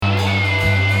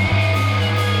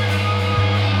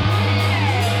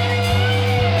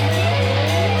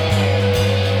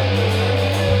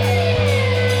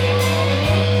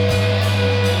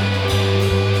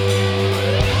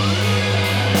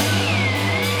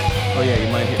Oh yeah,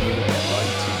 you might hit me with that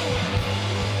volume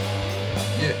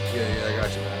Yeah, I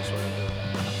got you, man. That's what I do.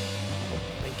 too.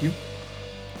 Thank you.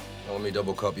 Let me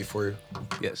double cup you for you.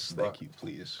 Yes, thank you,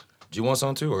 please. Do you want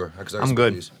some too, or? 'Cause I got I'm some good.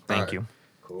 of these. Thank All right. you.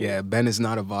 Cool. Yeah, Ben is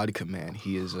not a vodka man.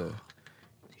 He is a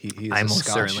he is I a most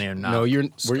Scotch. certainly am not. No,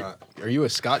 Scotch. are you a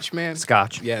Scotch man?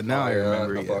 Scotch. Yeah, now I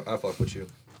remember. I fuck with you.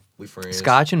 We friends.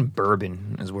 Scotch and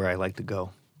bourbon is where I like to go.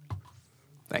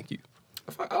 Thank you.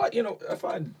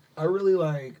 I really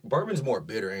like bourbon's more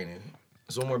bitter, ain't it?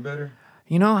 It's a little more bitter.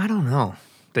 You know, I don't know.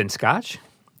 Than Scotch?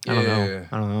 I don't Yeah. know.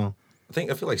 I don't know. I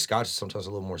feel like Scotch is sometimes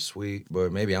a little more sweet,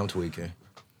 but maybe I'm tweaking.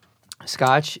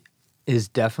 Scotch is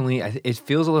definitely, it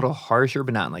feels a little harsher,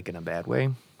 but not like in a bad way.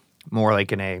 More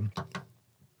like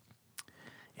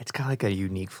it's got like a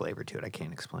unique flavor to it. I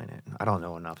can't explain it. I don't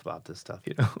know enough about this stuff,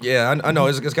 you know? Yeah, I know.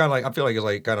 It's kind of like, I feel like it's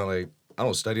like kind of like, I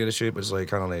don't study this shit, but it's like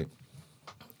kind of like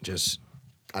just,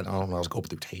 I don't know, I was going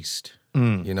through taste.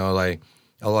 You know, like,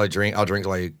 I'll drink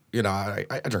like, you know, I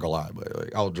drink a lot, but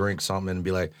like, I'll drink something and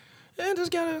be like, there's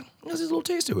this little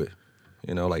taste to it.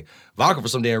 You know, like vodka for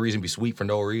some damn reason be sweet for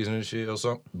no reason and shit or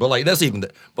something. But like that's even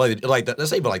let's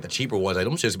say the cheaper ones, like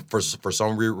them just for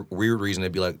some weird reason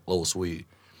they'd be like a little sweet.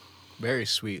 Very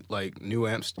sweet, like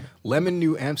lemon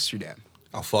New Amsterdam.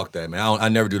 Oh fuck that, man! I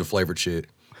never do the flavored shit.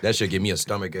 That shit give me a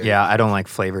stomach ache. Yeah, I don't like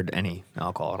flavored any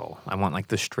alcohol at all. I want like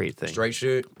the straight thing. Straight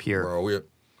shit, Pure.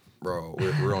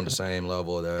 We're on the same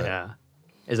level of that. Yeah.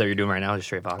 Is that what you're doing right now? Just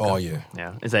straight vodka? Oh yeah.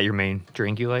 Yeah. Is that your main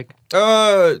drink you like?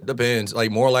 Depends. Like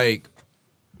more like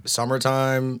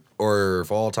summertime or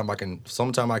fall time.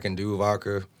 Sometime I can do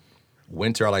vodka.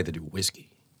 Winter I like to do whiskey.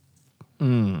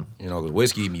 You know, because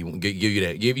whiskey give you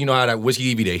that. You know how that whiskey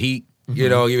give you that heat. You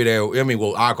know, give you that. I mean,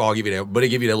 well, alcohol give you that, but it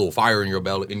give you that little fire in your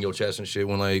belly, in your chest and shit.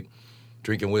 When like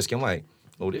drinking whiskey, I'm like,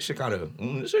 oh, this shit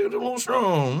this shit a little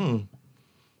strong.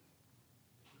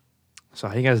 So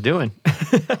how you guys doing?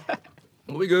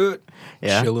 We good.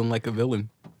 Yeah. Chilling like a villain.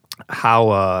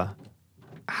 How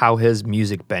has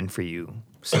music been for you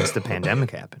since the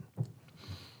pandemic happened?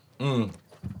 We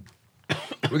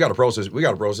got a process. At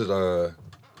the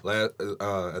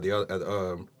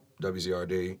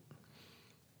WZRD.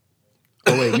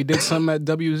 Oh wait, we did something at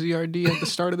WZRD at the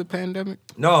start of the pandemic.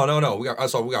 No. We got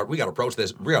to approach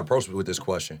this. We got to approach it with this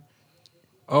question.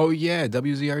 Oh yeah,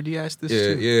 WZRD asked this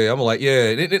Yeah, too. yeah. I'm like,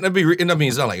 yeah.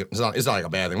 It's not like a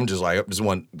bad thing. I'm just like, just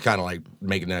one kind of like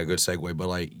making that a good segue. But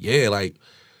like, yeah, like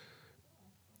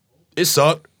it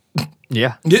sucked.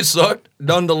 Yeah. It sucked.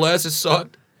 Nonetheless, it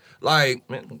sucked. Like,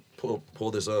 man,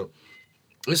 pull this up.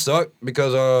 It sucked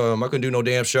because I couldn't do no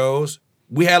damn shows.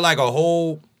 We had like a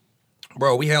whole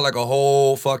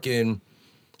fucking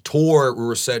tour we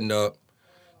were setting up.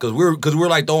 Because we're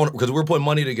putting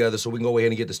money together so we can go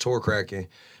ahead and get this tour cracking.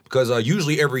 Because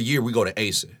usually every year we go to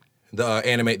ASA, the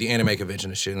anime convention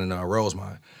and shit in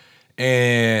Rosemont.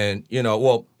 And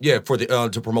for the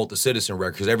to promote the Citizen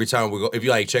record. Because every time we go, if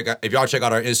y'all check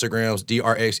out our Instagrams,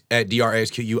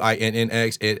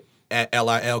 DRXQUINNX at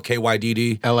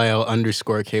LILKYDD.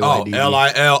 LIL_KYDD. Oh,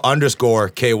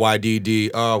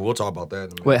 LIL_KYDD. We'll talk about that in a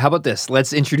minute. Wait, how about this?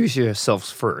 Let's introduce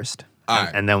yourselves first. All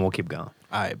right. And then we'll keep going.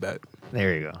 I bet.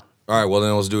 There you go. All right, well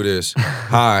then let's do this.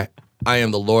 Hi, I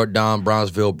am the Lord Don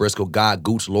Brownsville Briscoe God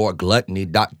Gooch Lord Gluttony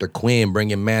Dr. Quinn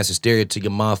bringing mass hysteria to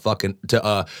your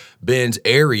motherfucking Ben's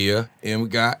area, and we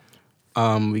got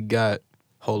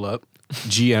hold up,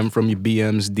 GM from your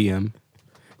BM's DM.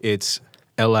 It's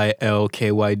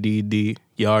LILKYDD.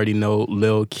 You already know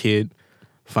Lil Kid.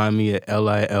 Find me at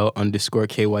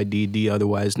LIL_KYDD,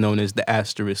 otherwise known as the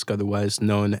asterisk, otherwise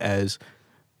known as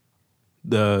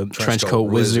the Trenchcoat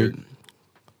Wizard.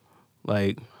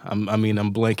 Like, I'm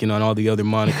blanking on all the other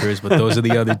monikers, but those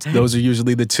are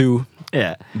usually the two.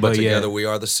 Yeah. but yeah, together we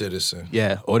are the Citizen.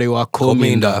 yeah. Orewa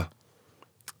Kominda.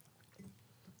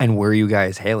 And where are you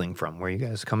guys hailing from? Where are you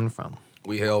guys coming from?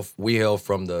 We hail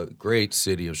from the great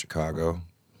city of Chicago.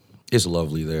 It's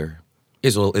lovely there.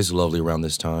 It's lovely around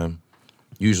this time.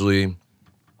 Usually,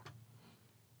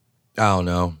 I don't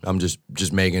know. I'm just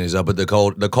making this up, but the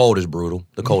cold is brutal.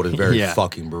 The cold is very Yeah.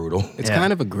 fucking brutal. It's Yeah.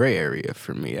 kind of a gray area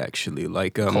for me, actually.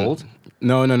 Like Cold?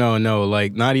 No.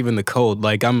 Like not even the cold.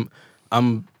 Like I'm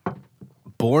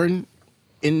born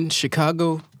in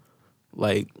Chicago,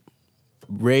 like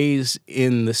raised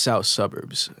in the south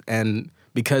suburbs, and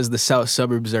because the south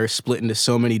suburbs are split into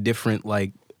so many different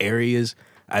like areas,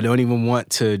 I don't even want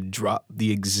to drop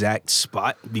the exact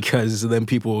spot because then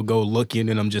people will go looking,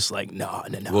 and I'm just like, no.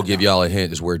 We'll give y'all a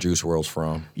hint. It's where Juice WRLD's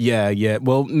from. Yeah.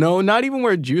 Well, no, not even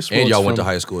where Juice WRLD's And y'all from. went to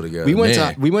high school together. We went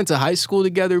Man. to high school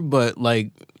together, but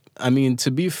like I mean,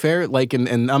 to be fair, like,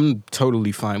 and I'm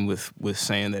totally fine with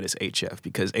saying that it's HF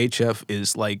because HF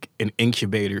is like an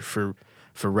incubator for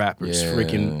rappers. Yeah.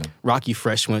 Freaking Rocky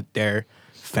Fresh went there,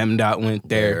 Femdot went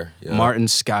there, yeah. Martin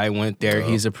Sky went there.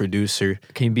 He's a producer.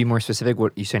 Can you be more specific?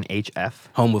 What you saying? HF?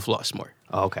 Home with Flossmore.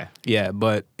 Oh, okay. Yeah,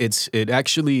 but it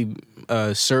actually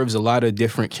serves a lot of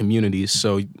different communities.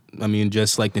 So, I mean,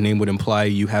 just like the name would imply,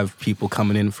 you have people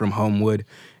coming in from Homewood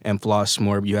and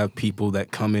Flossmore. You have people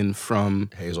that come in from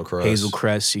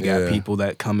Hazelcrest. You got people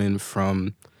that come in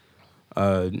from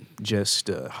I'd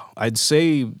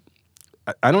say,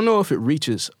 I don't know if it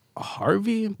reaches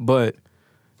Harvey, but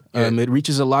it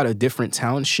reaches a lot of different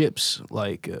townships.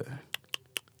 Like,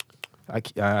 I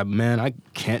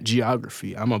can't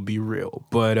geography. I'm gonna be real,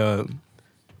 but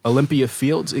Olympia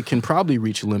Fields, it can probably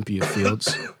reach Olympia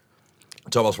Fields.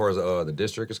 Talk about as far as the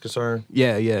district is concerned.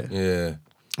 Yeah.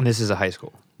 And this is a high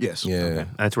school. Yes. Yeah. Okay.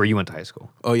 That's where you went to high school.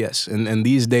 Oh yes, and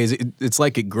these days it's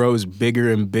like it grows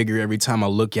bigger and bigger every time I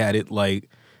look at it. Like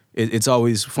it's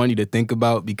always funny to think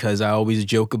about because I always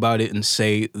joke about it and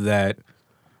say that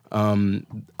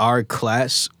our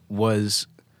class was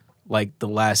like the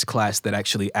last class that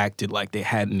actually acted like they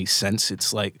had any sense.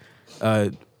 It's like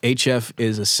HF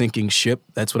is a sinking ship.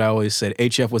 That's what I always said.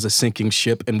 HF was a sinking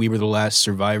ship and we were the last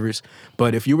survivors.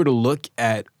 But if you were to look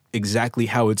at exactly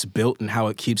how it's built and how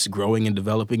it keeps growing and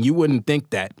developing, you wouldn't think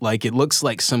that. Like it looks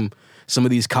like some of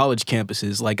these college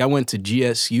campuses. Like I went to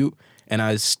GSU and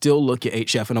I still look at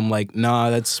HF and I'm like, nah,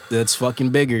 that's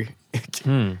fucking bigger.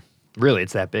 Really,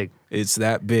 it's that big. It's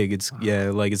that big. It's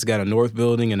like it's got a north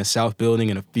building and a south building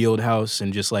and a field house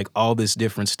and just like all this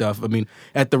different stuff. I mean,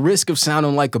 at the risk of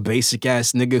sounding like a basic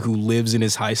ass nigga who lives in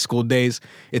his high school days,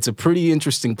 it's a pretty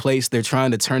interesting place. They're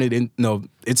trying to turn it in. No,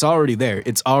 it's already there.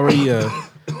 It's already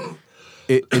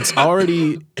it's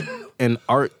already an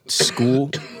art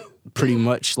school, pretty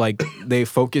much. Like they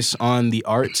focus on the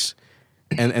arts.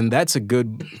 And that's a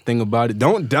good thing about it.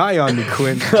 Don't die on me,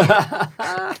 Quinn.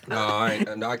 No,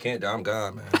 I can't die. I'm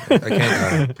God, man. I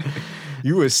can't die.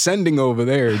 You ascending over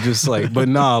there, just like, but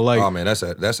nah, like. Oh man, that's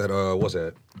at what's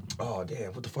that? Oh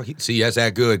damn, what the fuck? See, that's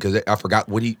that good because I forgot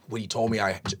what he told me.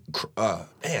 I forgot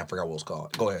what it was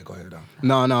called. Go ahead.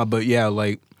 No, but yeah,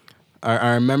 like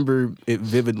I remember it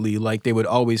vividly. Like they would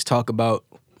always talk about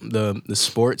the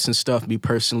sports and stuff. Me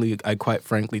personally, I quite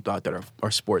frankly thought that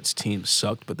our sports team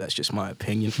sucked, but that's just my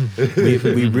opinion.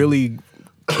 we really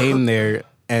came there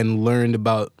and learned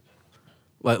about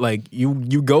like you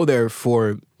go there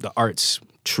for the arts.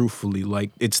 Truthfully, like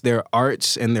it's their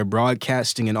arts and their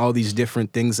broadcasting and all these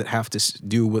different things that have to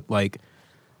do with like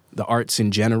the arts in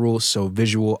general. So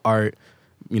visual art,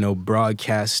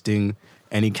 broadcasting,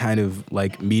 any kind of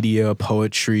like media,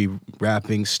 poetry,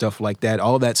 rapping, stuff like that.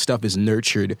 All that stuff is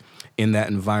nurtured in that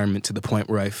environment to the point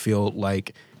where I feel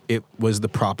like it was the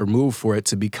proper move for it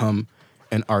to become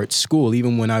an art school.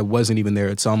 Even when I wasn't even there,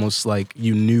 it's almost like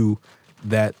you knew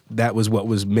that was what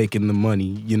was making the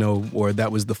money, or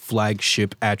that was the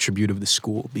flagship attribute of the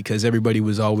school because everybody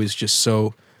was always just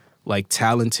so like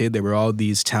talented. There were all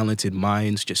these talented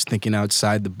minds just thinking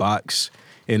outside the box.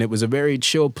 And it was a very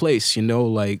chill place,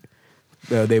 like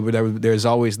there's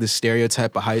always this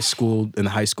stereotype of high school and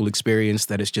the high school experience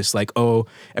that it's just like, oh,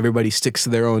 everybody sticks to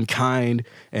their own kind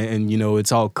and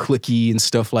it's all cliquey and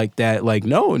stuff like that. Like,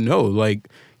 no, like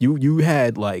you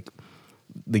had like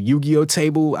the Yu-Gi-Oh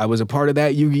table. I was a part of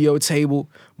that Yu-Gi-Oh table,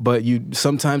 but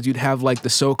sometimes you'd have like the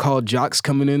so-called jocks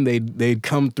coming in. They'd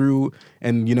come through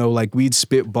and, like we'd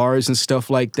spit bars and stuff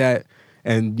like that.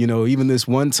 And even this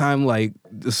one time, like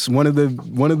this one of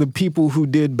the people who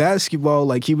did basketball,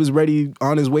 like he was ready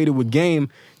on his way to a game,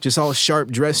 just all sharp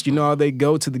dressed. You know how they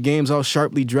go to the games all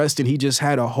sharply dressed, and he just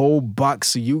had a whole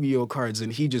box of Yu-Gi-Oh cards,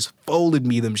 and he just folded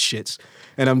me them shits.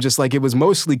 And I'm just like, it was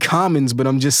mostly commons, but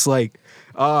I'm just like,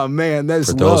 oh man,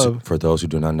 that's love. For those who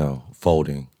do not know,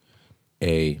 folding,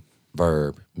 a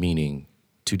verb meaning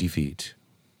to defeat.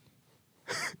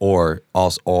 Or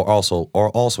also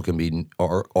can be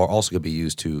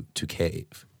used to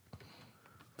cave.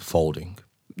 Folding.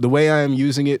 The way I am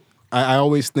using it, I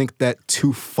always think that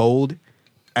to fold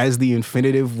as the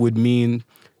infinitive would mean,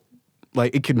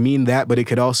 like it could mean that, but it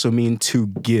could also mean to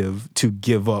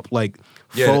give up, like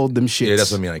fold them shits. Yeah,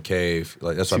 that's what I mean, like cave.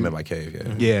 Like that's what I meant by cave.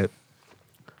 Yeah. Yeah.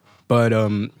 But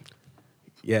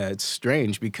yeah, it's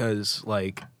strange because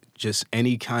like just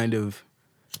any kind of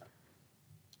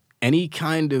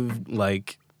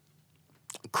like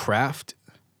craft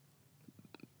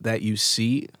that you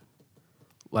see,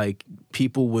 like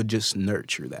people would just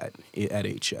nurture that at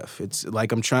HF. It's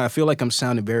like I feel like I'm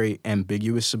sounding very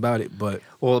ambiguous about it, but.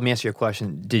 Well, let me ask you a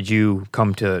question. Did you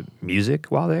come to music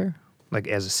while there? Like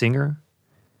as a singer?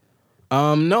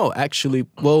 No, actually,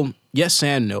 well, yes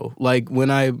and no. Like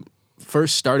when I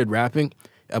first started rapping,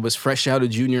 I was fresh out of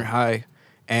junior high,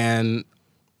 and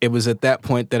it was at that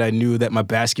point that I knew that my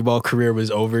basketball career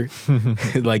was over.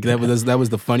 Like that was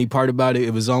the funny part about it.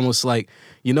 It was almost like,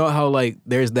 you know how like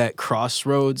there's that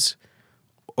crossroads,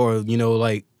 or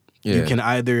like you can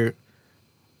either,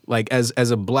 like as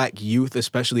a black youth,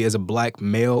 especially as a black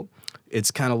male,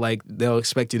 it's kind of like they'll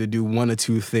expect you to do one or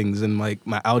two things. And like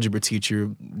my algebra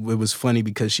teacher, it was funny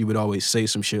because she would always say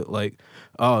some shit like,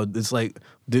 oh, it's like,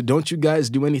 don't you guys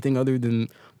do anything other than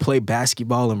play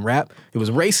basketball and rap? It was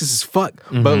racist as fuck,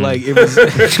 but like it was,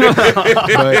 but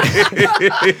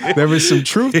there was some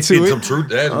truth to it. Some truth,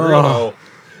 that's real.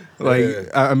 Like,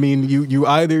 I mean, you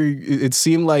either, it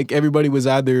seemed like everybody was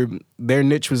either, their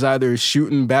niche was either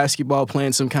shooting basketball,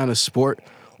 playing some kind of sport,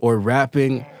 or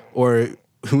rapping, or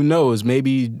who knows,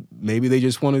 maybe they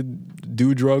just want to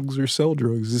do drugs or sell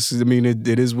drugs.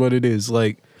 It is what it is.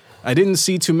 Like, I didn't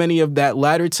see too many of that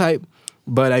latter type,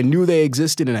 but I knew they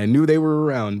existed and I knew they were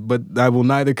around, but I will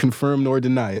neither confirm nor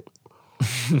deny it.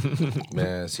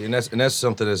 Man, see, and that's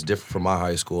something that's different from my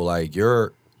high school. Like,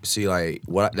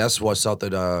 that's what's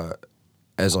something,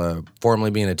 as a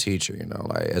formerly being a teacher,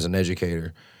 like as an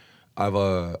educator, I've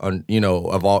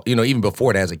even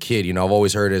before that as a kid, I've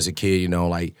always heard as a kid,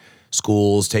 like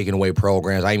schools taking away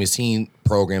programs. I even seen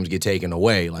programs get taken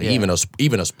away. Like even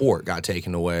a sport got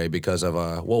taken away because of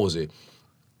what was it?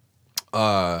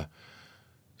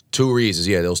 2 reasons.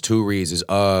 Yeah, those 2 reasons.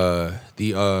 When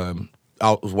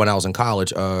I was in college,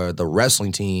 the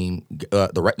wrestling team,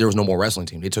 there was no more wrestling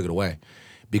team. They took it away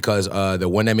because there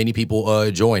weren't that many people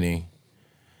joining,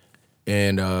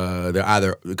 and they're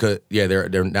either there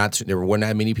weren't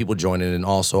that many people joining, and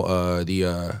also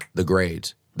the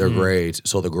grades, their grades.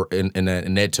 So and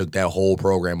that took that whole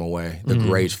program away. The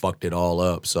grades fucked it all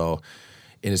up. So,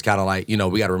 and it's kind of like, we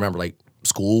got to remember, like,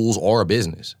 schools are a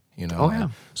business.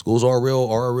 Schools are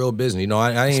a real business.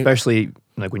 I especially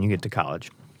like when you get to college.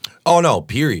 Oh no,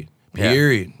 period. Like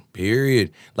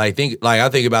I think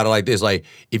about it like this. Like,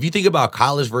 if you think about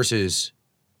college versus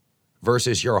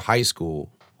your high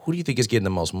school, who do you think is getting the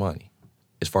most money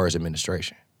as far as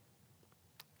administration?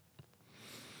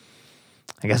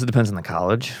 I guess it depends on the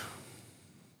college.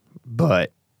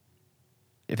 But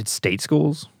if it's state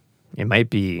schools, it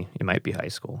might be high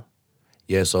school.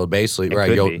 Yeah, so basically,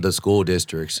 the school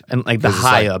districts. And like the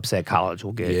high ups at college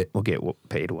will get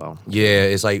paid well. Yeah,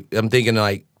 it's like, I'm thinking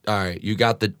like, all right, you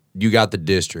got the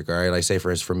district, all right? Like, say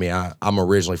for instance, for me, I'm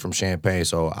originally from Champaign,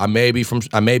 so I may be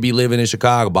living in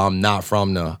Chicago, but I'm not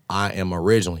from I am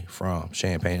originally from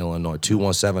Champaign, Illinois.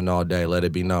 217 all day, let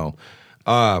it be known.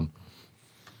 All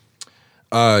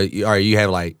right, you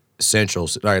have like Central,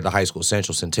 all right, the high school,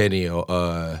 Central, Centennial,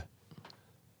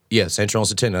 Central and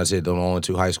Centennial, that's it, those are the only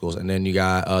 2 high schools. And then you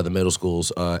got the middle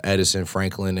schools, Edison,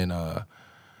 Franklin, and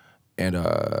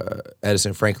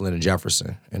Edison, Franklin, and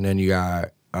Jefferson. And then you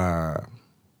got I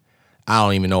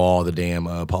don't even know all the damn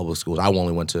public schools. I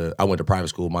went to private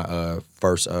school my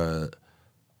first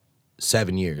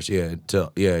 7 years.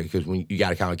 Because when you got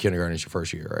to count kindergarten as your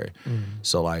first year, right? Mm-hmm.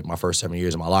 So like my first 7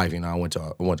 years of my life, I went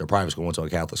to a private school, went to a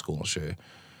Catholic school and shit.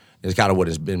 It's kind of what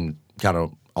has been kind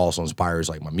of also inspires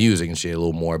like my music and shit a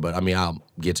little more. But I mean, I'll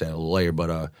get to that a little later.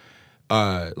 But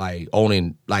like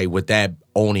owning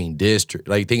district,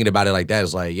 like thinking about it like that,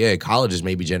 it's like, yeah, colleges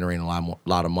may be generating a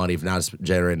lot of money, if not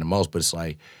generating the most, but it's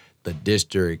like the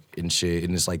district and shit,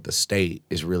 and it's like the state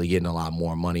is really getting a lot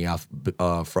more money off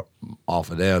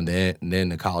of them than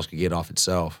the college could get off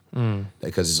itself,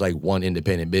 because it's like one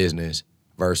independent business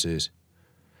versus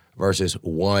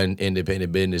one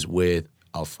independent business with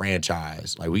a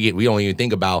franchise. Like we don't even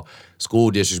think about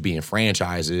school districts being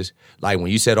franchises. Like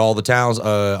when you said all the towns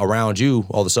around you,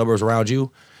 all the suburbs around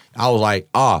you, I was like,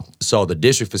 so the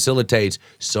district facilitates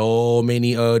so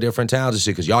many different towns and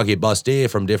shit, because y'all get busted in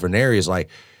from different areas. Like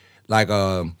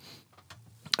I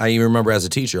even remember as a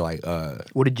teacher, like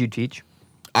what did you teach?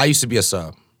 I used to be a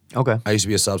sub. Okay. I used to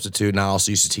be a substitute, and I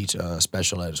also used to teach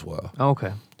special ed as well.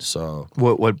 Okay. So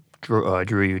what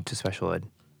drew you to special ed?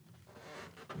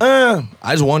 I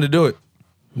just wanted to do it.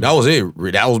 That was it.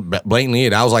 That was blatantly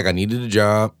it. I was like, I needed a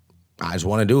job. I just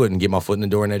want to do it and get my foot in the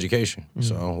door in education. Mm-hmm.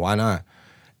 So why not?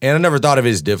 And I never thought of it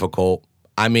as difficult.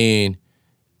 I mean,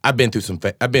 I've been through some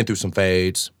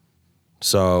fades.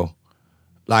 So,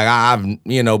 like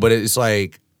but it's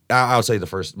like I'll tell you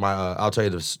I'll tell you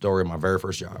the story of my very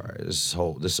first job. Right, this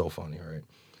is so funny, right?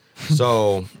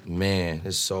 So, man,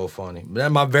 it's so funny.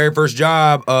 Then my very first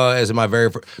job, my very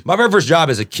first job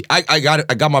as a kid, I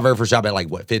got my very first job at like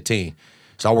 15.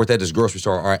 So I worked at this grocery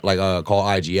store, called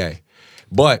IGA.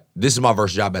 But this is my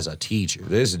first job as a teacher.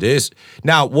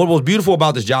 Now, what was beautiful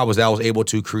about this job was that I was able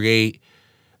to create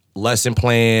lesson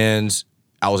plans.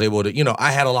 I was able to,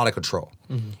 I had a lot of control.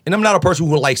 And I'm not a person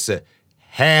who likes to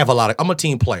have I'm a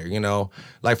team player,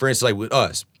 Like, for instance, like with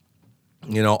us,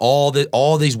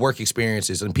 all these work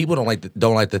experiences, and people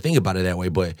don't like to think about it that way,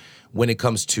 but when it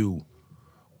comes to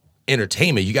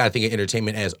entertainment, you got to think of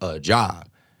entertainment as a job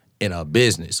and a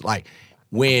business. Like,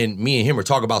 when me and him are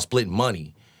talking about splitting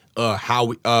money, how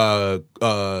we,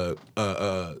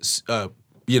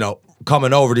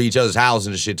 coming over to each other's houses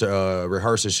and shit to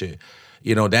rehearse and shit.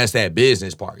 That's that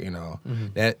business part,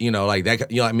 That, like that,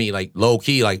 what I mean? Like, low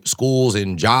key, like, schools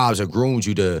and jobs have groomed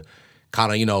you to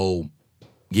kind of,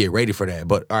 get ready for that.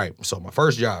 But all right, so my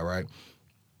first job, right?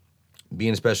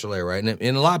 Being a special ed, right?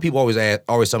 And a lot of people always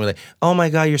tell me like, "Oh my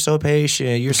God, you're so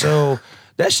patient. You're so..."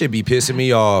 That should be pissing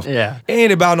me off. Yeah. It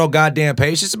ain't about no goddamn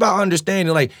patience. It's about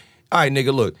understanding. Like, all right,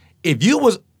 nigga, look. If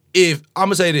I'm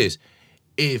gonna say this,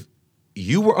 if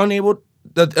you were unable,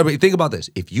 think about this.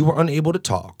 If you were unable to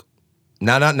talk,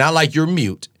 not like you're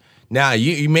mute. Now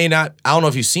you may not. I don't know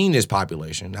if you've seen this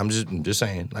population. I'm just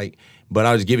saying. Like, but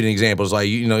I'll just give you an example. It's like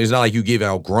it's not like you give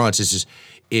out grunts.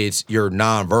 It's you're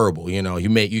nonverbal.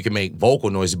 You can make vocal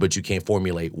noises, but you can't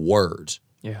formulate words.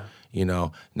 Yeah.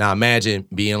 Now imagine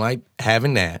being like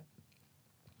having that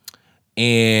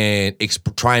and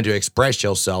trying to express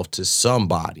yourself to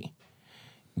somebody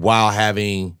while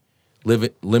having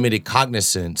limited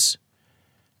cognizance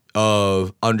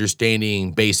of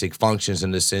understanding basic functions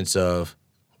in the sense of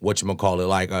whatchamacallit,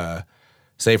 like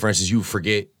say for instance you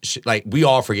forget like we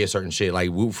all forget certain shit, like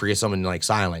we'll forget something like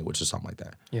sign language or something like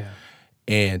that. Yeah.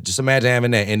 And just imagine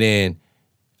having that, and then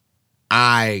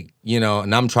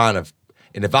and I'm trying to,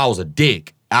 and if I was a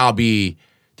dick, I'll be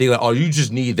thinking like, oh, you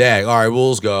just need that. All right, well,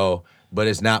 let's go. But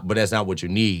that's not what you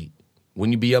need.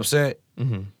 When you be upset,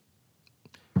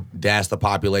 that's the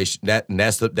population.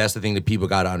 That's the thing that people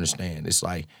got to understand. It's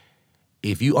like,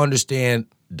 if you understand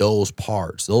those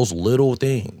parts, those little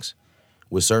things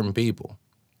with certain people,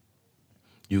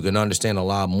 you can understand a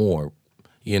lot more.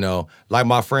 Like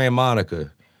my friend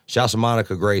Monica, shouts to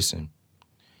Monica Grayson.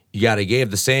 You got to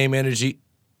give the same energy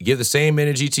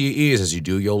to your ears as you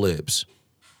do your lips.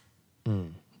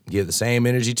 Give the same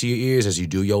energy to your ears as you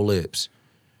do your lips.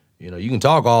 You can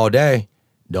talk all day,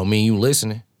 don't mean you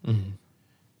listening.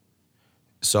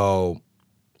 So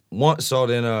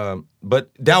but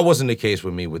that wasn't the case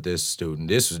with me with this student.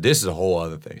 This is a whole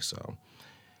other thing. So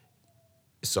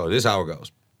this is how it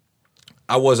goes.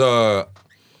 I was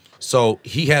so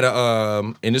he had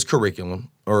in his curriculum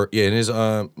in his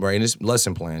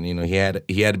lesson plan, he had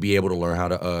to be able to learn how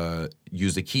to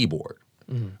use the keyboard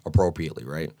appropriately,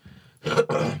 right?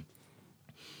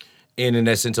 And in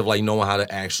that sense of like knowing how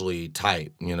to actually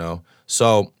type,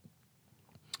 So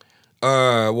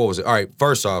what was it? All right,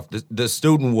 first off, the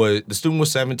student was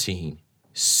 17,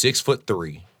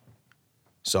 6'3".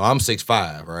 So I'm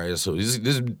 6'5", right? So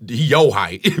this your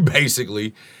height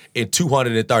basically, and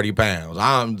 230 pounds.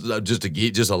 I'm just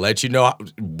to let you know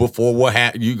before what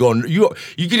happened. You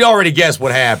can already guess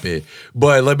what happened,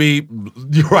 but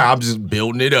I'm just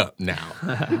building it up now.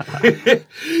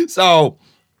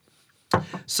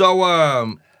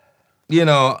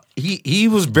 He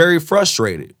was very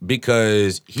frustrated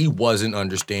because he wasn't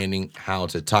understanding how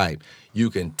to type. You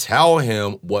can tell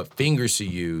him what fingers to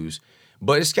use,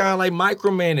 but it's kind of like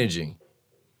micromanaging.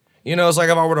 It's like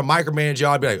if I were to micromanage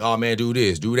y'all, I'd be like, oh man, do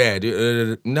this, do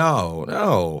that.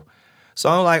 No. So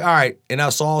I'm like, all right. And I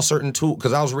saw a certain tool,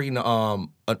 because I was reading an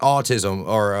autism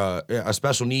or a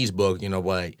special needs book,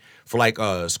 like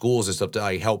for schools and stuff to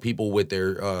like help people with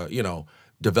their,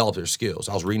 develop their skills.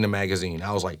 I was reading a magazine.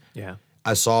 I was like, yeah.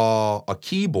 I saw a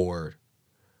keyboard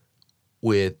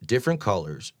with different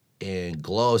colors and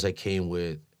gloves that came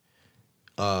with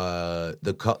with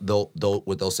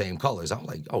those same colors. I'm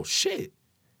like, oh shit.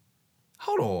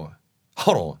 Hold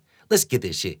on. Let's get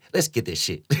this shit.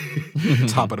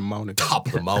 Top of the morning. Top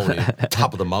of the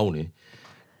morning.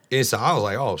 And so I was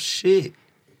like, oh shit.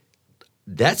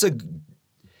 And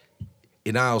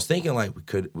I was thinking like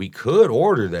we could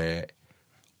order that,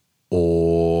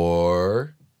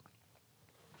 or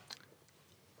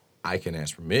I can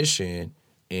ask permission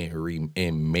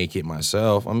and make it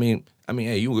myself. Hey,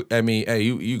 you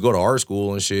go to art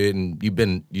school and shit, and you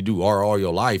do art all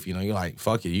your life. You're like,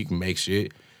 fuck it, you can make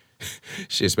shit.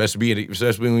 Shit, especially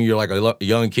when you're like a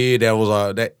young kid that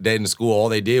was that in school, all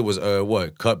they did was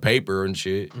cut paper and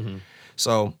shit. Mm-hmm.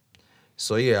 So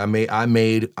yeah, I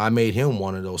made him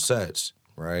one of those sets,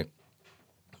 right?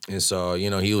 And so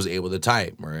he was able to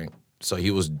type, right? So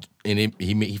he was, and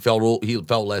he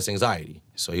felt less anxiety,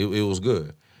 so it was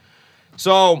good.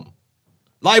 So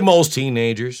like most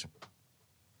teenagers,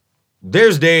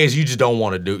 there's days you just don't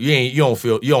want to do. You don't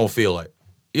feel it. You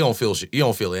don't feel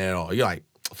it at all. You're like,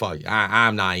 fuck you.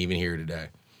 I'm not even here today.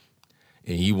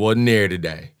 And he wasn't there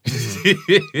today.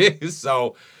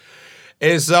 So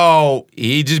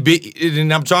he just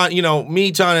and I'm trying,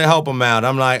 me trying to help him out.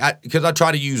 I'm like, because I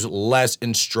try to use less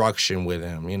instruction with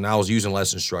him. I was using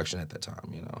less instruction at that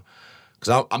time,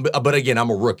 Because but again,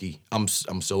 I'm a rookie. I'm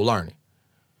still learning.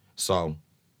 So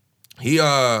he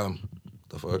the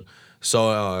fuck.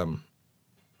 So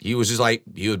he was just like,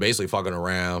 he was basically fucking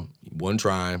around. He wasn't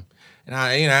trying. And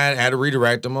I had to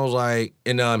redirect him. I was like,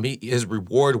 and his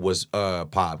reward was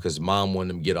pop, because mom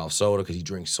wanted him to get off soda because he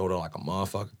drinks soda like a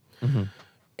motherfucker. Mm-hmm.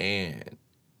 And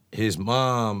his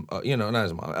mom, not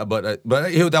his mom, but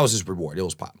that was his reward. It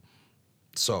was pop.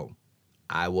 So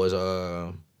I was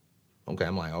okay.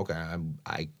 I'm like, okay,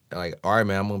 I like, all right,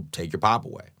 man, I'm gonna take your pop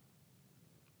away.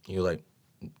 He was like,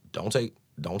 don't take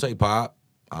pop.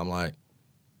 I'm like,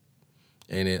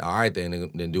 and then all right,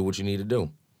 then do what you need to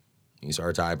do. He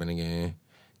started typing again.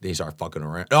 Then he started fucking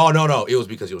around. Oh, no. It was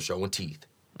because he was showing teeth.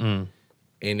 Mm.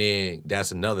 And then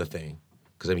that's another thing.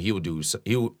 Because, he would do...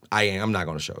 I'm not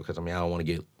going to show because, I don't want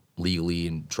to get legally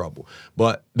in trouble.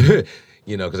 But, because,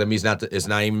 it's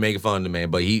not even making fun of the man.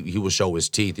 But he would show his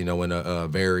teeth, in a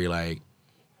very, like,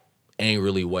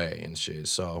 angrily way and shit.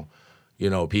 So,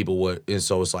 people would... And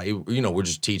so it's like, we're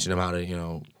just teaching him how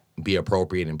to, be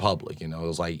appropriate in public. It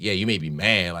was like, yeah, you may be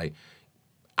mad, like...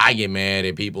 I get mad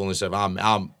at people and stuff.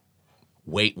 I'm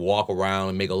walk around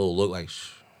and make a little look like,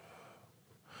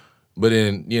 but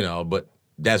then but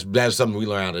that's something we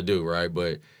learn how to do, right?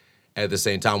 But at the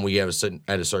same time, we have a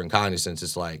certain cognizance.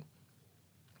 It's like,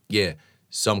 yeah,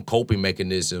 some coping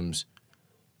mechanisms,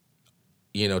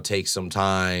 take some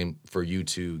time for you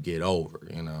to get over,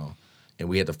 and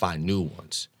we had to find new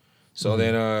ones. So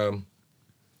then,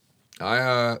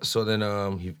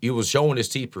 he was showing his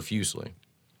teeth profusely.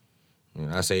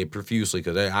 I say profusely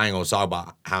because I ain't gonna talk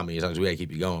about how many times. We gotta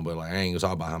keep you going, but like I ain't gonna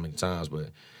talk about how many times. But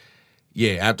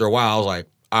yeah, after a while, I was like,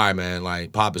 all right, man,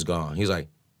 like pop is gone. He's like,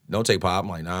 don't take pop. I'm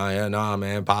like, nah,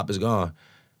 man, pop is gone.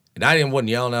 And I wasn't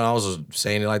yelling at him. I was just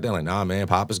saying it like that, like, nah, man,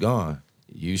 pop is gone.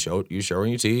 You showing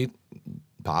your teeth,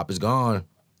 pop is gone.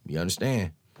 You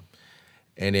understand?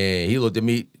 And then he looked at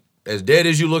me as dead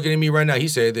as you looking at me right now. He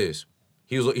said this.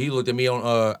 He looked at me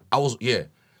on.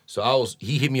 So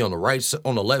he hit me on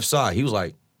the left side. He was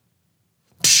like,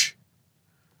 psh,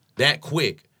 that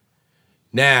quick.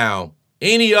 Now,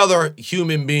 any other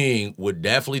human being would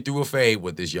definitely throw a fade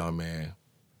with this young man.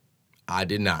 I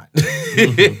did not.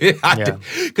 Mm-hmm.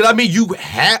 Because I'm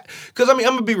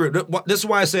going to be real. This is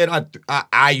why I said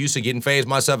I used to get in phase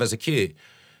myself as a kid.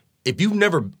 If you've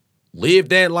never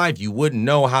lived that life, you wouldn't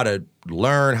know how to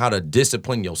learn how to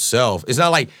discipline yourself. It's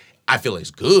not like I feel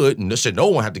it's good and no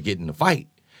one have to get in a fight.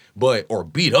 Or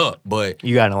beat up, but...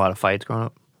 You got in a lot of fights growing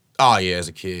up? Oh, yeah, as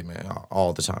a kid, man.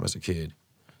 All the time as a kid.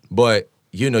 But,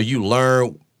 you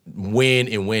learn when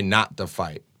and when not to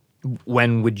fight.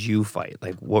 When would you fight?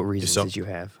 Like, what reasons did you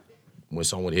have? When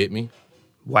someone hit me.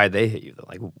 Why'd they hit you, though?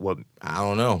 Like, what... I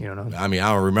don't know. You don't know? I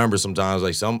don't remember sometimes,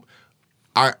 like,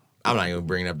 I'm not even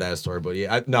bringing up that story, but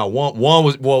yeah.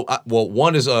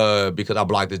 One is because I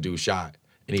blocked this dude's shot,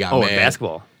 and he got mad. Oh, in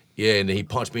basketball? Yeah, and then he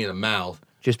punched me in the mouth.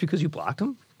 Just because you blocked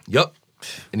him? Yep.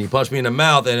 And he punched me in the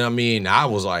mouth, and I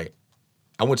was like,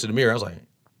 I went to the mirror. I was like,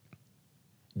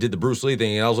 did the Bruce Lee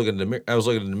thing, and I was looking in the mirror. I was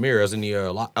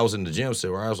in the gym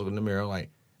still, where I was looking in the mirror. I'm like,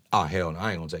 oh hell no,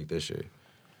 I ain't gonna take this shit.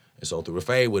 And so threw the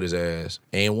fade with his ass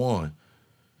and won.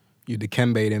 You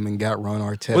Dikembe'd him and got Ron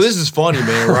Artest. Well, this is funny,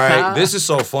 man. Right? This is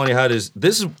so funny how this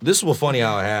is what funny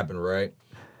how it happened, right?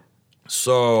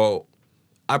 So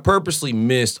I purposely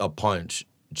missed a punch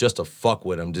just to fuck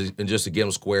with him and just to get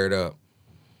him squared up.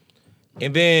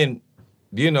 And then,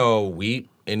 we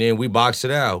boxed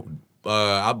it out.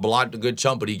 I blocked a good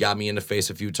chunk, but he got me in the face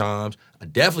a few times. I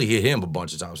definitely hit him a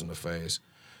bunch of times in the face.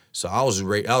 So I was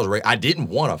ready. I didn't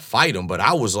want to fight him, but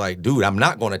I was like, dude, I'm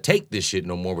not going to take this shit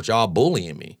no more with y'all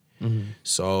bullying me. Mm-hmm.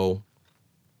 So,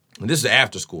 and this is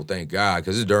after school, thank God,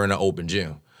 because it's during the open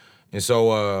gym. And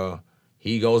so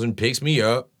he goes and picks me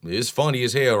up. It's funny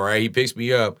as hell, right? He picks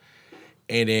me up,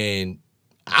 and then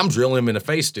I'm drilling him in the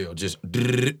face still, just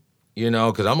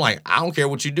because I'm like, I don't care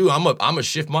what you do. I'm a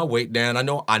shift my weight down. I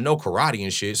know karate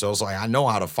and shit, so it's like I know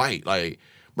how to fight. Like,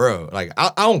 bro, like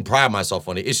I don't pride myself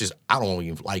on it. It's just I don't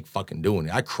even like fucking doing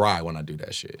it. I cry when I do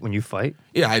that shit. When you fight?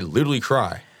 Yeah, I literally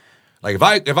cry. Like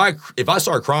if I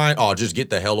start crying, oh, just get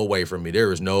the hell away from me.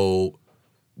 There is no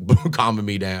calming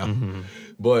me down. Mm-hmm.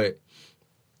 But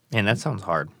man, that sounds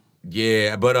hard.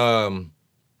 Yeah, but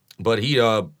he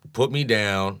put me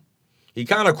down. he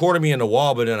kind of quartered me in the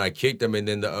wall, but then I kicked him, and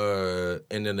then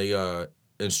the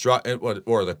instruct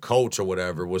or the coach or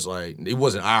whatever was like, it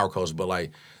wasn't our coach, but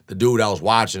like the dude that was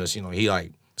watching us, he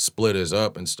like split us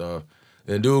up and stuff.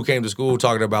 And the dude came to school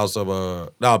talking about some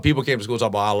people came to school talking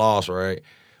about I lost, right?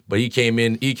 But he came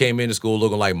into school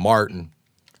looking like Martin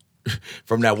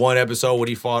from that one episode when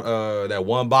he fought that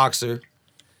one boxer,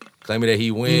 claiming that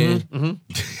he win.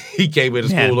 He came into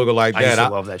school looking like that. I used to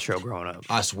love that show growing up.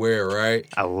 I swear, right?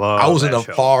 I was in the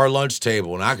show. far lunch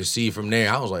table, and I could see from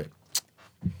there. I was like,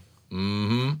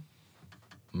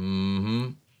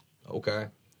 okay.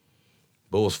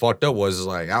 But what's fucked up was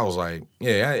like I was like,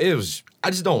 yeah, it was.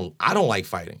 I don't like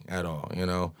fighting at all,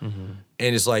 And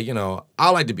it's like, I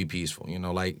like to be peaceful,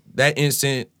 like that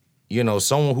instant,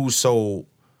 someone who's so.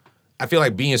 I feel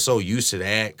like being so used to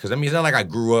that, because I mean, it's not like I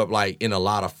grew up like in a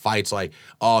lot of fights. Like,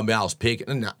 oh man, I was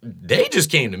picking. They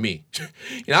just came to me.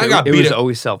 I got beat. It was up.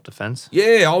 always self-defense.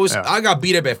 Yeah, always. Yeah. I got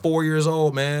beat up at 4 years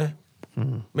old, man.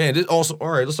 Man, this also. All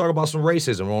right, let's talk about some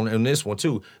racism on this one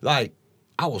too. Like,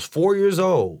 I was 4 years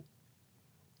old.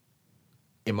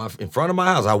 In front of my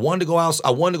house, I wanted to go out. I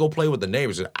wanted to go play with the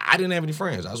neighbors. I didn't have any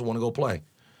friends. I just wanted to go play.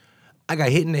 I got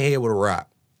hit in the head with a rock.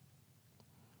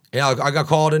 And I got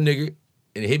called a nigga.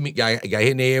 And it hit me. I got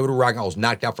hit in the head with a rock. I was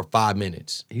knocked out for 5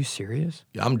 minutes. Are you serious?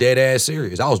 Yeah, I'm dead ass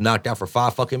serious. I was knocked out for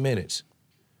 5 fucking minutes.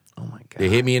 Oh my god! They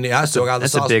hit me in the. I still got the.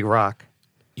 That's a big rock.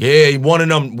 Yeah, one of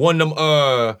them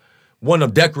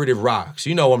decorative rocks.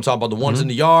 You know what I'm talking about? The ones in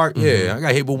the yard. Yeah, I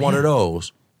got hit with one of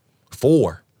those.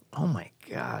 4. Oh my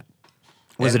god!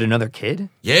 Was it another kid?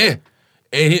 Yeah,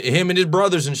 and him and his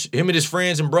brothers and him and his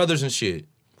friends and brothers and shit.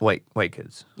 White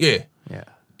kids. Yeah. Yeah.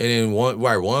 And then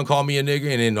one called me a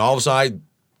nigga, and then all of a sudden,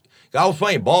 I was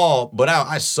playing ball, but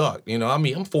I sucked. I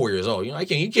mean, I'm 4 years old. You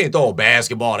can't throw a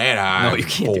basketball that high. No, you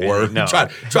can't do that. No.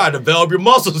 Try to develop your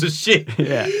muscles and shit.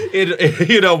 Yeah.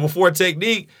 Before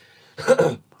technique.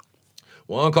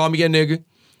 One called me a nigga,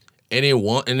 and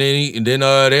then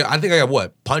I think I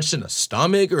got punched in the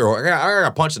stomach or I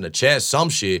got punched in the chest, some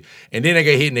shit, and then I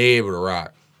got hit in the head with a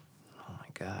rock. Oh my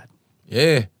god.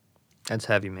 Yeah. That's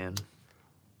heavy, man.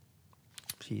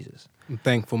 Jesus. I'm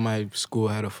thankful my school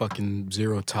had a fucking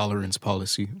zero tolerance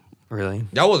policy. Really?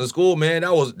 That wasn't school, man.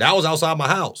 That was outside my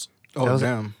house. Oh,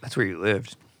 damn. That's where you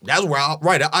lived. That's where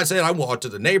I said I walked to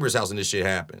the neighbor's house and this shit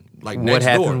happened. Like what next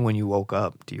happened door. when you woke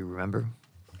up? Do you remember?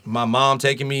 My mom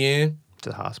taking me in. To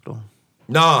the hospital?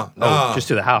 Nah. Just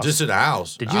to the house? Just to the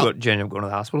house. Did you end up going to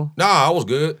the hospital? Nah, I was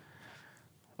good.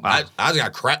 Wow. I just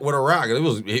got cracked with a rock.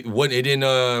 It didn't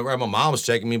my mom was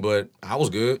checking me, but I was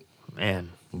good. Man.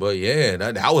 But yeah,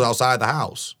 that was outside the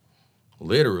house.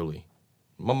 Literally.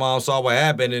 My mom saw what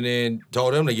happened and then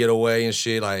told them to get away and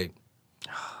shit. Like,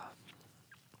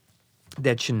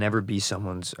 that should never be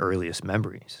someone's earliest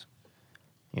memories.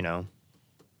 Growing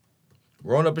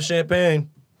up in Champaign,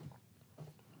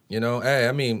 hey,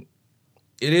 I mean,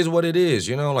 it is what it is,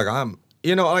 like I'm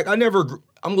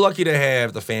lucky to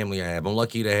have the family I have. I'm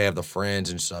lucky to have the friends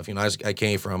and stuff. I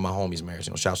came from my homie's marriage,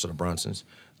 shouts to the Brunsons.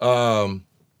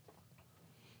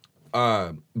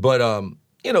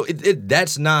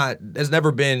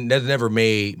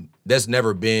 That's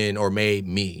never been or made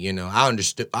me, I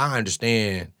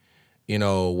understand,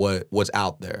 what's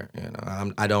out there.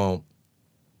 I don't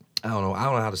know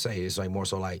how to say it. It's like more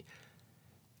so like,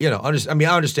 I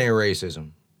understand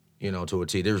racism, to a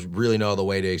T. There's really no other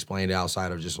way to explain it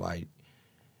outside of just like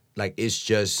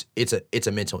it's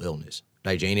a mental illness.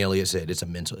 Like Jane Elliott said, it's a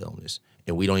mental illness.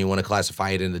 And we don't even want to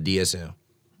classify it in the DSM.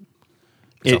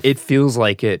 It feels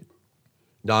like it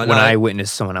when I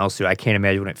witness someone else do it. I can't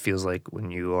imagine what it feels like when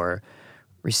you are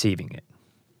receiving it.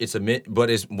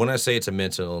 When I say it's a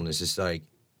mental illness, it's like,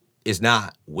 it's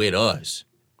not with us.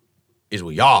 It's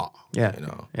with y'all. Yeah.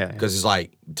 Yeah. Because it's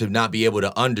like to not be able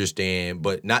to understand,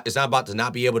 but it's not about to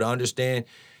not be able to understand,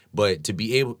 but to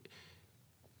be able,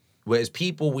 as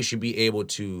people, we should be able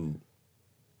to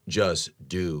just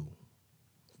do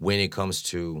when it comes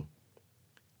to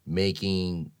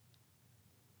making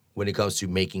a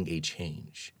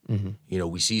change. Mm-hmm.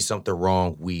 We see something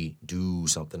wrong, we do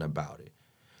something about it.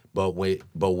 But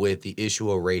with the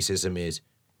issue of racism is,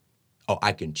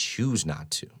 I can choose not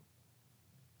to.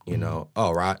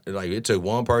 Right? Like it took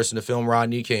one person to film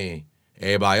Rodney King.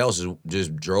 Everybody else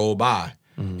just drove by.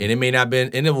 Mm-hmm. And it may not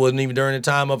been, and it wasn't even during the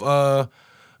time of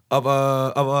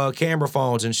camera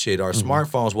phones and shit or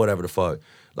smartphones, whatever the fuck.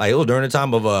 Like it was during the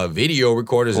time of video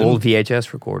recorders, old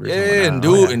VHS recorders. Yeah, and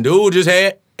dude just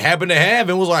happened to have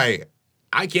and was like,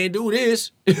 I can't do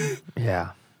this.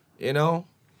 Yeah,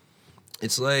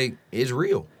 it's like it's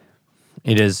real.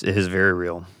 It is very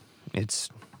real. It's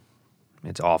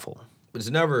awful. But it's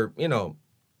never,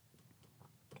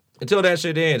 until that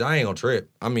shit ends, I ain't gonna trip.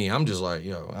 I mean, I'm just like,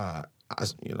 yo,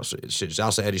 shit. Shout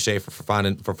out to Eddie Schaefer for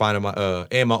finding my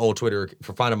and my old Twitter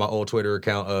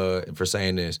account for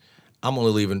saying this. I'm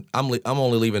only leaving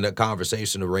the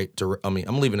conversation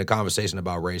I'm leaving the conversation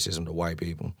about racism to white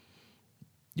people.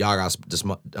 Y'all got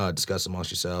discuss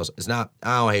amongst yourselves. It's not.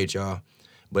 I don't hate y'all,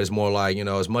 but it's more like,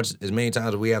 as many times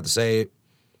as we have to say it.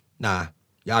 Nah,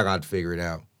 y'all got to figure it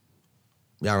out.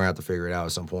 Y'all gonna have to figure it out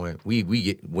at some point. We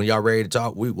get when y'all ready to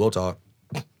talk, we'll talk.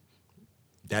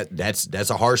 That's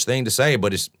a harsh thing to say,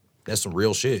 but that's some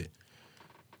real shit.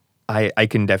 I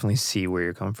can definitely see where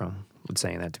you're coming from with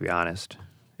saying that, to be honest.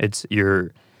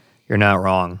 You're not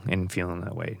wrong in feeling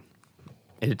that way.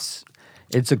 It's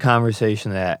a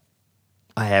conversation that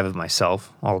I have with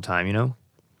myself all the time,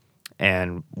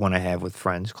 and when I have with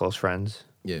friends, close friends.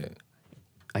 Yeah.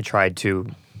 I try to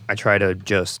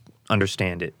just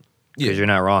understand it. Because Yeah. you're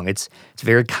not wrong. It's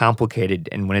very complicated,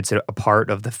 and when it's a part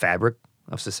of the fabric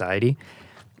of society,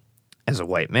 as a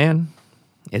white man,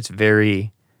 it's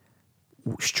very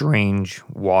strange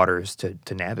waters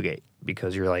to navigate,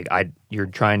 because you're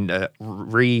trying to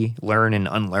relearn and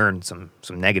unlearn some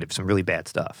negative, some really bad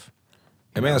stuff.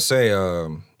 I mean, I say,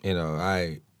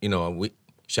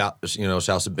 shouts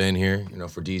to Ben here,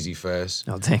 for DZ Fest.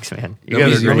 Oh, thanks, man.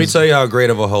 Let me tell you how great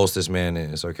of a host this man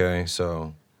is. Okay,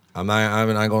 so. I'm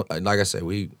not going. Like I said,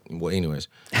 anyways,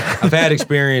 I've had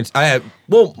experience. I had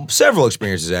several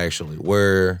experiences actually,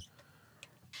 where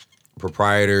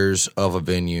proprietors of a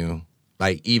venue,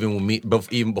 like even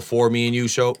before me and you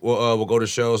will go to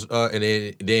shows, and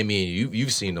then me and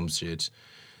you've seen them shits,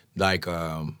 like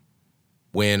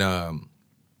when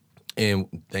and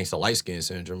thanks to light skin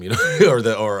syndrome, or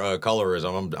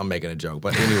colorism. I'm making a joke,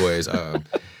 but anyways,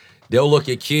 they'll look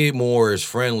at Kid more as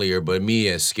friendlier, but me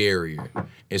as scarier.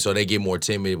 And so they get more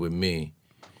timid with me.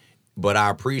 But I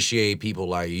appreciate people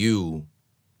like you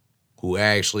who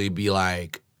actually be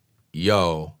like,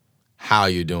 yo, how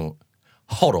you doing?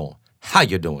 Hold on, how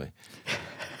you doing?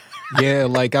 Yeah,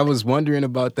 like I was wondering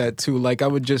about that too. Like I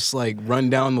would just like run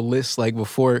down the list like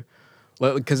before,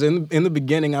 because in the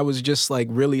beginning I was just like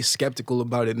really skeptical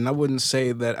about it. And I wouldn't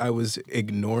say that I was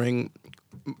ignoring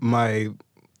my,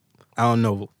 I don't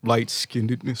know,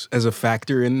 light-skinnedness as a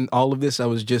factor in all of this. I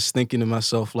was just thinking to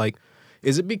myself, like,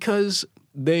 is it because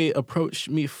they approached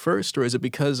me first, or is it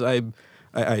because I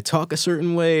talk a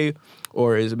certain way,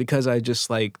 or is it because I just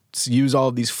like use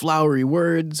all these flowery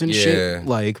words and shit?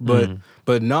 Like,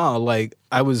 but nah, like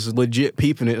I was legit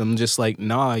peeping it. I'm just like,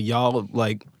 nah, y'all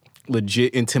like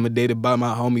legit intimidated by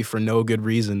my homie for no good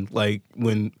reason. Like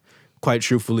when, quite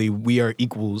truthfully, we are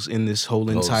equals in this whole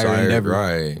entire endeavor.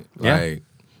 Right? Yeah. Like,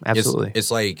 Absolutely.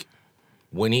 It's like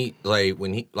when he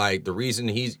the reason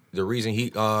he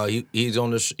was on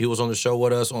the show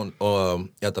with us on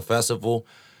at the festival,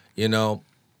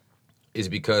 is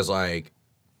because like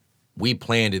we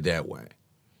planned it that way.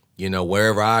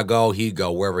 Wherever I go, he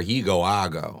go. Wherever he go, I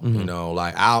go. Mm-hmm.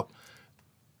 Like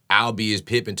I'll be his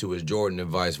Pippen to his Jordan and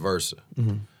vice versa.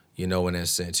 Mm-hmm. In that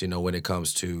sense, when it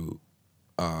comes to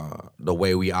the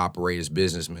way we operate as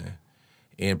businessmen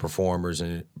and performers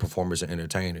and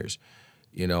entertainers.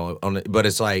 But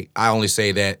it's like I only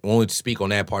say that, only to speak on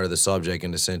that part of the subject in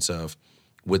the sense of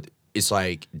it's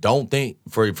like, don't think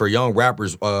for young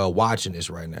rappers watching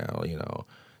this right now,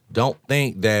 don't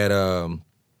think that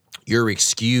you're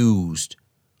excused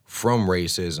from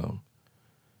racism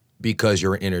because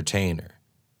you're an entertainer.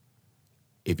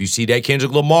 If you see that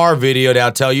Kendrick Lamar video,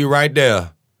 that'll tell you right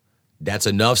there, that's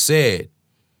enough said.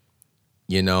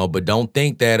 But don't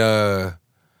think that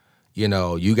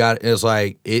you got, it's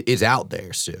like it's out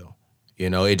there still.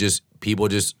 It just people are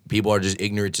just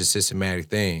ignorant to systematic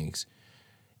things.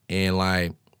 And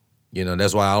like,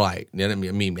 that's why I like, I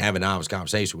mean, having an honest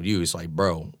conversation with you, it's like,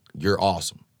 bro, you're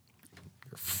awesome.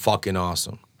 You're fucking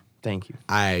awesome. Thank you.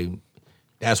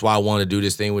 That's why I wanted to do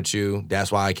this thing with you.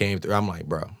 That's why I came through. I'm like,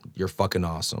 bro, you're fuking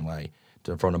awesome. Like,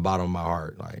 from the bottom of my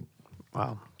heart. Like,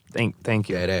 wow. Thank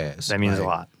you. That ass. That means like, a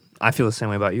lot. I feel the same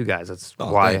way about you guys. That's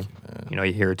why, you're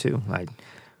here too. Like,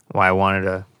 why I wanted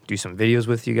to do some videos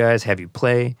with you guys, have you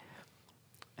play,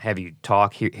 have you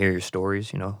talk, hear your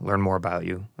stories, learn more about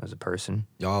you as a person.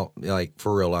 Y'all, like,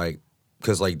 for real, like,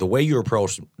 because, like, the way you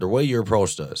approached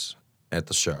us at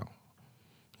the show,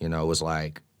 was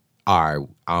like, all right,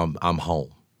 I'm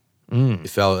home. It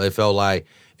felt like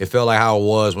how it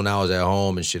was when I was at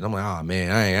home and shit. I'm like, oh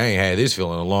man, I ain't had this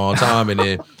feeling in a long time. And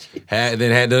then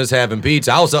had us having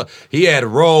pizza. He had a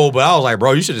roll, but I was like,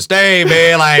 bro, you should have stayed,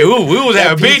 man. Like, ooh, we was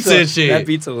having pizza and shit. That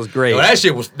pizza was great. Yo,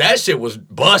 that shit was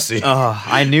busting.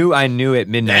 I knew at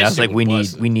midnight. I was like, we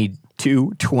need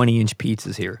 2 20-inch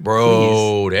pizzas here.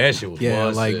 Bro, that shit was Yeah,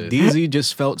 busted. like DZ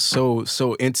just felt so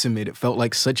intimate. It felt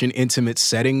like such an intimate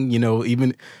setting, you know,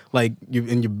 even like you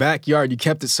in your backyard, you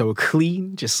kept it so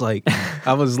clean. Just like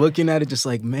I was looking at it just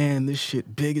like, man, this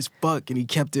shit big as fuck, and he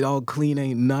kept it all clean,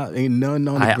 ain't none on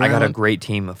the ground. I got a great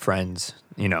team of friends,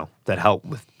 you know, that help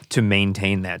to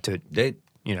maintain that they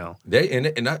you know.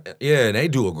 they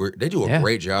do a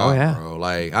great job, Oh, yeah. bro.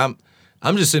 Like I'm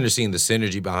just sitting there seeing the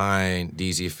synergy behind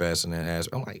DZ Fest and that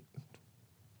aspect. I'm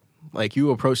like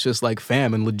you approached us like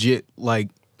fam and legit like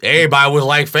everybody was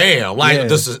like fam. Like Yeah.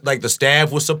 the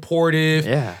staff was supportive.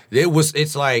 Yeah.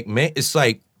 It's like, man, it's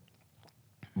like,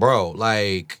 bro,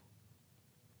 like,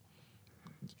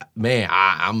 man,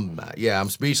 I'm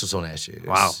speechless on that shit.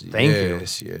 Wow, thank you.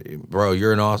 Yeah, bro,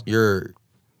 you're awesome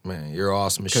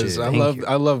as shit. because I Thank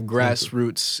love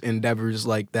grassroots endeavors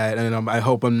like that, and I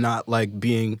hope I'm not like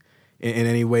being in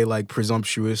any way like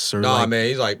presumptuous or Nah, like, man,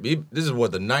 he's like, this is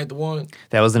what, the 9th one?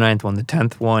 That was the 9th one. The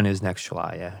 10th one is next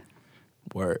July, yeah.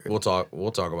 word. We'll talk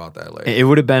about that later. It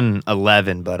would have been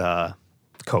 11, but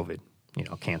COVID, you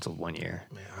know, canceled 1 year.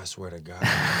 Man, I swear to God,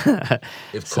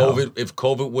 if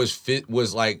COVID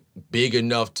was like big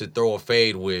enough to throw a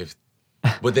fade with,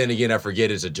 but then again, I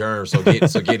forget it's a germ, so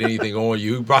get anything on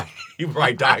you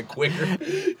probably die quicker.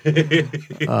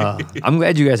 I'm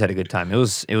glad you guys had a good time. It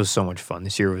was so much fun.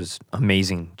 This year was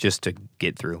amazing just to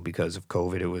get through because of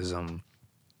COVID. It was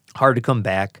hard to come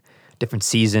back. Different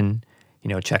season, you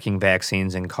know, checking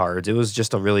vaccines and cards. It was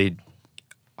just a really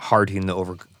hard thing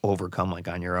to overcome, like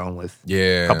on your own with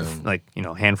Yeah. a couple, like, you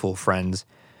know, handful of friends.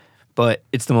 But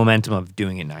it's the momentum of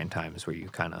doing it 9 times where you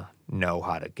kind of know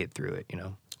how to get through it, you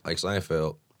know. Like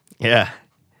Seinfeld. Yeah.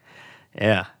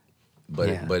 But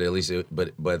Yeah. but at least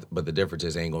but the difference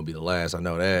is it ain't gonna be the last. I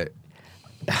know that.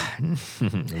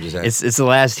 It's the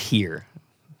last here.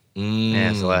 Yeah,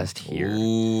 it's the last here.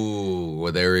 Ooh,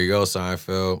 well there we go,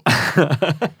 Seinfeld.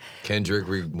 Kendrick,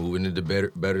 we moving into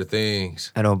better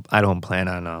things. I don't plan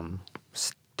on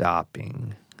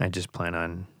stopping. I just plan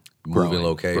on Moving growing,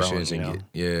 locations you and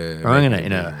know. Growing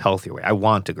in a healthy way. I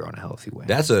want to grow in a healthy way.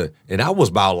 and that was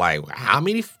about like how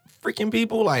many freaking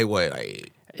people? Like what?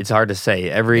 Like It's hard to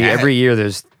say. Every year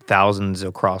there's thousands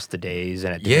across the days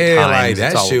and at different yeah, times, like it's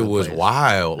that all shit over the was place.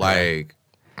 wild. Like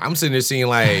I'm sitting there seeing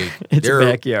like It's a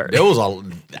backyard. There was a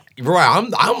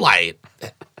right. I'm like,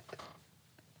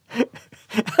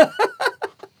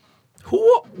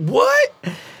 what?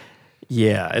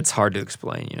 Yeah, it's hard to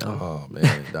explain, you know. Oh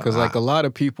man, Because like a lot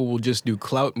of people will just do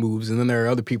clout moves, and then there are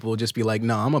other people who will just be like,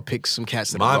 "Nah, I'm gonna pick some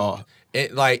cats that are raw."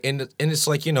 and it's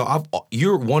like, you know,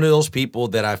 you're one of those people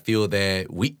that I feel that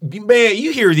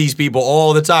you hear these people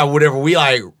all the time. Whatever we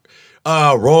like,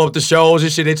 roll up the shows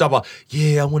and shit. They talk about,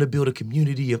 yeah, I want to build a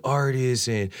community of artists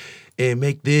and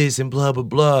make this and blah blah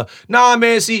blah. Nah,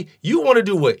 man, see, you want to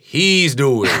do what he's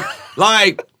doing,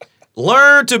 like.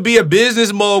 Learn to be a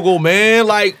business mogul, man.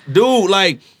 Like, dude,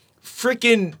 like,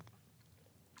 freaking,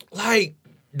 like,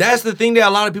 that's the thing that a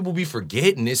lot of people be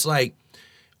forgetting. It's like,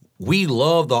 we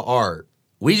love the art.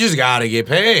 We just gotta get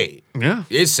paid. Yeah.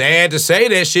 It's sad to say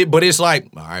that shit, but it's like,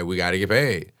 all right, we gotta get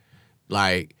paid.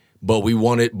 Like, but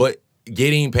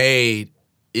getting paid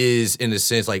is in the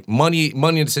sense like money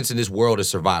in the sense in this world is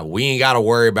survival. We ain't got to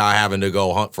worry about having to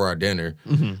go hunt for our dinner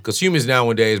because humans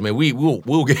nowadays, man,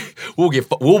 we'll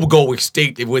go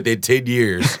extinct within 10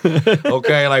 years.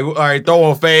 Okay, like all right,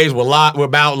 throwing phase with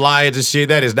mountain lions and shit.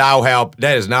 That is not happening.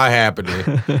 That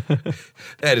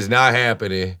is not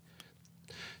happening.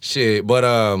 Shit, but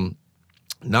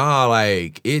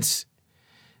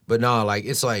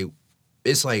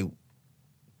it's like.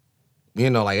 You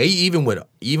know, like even with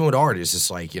artists, it's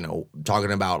like, you know,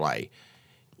 talking about like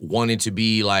wanting to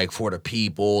be like for the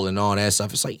people and all that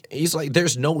stuff. It's like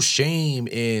there's no shame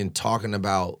in talking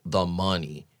about the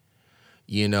money.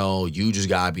 You know, you just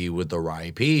gotta be with the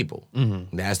right people.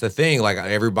 Mm-hmm. That's the thing. Like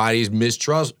everybody's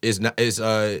mistrust is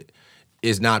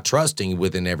not trusting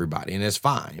within everybody, and it's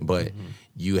fine. But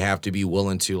you have to be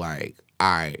willing to like, all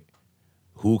right,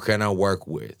 who can I work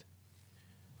with?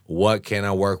 What can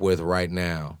I work with right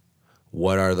now?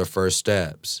 What are the first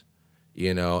steps?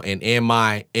 You know, and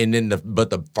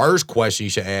the first question you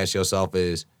should ask yourself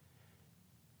is,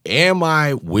 am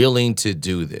I willing to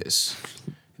do this?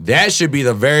 That should be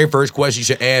the very first question you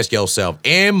should ask yourself.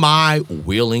 Am I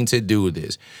willing to do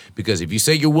this? Because if you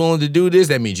say you're willing to do this,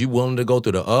 that means you're willing to go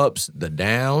through the ups, the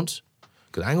downs.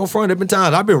 Because I ain't gonna front, there been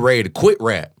times I've been ready to quit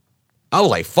rap. I was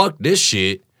like, fuck this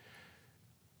shit.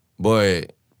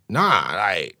 But nah,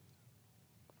 like,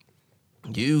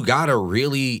 you gotta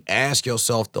really ask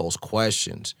yourself those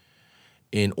questions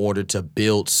in order to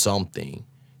build something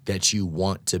that you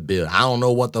want to build. I don't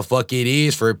know what the fuck it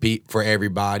is for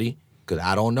everybody, because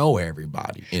I don't know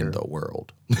everybody in the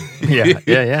world.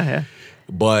 Yeah.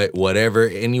 But whatever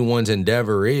anyone's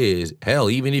endeavor is, hell,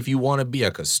 even if you want to be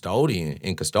a custodian,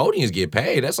 and custodians get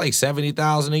paid, that's like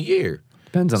 $70,000 a year.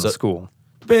 Depends on the school.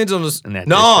 Depends on the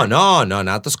No,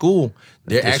 not the school.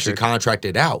 They're actually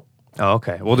contracted out. Oh,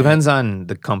 okay. Well, depends on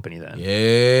the company then.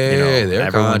 Yeah, they're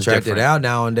contracted out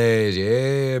nowadays.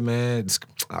 Yeah, man. It's,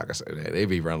 like I said, they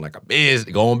be running like a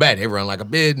business. Going back, they run like a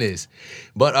business.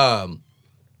 But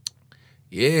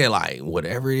yeah, like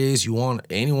whatever it is you want,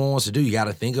 anyone wants to do, you got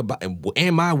to think about.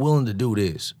 Am I willing to do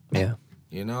this? Yeah.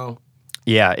 You know.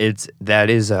 Yeah, that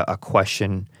is a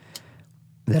question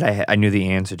that I knew the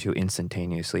answer to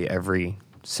instantaneously every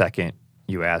second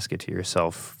you ask it to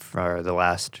yourself for the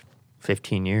last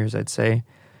 15 years, I'd say.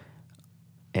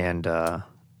 And the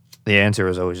answer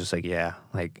was always just like, yeah.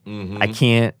 Like, I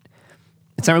can't,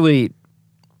 it's not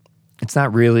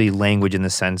really language in the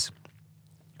sense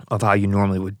of how you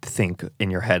normally would think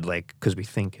in your head, like, because we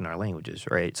think in our languages,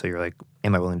 right? So you're like,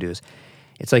 am I willing to do this?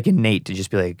 It's like innate to just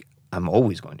be like, I'm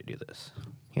always going to do this.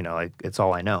 You know, like, it's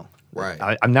all I know. Right.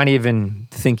 I'm not even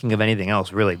thinking of anything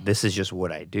else, really. This is just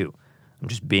what I do. I'm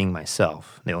just being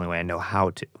myself, the only way I know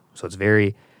how to. So it's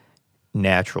very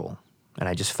natural, and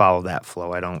I just follow that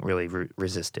flow. I don't really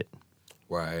resist it.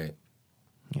 Right.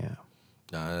 Yeah.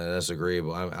 No, that's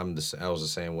agreeable. I was the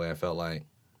same way. I felt like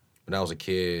when I was a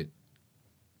kid,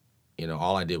 you know,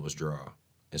 all I did was draw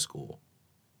in school,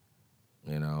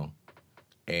 you know,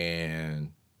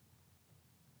 and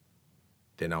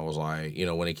then I was like, you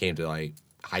know, when it came to like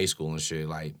high school and shit,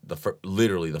 like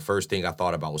literally the first thing I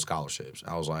thought about was scholarships.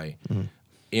 I was like,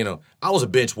 you know, I was a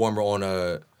bench warmer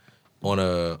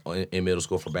in middle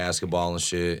school for basketball and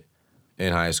shit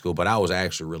in high school, but I was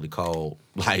actually really cold.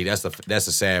 Like that's the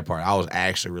sad part. I was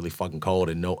actually really fucking cold,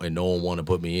 and no one wanted to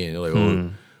put me in. They're like, oh,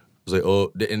 it was like,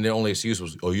 oh, and the only excuse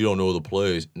was, oh, you don't know the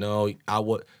plays. No, I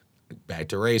was. Back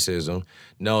to racism.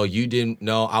 No, you didn't.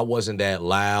 No, I wasn't that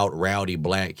loud, rowdy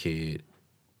black kid.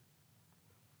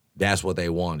 That's what they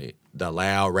wanted. The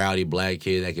loud, rowdy black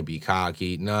kid that could be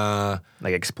cocky. Nah.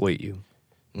 Like exploit you.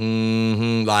 I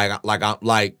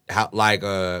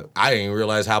didn't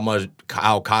realize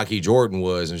how cocky Jordan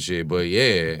was and shit. But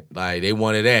yeah, like they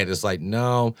wanted that. It's like,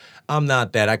 no, I'm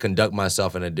not that. I conduct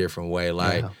myself in a different way.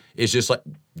 Like it's just like,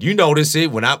 you notice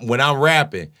it when I'm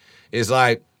rapping. It's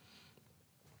like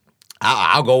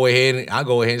I'll go ahead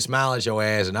and smile at your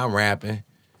ass and I'm rapping.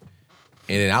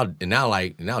 And then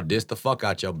I'll diss the fuck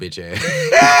out your bitch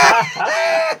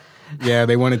ass. Yeah,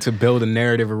 they wanted to build a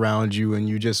narrative around you, and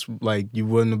you just like you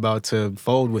wasn't about to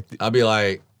fold with it. I'll be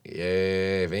like,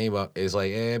 yeah, if anybody, it's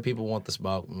like, yeah, people want the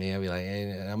smoke with me. I'll be like,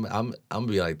 hey, I'm gonna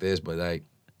be like this, but like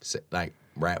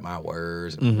rap my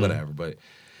words, whatever. But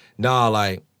nah,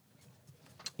 like,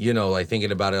 you know, like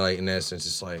thinking about it, like in that sense,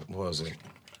 it's like, what was it?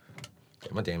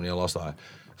 My damn near lost eye.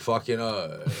 Fucking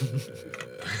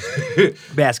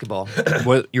basketball.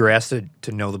 Well, you were asked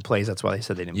to know the plays. That's why they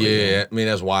said they didn't play. Yeah, I mean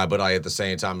that's why. But like at the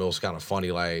same time, it was kind of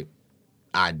funny. Like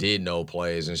I did know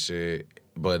plays and shit,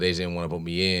 but they didn't want to put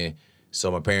me in. So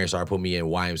my parents started putting me in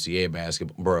YMCA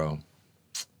basketball. Bro,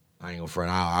 I ain't gonna front.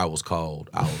 I was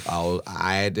cold. I'm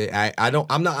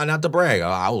not to brag.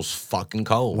 I was fucking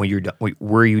cold.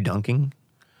 Were you dunking?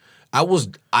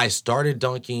 I started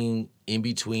dunking in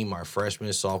between my freshman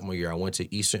and sophomore year. I went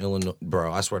to Eastern Illinois.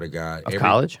 Bro, I swear to God.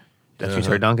 College? That's when you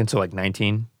started dunking? So like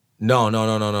 19? No.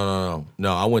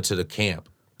 No, I went to the camp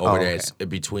over there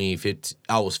between 15.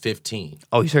 I was 15.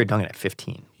 Oh, you started dunking at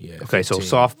 15? Yeah. Okay, 15.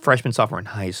 So freshman, sophomore in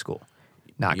high school,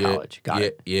 not college. Got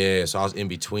it. Yeah, so I was in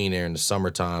between there in the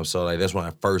summertime. So like that's when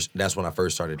I first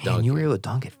started dunking. Man, you were able to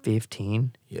dunk at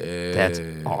 15? Yeah. That's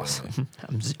awesome.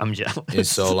 I'm jealous. And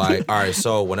so like, all right,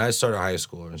 so when I started high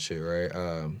school and shit,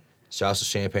 right? Shouts to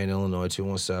Champaign, Illinois,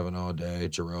 217 all day.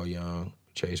 Jarrell Young,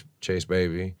 Chase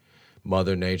Baby,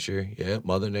 Mother Nature. Yeah,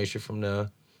 Mother Nature from the.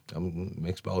 I'm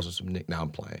exposing some nick. Now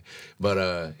I'm playing,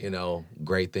 but you know,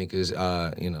 great thinkers.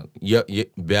 You know,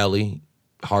 Belly,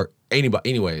 Heart. Anybody.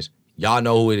 Anyways, y'all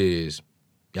know who it is.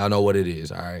 Y'all know what it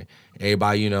is. All right,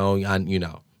 everybody. You know. You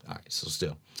know. All right. So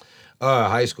still,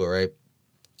 high school, right?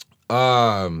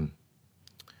 I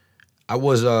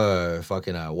was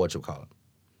fucking what you call it.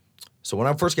 So when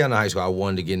I first got into high school, I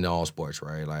wanted to get into all sports,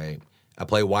 right? Like I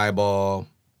played Y-ball,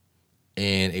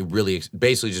 and it really,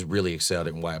 basically just really excelled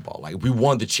in Y-ball. Like we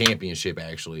won the championship,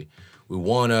 actually. We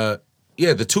won the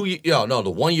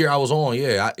 1 year I was on,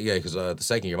 because the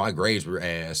second year my grades were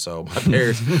ass, so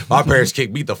my parents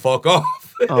kicked me the fuck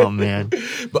off. Oh man!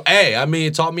 But hey, I mean,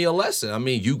 it taught me a lesson. I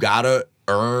mean, you gotta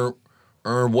earn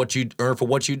for what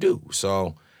you do.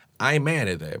 So I ain't mad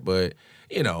at that, but.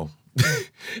 you know,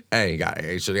 hey,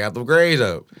 should have got the grades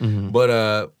up. But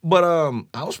I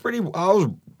was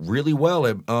really well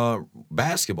at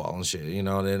basketball and shit, you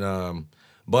know. And then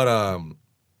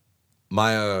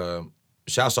my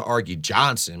shouts to Argy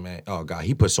Johnson, man. Oh God,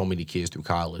 he put so many kids through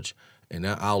college, and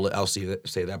I'll say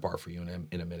that part for you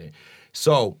in a minute.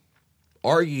 So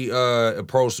Argy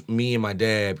approached me and my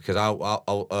dad because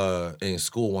I in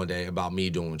school one day about me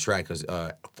doing track because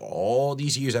for all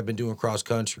these years I've been doing cross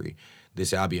country, they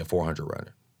said I'll be a 400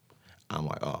 runner. I'm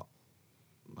like, oh,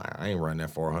 I ain't running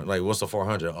that 400. Like, what's the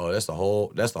 400? Oh, that's the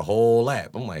whole lap.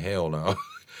 I'm like, hell no,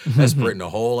 that's sprinting the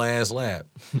whole ass lap.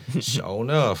 Sure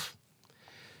enough,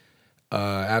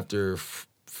 after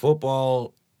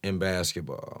football and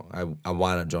basketball, I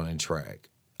wound up joining track.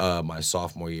 My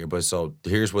sophomore year. But so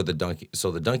here's what the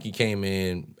donkey came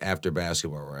in after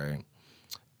basketball, right?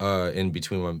 In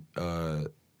between my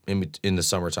in the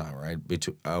summertime, right?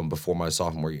 Before my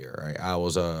sophomore year, right?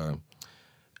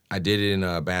 I did it in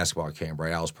a basketball camp,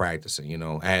 right? I was practicing, you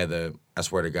know. I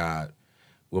swear to God,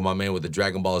 with my man with the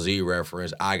Dragon Ball Z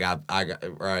reference, I got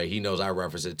right, he knows I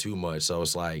reference it too much. So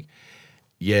it's like,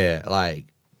 yeah, like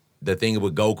the thing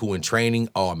with Goku and training,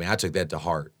 oh man, I took that to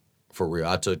heart. For real,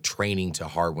 I took training to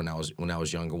heart when I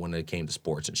was younger, when it came to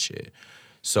sports and shit.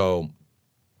 So,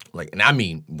 like, and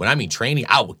when I mean training,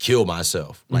 I would kill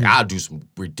myself. Like, I'll do some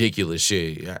ridiculous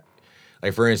shit.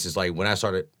 Like, for instance, like when I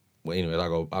started. Well, anyways,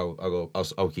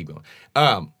 I'll keep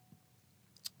going.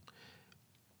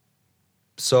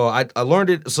 So I learned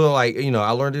it. So like, you know,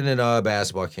 I learned it in a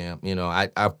basketball camp. You know, I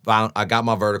got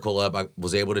my vertical up. I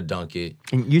was able to dunk it.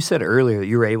 And you said earlier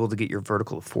you were able to get your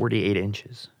vertical 48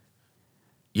 inches.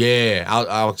 Yeah,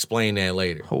 I'll explain that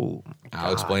later. Oh,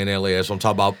 I'll explain that later. That's what I'm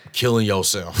talking about, killing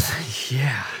yourself.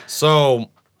 yeah. So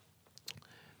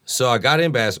I got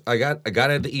in I got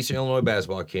at the Eastern Illinois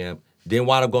basketball camp. Then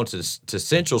wound up going to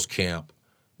Central's camp,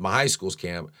 my high school's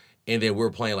camp, and then we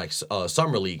were playing like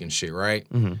summer league and shit, right?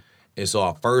 Mm-hmm. And so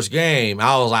our first game,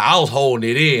 I was holding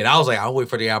it in. I was like, I'll wait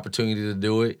for the opportunity to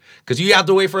do it. Because you have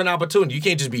to wait for an opportunity. You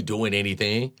can't just be doing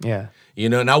anything. Yeah. You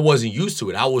know, and I wasn't used to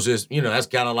it. I was just, you know, that's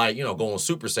kind of like, you know, going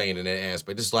Super Saiyan in that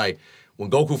aspect. It's like when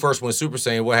Goku first went Super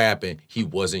Saiyan, what happened? He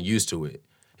wasn't used to it.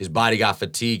 His body got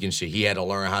fatigued and shit. He had to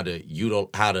learn how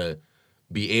to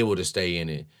be able to stay in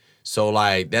it. So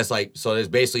like that's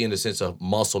basically in the sense of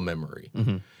muscle memory.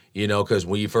 Mm-hmm. You know, because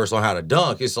when you first learn how to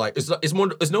dunk, it's like it's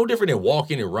no different than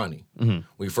walking and running. Mm-hmm.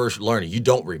 When you first learn it, you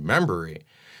don't remember it,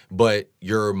 but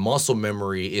your muscle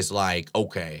memory is like,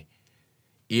 okay,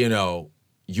 you know,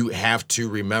 you have to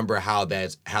remember how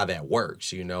that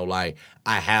works. You know, like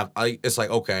it's like,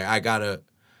 okay,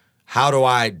 how do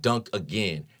I dunk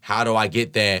again? How do I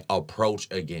get that approach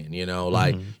again? You know,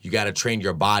 like you got to train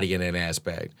your body in that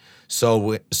aspect.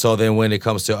 So then when it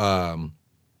comes to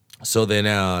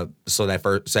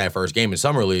that first game in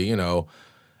summer league, you know,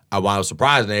 I wound up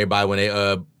surprising everybody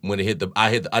when they hit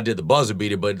I did the buzzer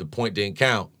beater, but the point didn't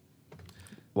count.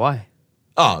 Why?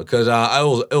 Oh, because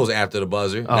it was after the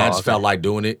buzzer. And I just felt like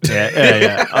doing it.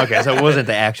 Yeah. Okay, so it wasn't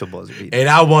the actual buzzer beater. And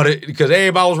I wanted, because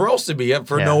everybody was roasting me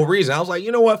for no reason. I was like,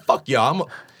 you know what? Fuck y'all.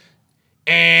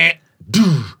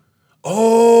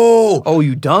 Oh,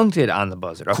 you dunked it on the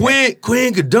buzzer. Okay.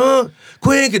 Quinn could dunk.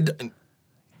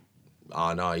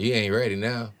 Oh, no, you ain't ready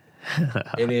now.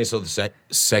 And then so the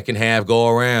second half go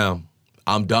around,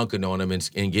 I'm dunking on him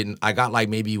and getting, I got like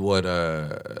maybe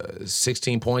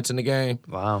 16 points in the game.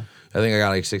 Wow. I think I got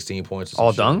like 16 points.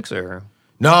 All dunks or?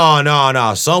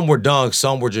 No. Some were dunks,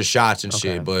 some were just shots and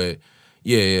shit. But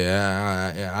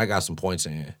yeah, I got some points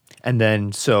in. And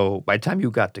then, so by the time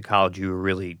you got to college, you were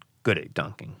really good at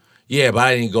dunking. Yeah, but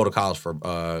I didn't go to college for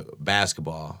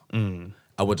basketball.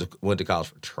 I went to college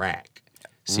for track.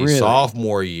 See, really?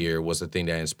 Sophomore year was the thing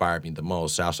that inspired me the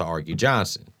most. Shouts to Argy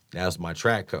Johnson. That was my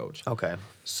track coach. Okay.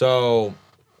 So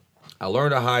I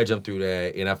learned a high jump through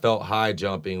that, and I felt high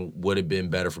jumping would have been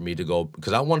better for me to go,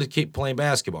 because I wanted to keep playing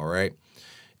basketball, right?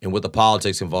 And with the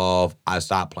politics involved, I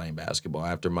stopped playing basketball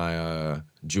after my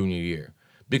junior year.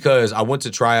 Because I went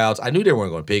to tryouts. I knew they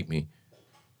weren't going to pick me.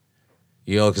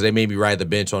 You know, because they made me ride the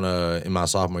bench in my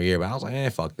sophomore year. But I was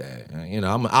like, fuck that. You know,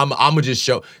 I'm gonna just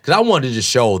show, because I wanted to just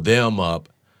show them up,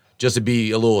 just to be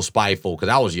a little spiteful, because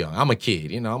I was young. I'm a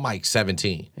kid. You know, I'm like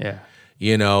 17. Yeah.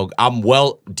 You know, I'm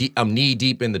knee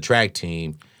deep in the track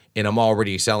team, and I'm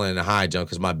already excelling in the high jump,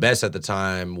 because my best at the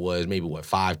time was maybe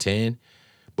 5'10",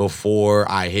 before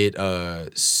I hit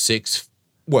 6.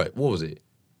 What was it?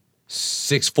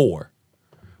 6'4".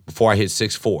 Before I hit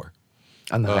 6'4".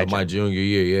 On the high jump. My junior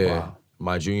year, yeah. Wow.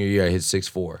 My junior year, I hit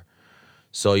 6'4".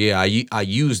 So yeah, I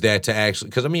used that to actually,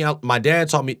 because I mean, my dad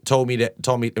taught me this,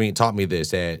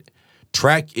 that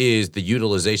track is the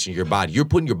utilization of your body. You're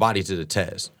putting your body to the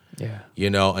test. Yeah. You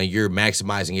know, and you're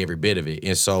maximizing every bit of it.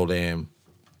 And so then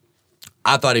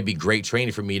I thought it'd be great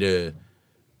training for me to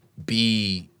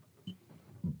be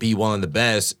one of the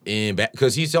best in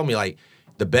because he told me like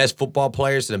the best football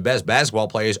players and the best basketball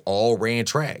players all ran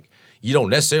track. You don't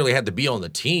necessarily have to be on the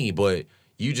team, but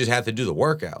you just have to do the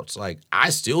workouts. Like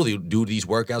I still do these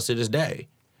workouts to this day,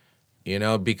 you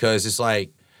know, because it's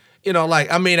like, you know,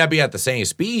 like I may not be at the same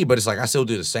speed, but it's like I still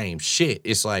do the same shit.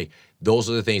 It's like those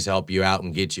are the things to help you out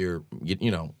and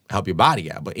help your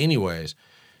body out. But anyways,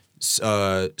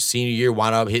 senior year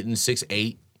wound up hitting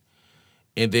 6'8".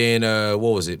 And then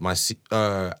what was it?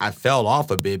 I fell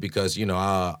off a bit because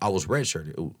I was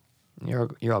redshirted. Ooh. You're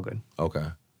all good. Okay,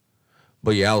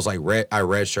 but yeah, I was like I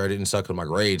redshirted and sucked because my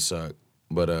grades sucked.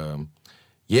 But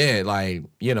yeah, like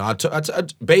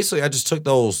I just took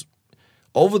those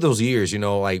over those years.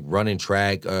 Like running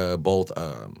track, both.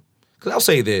 Because I'll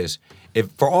say this: if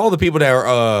for all the people that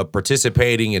are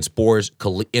participating in sports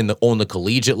on the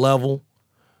collegiate level,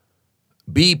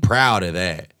 be proud of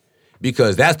that.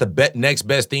 Because that's the next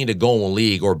best thing to go in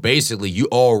league, or basically you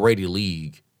already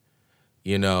league,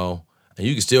 and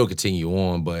you can still continue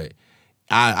on. But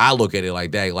I look at it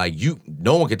like that, like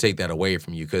no one can take that away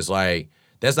from you, because like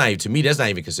that's not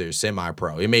even considered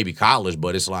semi-pro. It may be college,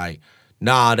 but it's like,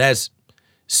 nah, that's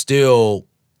still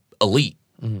elite.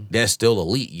 Mm-hmm. That's still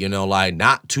elite, like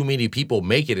not too many people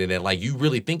make it in that. Like you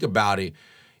really think about it,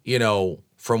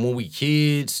 from when we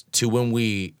kids to when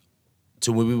we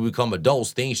become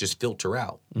adults, things just filter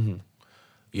out. Mm-hmm.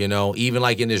 Even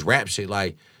like in this rap shit,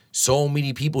 like so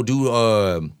many people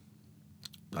do.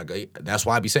 That's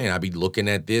why I be saying I be looking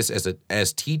at this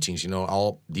as teachings.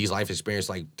 All these life experience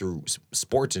like through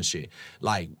sports and shit.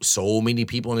 Like so many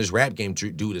people in this rap game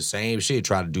do the same shit,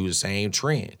 try to do the same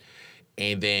trend,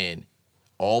 and then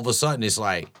all of a sudden it's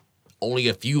like only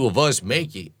a few of us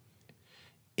make it.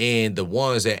 And the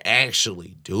ones that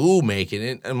actually do make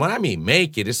it, and when I mean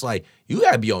make it, it's like you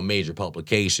gotta be on major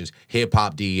publications: Hip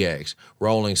Hop DX,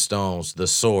 Rolling Stones, The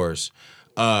Source,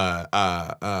 Rhyme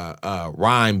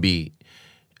Beat,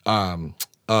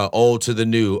 Old to the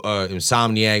New,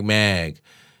 Insomniac Mag,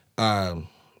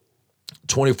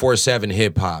 24/7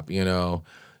 Hip Hop. You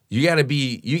gotta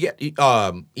be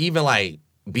even like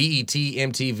BET,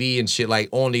 MTV, and shit like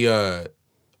on the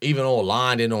even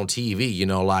online and on TV.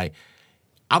 Like.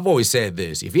 I've always said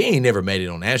this: if you ain't never made it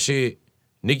on that shit,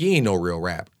 nigga, you ain't no real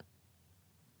rapper.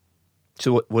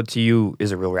 So what to you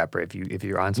is a real rapper? If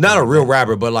you're on not a real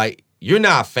rapper, but like you're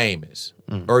not famous,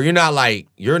 or you're not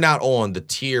on the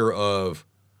tier of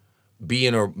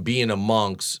being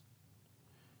amongst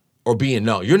or being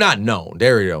known. You're not known.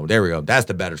 There we go. That's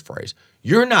the better phrase.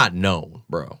 You're not known,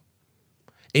 bro.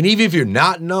 And even if you're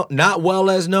not well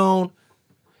as known,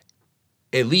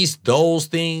 at least those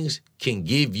things can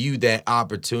give you that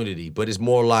opportunity. But it's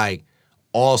more like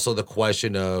also the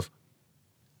question of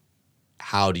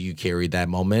how do you carry that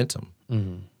momentum?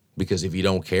 Mm-hmm. Because if you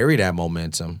don't carry that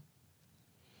momentum,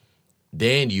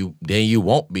 then you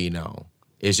won't be known.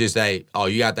 It's just like, oh,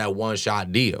 you got that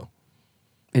one-shot deal.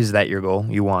 Is that your goal?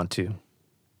 You want to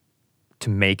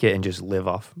make it and just live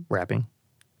off rapping?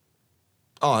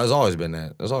 Oh, there's always been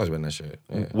that. There's always been that shit.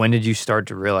 Yeah. When did you start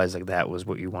to realize like that was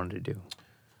what you wanted to do?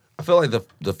 I feel like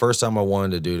the first time I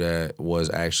wanted to do that was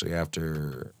actually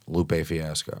after Lupe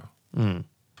Fiasco. Mm.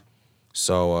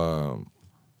 So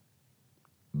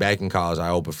back in college, I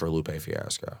opened for Lupe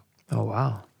Fiasco. Oh,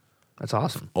 wow. That's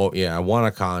awesome. Oh, yeah. I won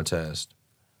a contest.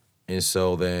 And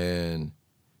so then,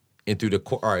 and through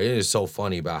all right, it is so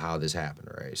funny about how this happened,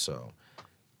 right? So,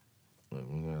 we're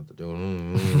going to have to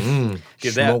do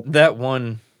that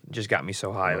one just got me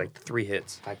so high, like 3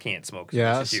 hits. I can't smoke.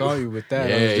 Yeah, I saw you with that.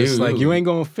 Yeah, I was just you ain't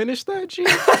gonna finish that, G?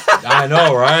 I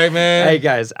know, right, man? Hey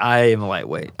guys, I am a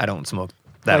lightweight. I don't smoke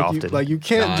that often. You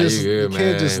can't just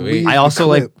leave. I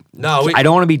also I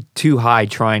don't want to be too high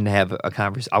trying to have a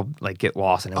conversation. I'll like get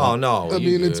lost in it. Oh no, I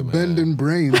mean it's bending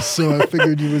brains, so I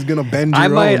figured you was gonna bend your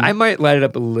I might light it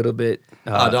up a little bit.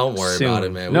 Don't worry soon. about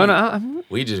it, man. We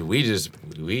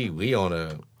on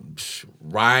a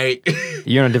right.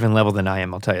 You're on a different level than I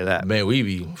am. I'll tell you that. Man, we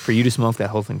be for you to smoke that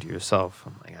whole thing to yourself.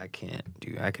 I'm like, I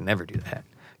can never do that.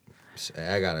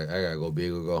 I gotta go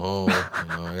big or go home.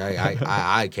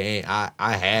 I can't.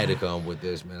 I had to come with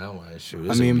this, man. I'm like, shoot.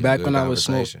 I mean, back when I was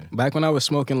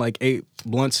smoking like 8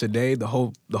 blunts a day, the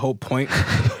whole point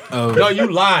of no,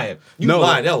 you lying.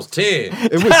 Lying. That was 10.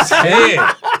 It was 10.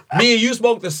 Me and you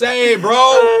smoke the same, bro.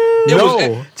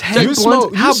 You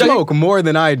smoke more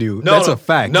than I do. That's a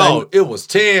fact. No, it was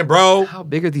 10, bro. How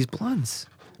big are these blunts?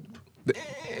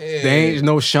 They ain't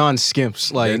no Sean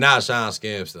Skimps. Like they're not Sean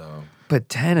Skimps though. But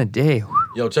 10 a day. Whew.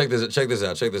 Yo, check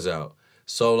this out.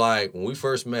 So like when we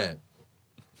first met,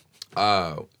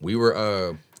 after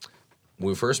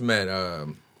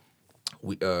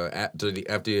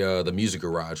the music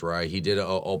garage, right? He did an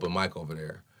open mic over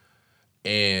there,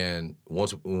 and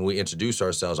when we introduced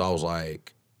ourselves, I was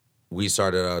like, we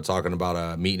started talking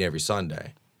about meeting every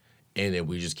Sunday, and then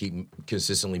we just keep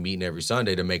consistently meeting every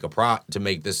Sunday to make to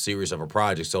make this series of a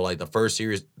project. So like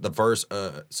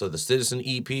the Citizen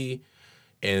EP,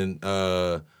 and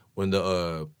when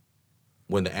the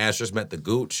Astros met the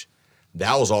Gooch,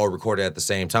 that was all recorded at the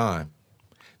same time.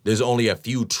 There's only a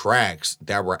few tracks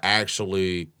that were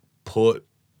actually put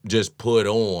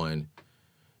on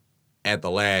at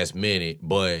the last minute,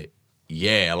 but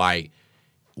yeah, like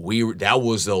that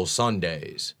was those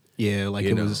Sundays. Yeah, like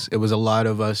it was a lot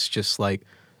of us just like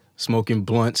smoking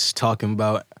blunts, talking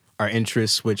about our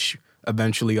interests, which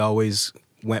eventually always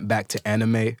went back to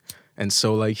anime. And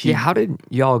so like how did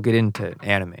y'all get into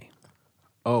anime?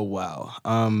 Oh wow.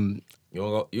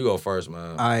 You go first,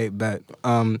 man. I bet.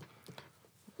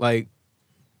 Like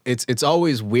it's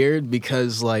always weird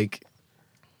because like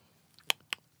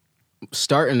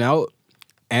starting out,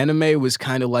 anime was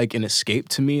kind of like an escape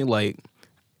to me. Like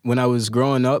when I was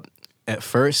growing up at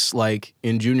first, like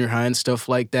in junior high and stuff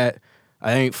like that,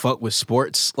 I ain't fuck with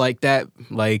sports like that.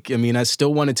 Like, I mean, I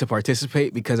still wanted to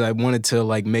participate because I wanted to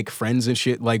like make friends and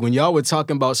shit. Like when y'all were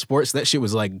talking about sports, that shit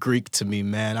was like Greek to me,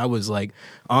 man. I was like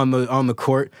on the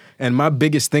court, and my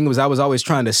biggest thing was I was always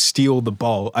trying to steal the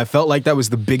ball. I felt like that was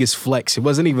the biggest flex. It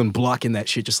wasn't even blocking that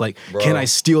shit. Just like, can I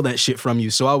steal that shit from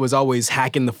you? So I was always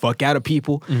hacking the fuck out of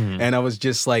people, and I was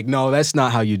just like, no, that's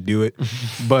not how you do it.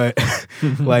 But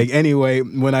like anyway,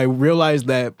 when I realized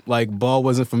that like ball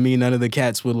wasn't for me, none of the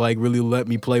cats would like really let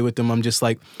me play with them. I'm just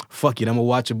like, fuck it, I'm gonna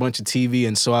watch a bunch of TV,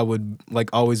 and so I would like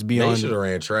always be on. They should have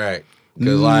ran track, cause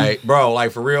like, bro,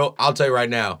 like for real, I'll tell you right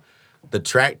now, the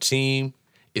track team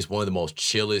is one of the most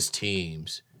chillest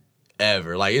teams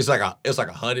ever. Like it's like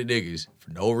 100 niggas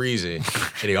for no reason,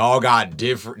 and they all got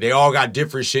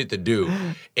different shit to do.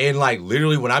 And like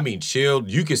literally, when I mean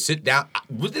chilled, you can sit down.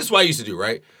 This is what I used to do,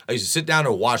 right? I used to sit down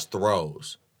and watch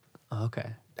throws.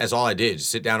 Okay. That's all I did,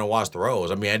 just sit down and watch throws.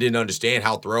 I mean, I didn't understand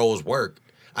how throws work.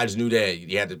 I just knew that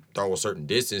you had to throw a certain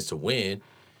distance to win.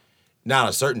 Not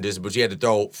a certain distance, but you had to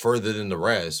throw further than the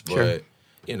rest. But, Sure.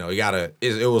 you know,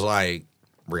 it was like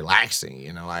relaxing,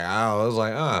 you know? Like, I was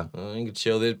like, you can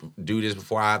chill this, do this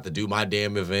before I have to do my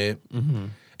damn event. Mm-hmm.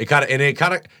 It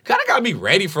kind of got me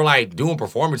ready for, like, doing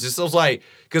performances. So it's like,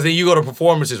 because then you go to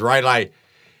performances, right? Like,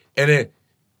 and then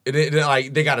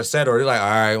like they got a set, or they're like, all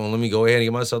right, well, let me go ahead and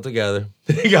get myself together.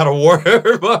 They got to work.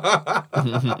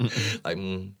 Like,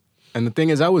 And the thing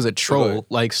is, I was a troll.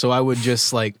 Like, so I would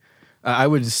just like, I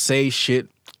would say shit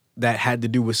that had to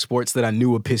do with sports that I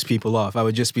knew would piss people off. I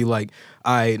would just be like,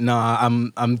 I'm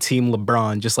Team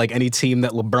LeBron. Just like any team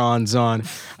that LeBron's on,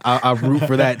 I root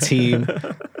for that team.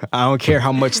 I don't care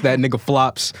how much that nigga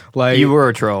flops. Like, You were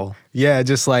a troll. yeah,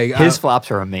 just like His flops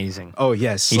are amazing. Oh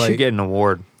yes, He like, should get an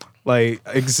award. like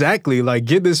exactly. Like,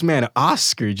 give this man an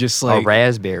Oscar. Just like A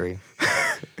raspberry.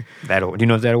 Do you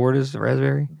know what that award is? The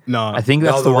raspberry? no, I think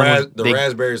that's the one. The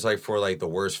raspberry is like for like the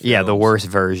worst films. Yeah, the worst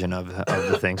version of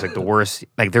the things. Like the worst.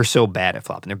 Like they're so bad at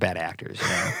flopping. They're bad actors.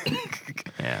 You know?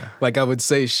 Yeah. Like I would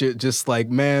say shit just like,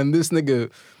 man, this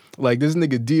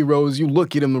nigga D Rose, you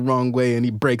look at him the wrong way and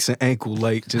he breaks an ankle.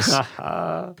 Like just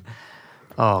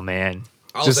Oh man.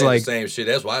 I was just saying like- the same shit.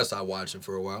 That's why I stopped watching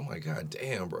for a while. I'm like, God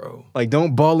damn, bro. like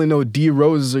don't ball in no D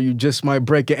Roses or you just might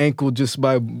break an ankle just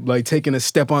by like taking a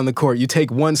step on the court. You take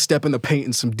one step in the paint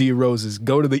and some D Roses.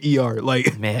 Go to the ER.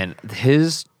 Like Man,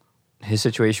 his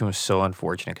situation was so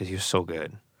unfortunate because he was so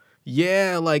good.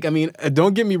 yeah, like I mean,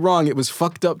 don't get me wrong, it was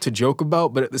fucked up to joke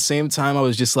about, but at the same time I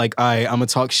was just like, I'm gonna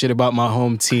talk shit about my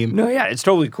home team. No, yeah, it's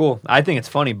totally cool. I think it's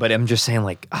funny, but I'm just saying,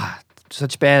 like,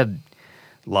 such bad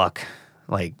luck,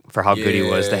 like for how good he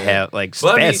was to Yeah. have, like,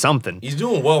 But I bad mean, something. He's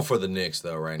doing well for the Knicks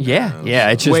though, right now. Yeah, yeah.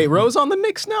 So- It's just Wait, Rose on the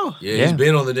Knicks now? yeah, Yeah. he's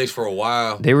been on the Knicks for a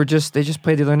while. they just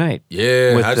played the other night.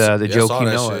 Yeah, with I the saw Joakim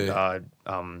that Noah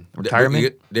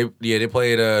retirement. They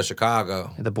played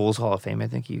Chicago. The Bulls Hall of Fame, I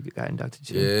think he got inducted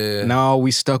to. Yeah, Now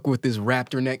we stuck with this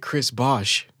Raptor neck Chris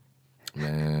Bosh.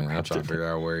 man, I'm trying to figure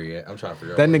out where he at. I'm trying to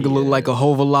figure out That where nigga he look at. like a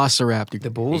whole velociraptor. The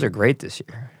Bulls are great this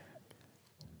year.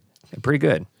 They're pretty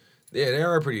good. Yeah, they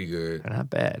are pretty good. They're not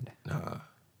bad. How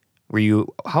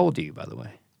old are you, by the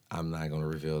way? I'm not gonna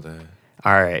reveal that.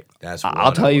 All right. That's I'll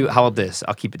one tell of you, them. how about this?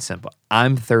 I'll keep it simple.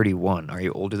 I'm 31. Are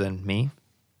you older than me?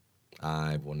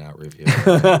 I will not reveal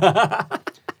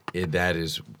that.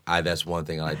 That's one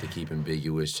thing I like to keep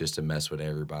ambiguous, just to mess with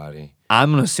everybody.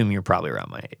 I'm going to assume you're probably around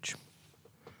my age.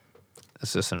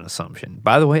 That's just an assumption.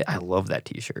 By the way, I love that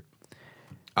T-shirt.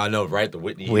 I know, right? The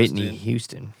Whitney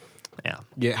Houston. Yeah,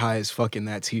 Get high as fuck in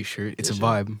that T-shirt. It's a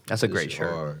vibe. that's a great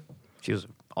shirt. She was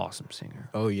an awesome singer.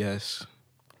 Oh yes,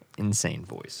 Insane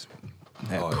voice.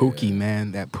 that Pookie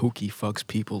man. That Pookie fucks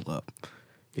people up.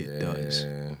 It does.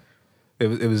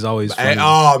 It was always funny.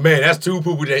 Oh man, that's two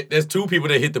people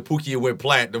that hit the Pookie and went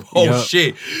platinum. Oh Yup.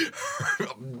 shit.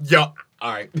 Yo, all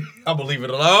right. I'm gonna leave it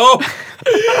alone.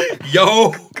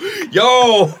 Yo.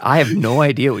 I have no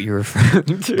idea what you're referring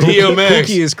to. DMX.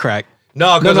 Pookie is crack.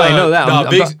 No, because I know that.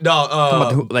 I'm you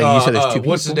said there's two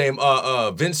what's his people?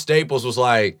 name? Vince Staples was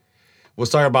talking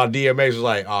about DMX. Was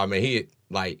like, oh man, he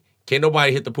can't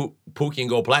nobody hit the Pookie and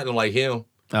go platinum like him.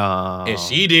 And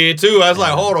she did too. I was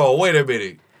like, hold on, wait a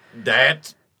minute.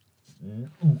 That's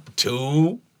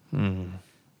two.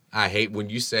 I hate when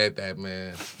you said that,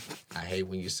 man. I hate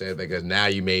when you said that because now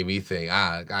you made me think.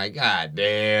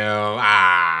 Goddamn.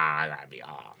 I gotta be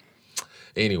off.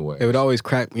 Anyway, It would always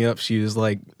crack me up. She was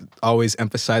like always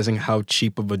emphasizing how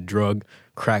cheap of a drug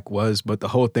crack was. But the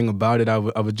whole thing about it, I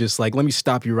would just like, let me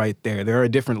stop you right there. There are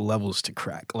different levels to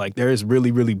crack. Like there is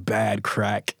really, really bad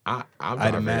crack.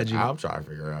 I'd imagine. I'm trying to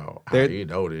figure out how There- you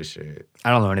know this shit. I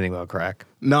don't know anything about crack.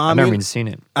 No, I've never even seen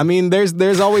it. I mean,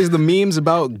 there's always the memes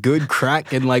about good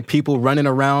crack and like people running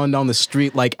around on the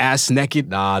street like ass naked.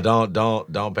 Nah,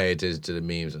 don't pay attention to the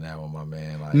memes in that one, my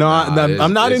man. Like, No, nah,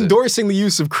 I'm not endorsing the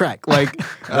use of crack. Like,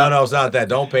 No, it's not that.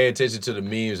 Don't pay attention to the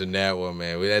memes in that one,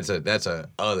 man. That's a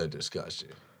other discussion.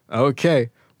 okay,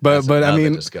 but I Another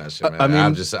mean, discussion, man. I mean,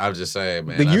 I'm just saying,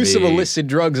 man. the use of illicit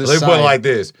drugs Let me aside. put it like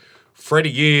this.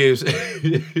 Freddie Gibbs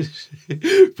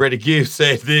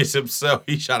said this himself.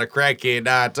 He shot a crackhead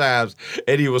 9 times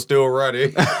and he was still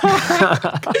running.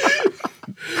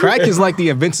 Crack is like the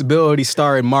invincibility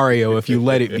star in Mario if you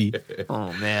let it be.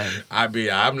 Oh man. I'm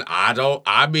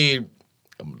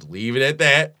leave it at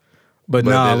that. But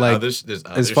But nah, there's like there's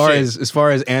other as far shit. as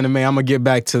far as anime, I'm gonna get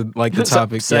back to like the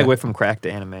topic. Segue from crack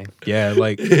to anime. Yeah,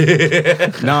 like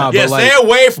nah, Yeah, but like stay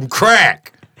away from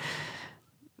crack.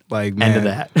 man, End of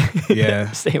that.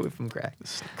 Yeah, Stay away from crack.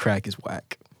 crack is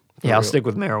whack. Yeah, I'll real. stick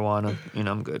with marijuana. You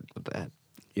know, I'm good with that.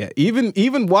 Yeah,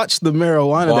 even watch the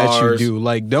marijuana that you Bars. do.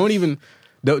 Like, don't even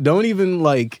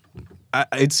like.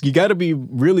 It's you got to be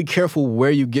really careful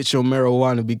where you get your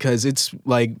marijuana because it's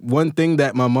like one thing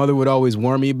that my mother would always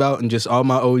warn me about, and just all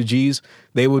my OGs,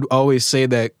 they would always say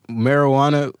that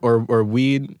marijuana or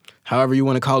weed, however you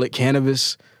want to call it,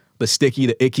 cannabis, the sticky,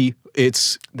 the icky,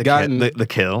 it's gotten The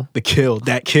kill. the kill,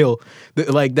 that kill.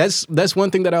 Like that's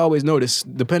one thing that I always notice.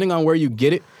 Depending on where you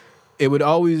get it, it would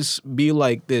always be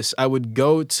like this. I would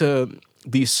go to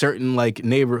these certain like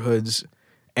neighborhoods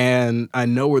and I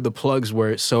know where the plugs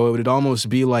were. So it would almost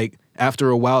be like after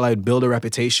a while I'd build a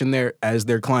reputation there as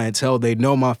their clientele. They'd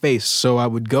know my face. So I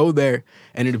would go there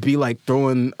and it'd be like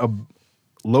throwing a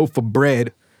loaf of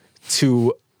bread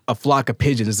to a flock of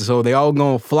pigeons. So they all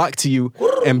gonna flock to you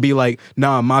and be like,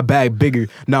 nah, my bag bigger.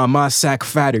 Nah, my sack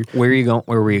fatter. Where are you going?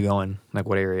 Where were you going? Like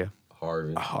what area?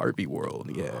 Harvey. Harvey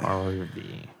World, yeah.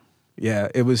 Harvey. Yeah,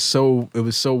 it was so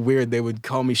weird. They would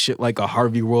call me shit like a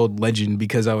Harvey World legend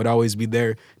because I would always be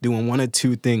there doing one of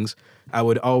two things. I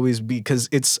would always be because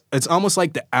it's almost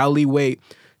like the alleyway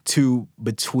to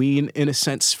between in a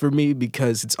sense for me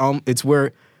because it's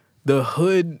where the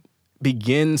hood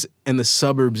begins and the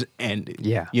suburbs end.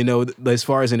 Yeah. You know, as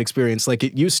far as an experience, like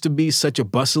it used to be such a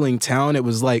bustling town. It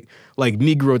was like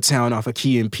Negro Town off of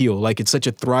Key and Peele. Like it's such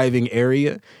a thriving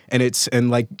area, and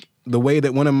like the way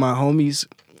that one of my homies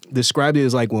described it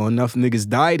is like, well, enough niggas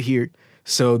died here,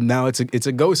 so now it's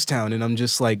a ghost town, and I'm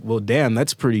just like, well, damn,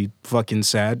 that's pretty fucking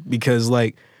sad because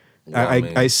like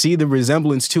I see the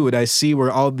resemblance to it. I see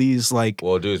where all these like,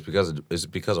 Well, dude, it's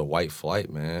because of white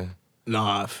flight, man.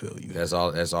 nah, I feel you. That's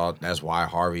all. That's why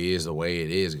Harvey is the way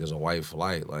it is because of white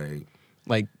flight.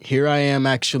 Like here I am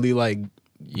actually like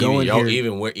going here.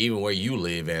 Even where you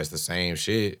live, that's the same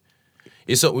shit.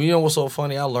 It's so you know what's so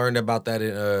funny? I learned about that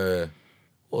in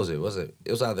what was it?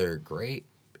 It was either grade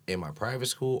in my private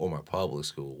school or my public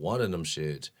school. One of them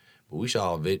shits. But we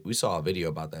saw a video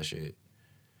about that shit,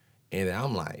 and then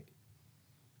I'm like,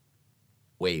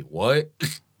 wait, what?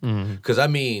 Because I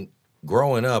mean,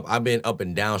 growing up, I've been up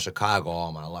and down Chicago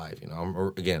all my life. You know,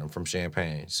 I'm from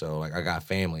Champaign, so like I got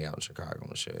family out in Chicago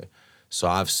and shit. So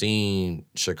I've seen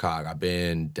Chicago. I've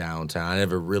been downtown. I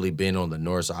never really been on the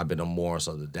north side. I've been more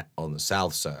so on the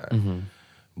south side.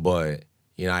 But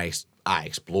you know, I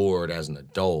explored as an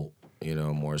adult. You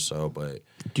know, more so. But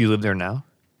Do you live there now?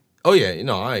 oh yeah, you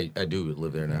know, I do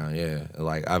live there now. Yeah,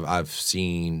 like I've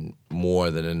seen more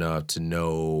than enough to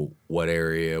know what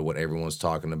area, what everyone's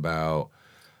talking about.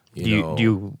 Do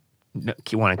you No,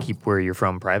 you want to keep where you're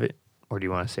from private, or do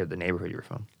you want to say the neighborhood you're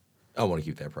from? I want to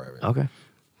keep that private. Okay.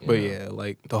 But yeah,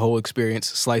 like the whole experience,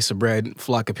 slice of bread,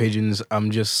 flock of pigeons. I'm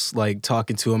just like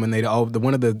talking to them, and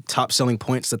one of the top selling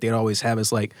points that they'd always have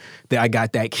is like, I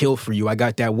got that kill for you, I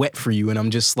got that wet for you, and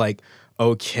I'm just like,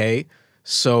 okay.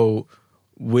 So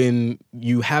when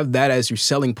you have that as your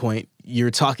selling point,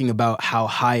 you're talking about how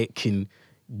high it can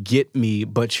get me,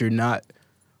 but you're not.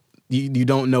 You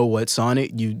don't know what's on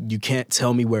it. You can't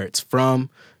tell me where it's from.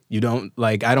 You don't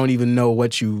like. I don't even know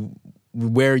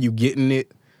where you getting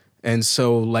it. And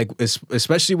so, like,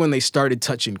 especially when they started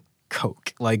touching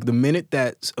coke, like the minute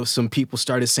that some people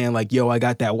started saying like, yo, I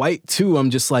got that white too,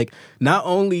 I'm just like, not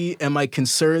only am I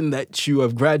concerned that you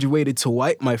have graduated to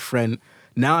white, my friend,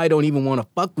 now I don't even want to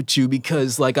fuck with you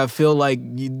because like, I feel like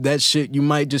that shit, you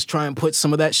might just try and put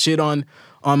some of that shit on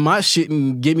my shit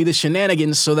and give me the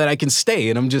shenanigans so that I can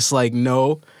stay. And I'm just like,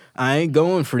 no, I ain't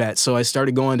going for that. So I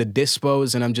started going to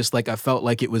dispos, and I'm just like, I felt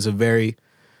like it was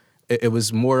it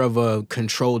was more of a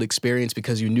controlled experience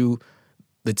because you knew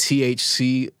the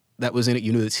THC that was in it.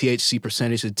 You knew the THC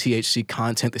percentage, the THC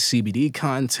content, the CBD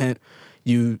content.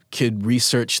 You could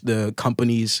research the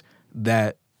companies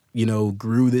that,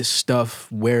 grew this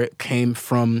stuff, where it came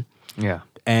from. Yeah.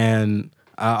 And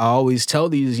I always tell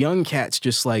these young cats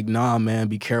just like, nah, man,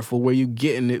 be careful where you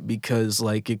getting it because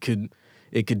like it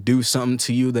could do something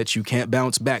to you that you can't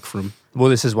bounce back from. Well,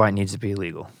 this is why it needs to be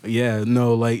illegal. Yeah,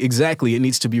 no, like exactly. It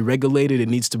needs to be regulated. It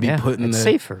needs to be put in it's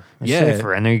safer. It's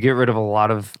safer. And then you get rid of a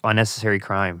lot of unnecessary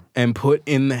crime. And put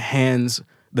in the hands,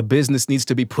 the business needs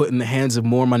to be put in the hands of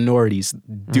more minorities.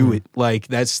 Do it. Like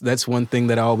that's one thing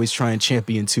that I always try and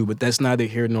champion too, but that's neither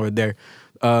here nor there.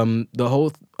 The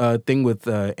whole thing with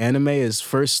anime is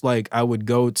first, like I would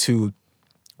go to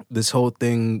this whole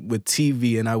thing with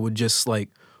TV and I would just like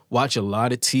watch a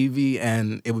lot of TV,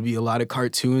 and it would be a lot of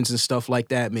cartoons and stuff like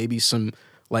that. Maybe some,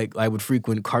 like, I would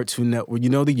frequent Cartoon Network,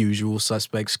 the usual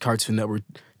suspects, Cartoon Network,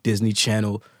 Disney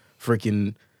Channel,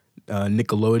 freaking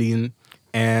Nickelodeon.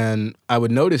 And I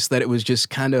would notice that it was just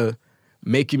kind of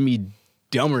making me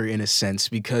dumber in a sense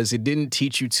because it didn't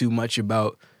teach you too much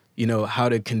about, how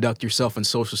to conduct yourself in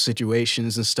social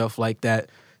situations and stuff like that.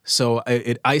 So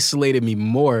it isolated me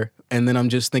more. And then I'm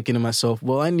just thinking to myself,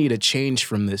 well, I need a change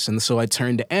from this. And so I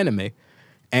turned to anime.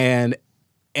 And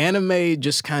anime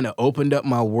just kind of opened up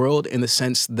my world in the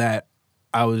sense that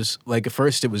I was, like, at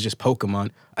first it was just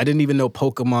Pokemon. I didn't even know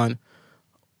Pokemon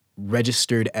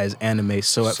registered as anime.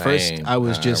 So at first I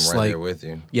was just I'm right like, there with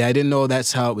you. yeah, I didn't know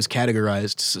that's how it was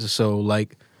categorized. So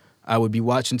like, I would be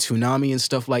watching Toonami and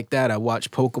stuff like that. I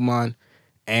watched Pokemon,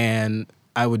 and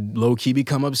I would low-key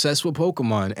become obsessed with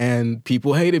Pokemon, and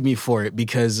people hated me for it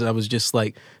because I was just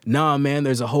like, nah, man,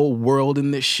 there's a whole world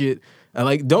in this shit.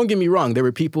 Like, don't get me wrong, there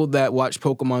were people that watched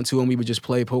Pokemon too, and we would just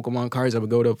play Pokemon cards. I would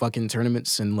go to fucking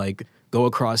tournaments and like go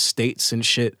across states and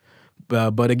shit.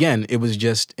 But again, it was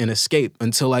just an escape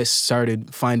until I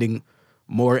started finding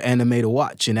more anime to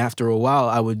watch. And after a while,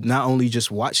 I would not only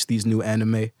just watch these new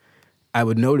anime, I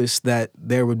would notice that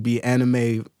there would be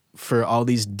anime for all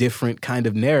these different kind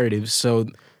of narratives. So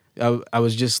I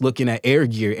was just looking at Air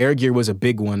Gear. Air Gear was a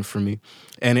big one for me.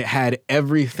 And it had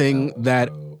everything that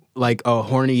like a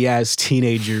horny ass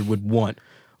teenager would want.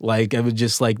 Like it was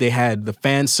just like they had the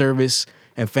fan service,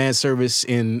 and fan service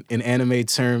in anime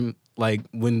term, like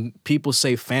when people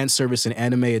say fan service in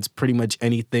anime, it's pretty much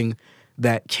anything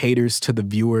that caters to the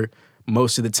viewer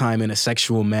most of the time in a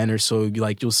sexual manner. So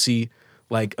like you'll see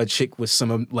like a chick with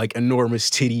some like enormous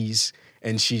titties,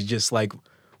 and she's just like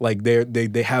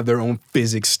they have their own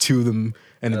physics to them,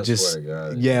 and it just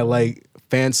like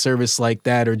fan service like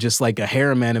that, or just like a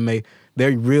harem anime.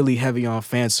 They're really heavy on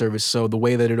fan service. So the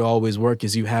way that it always works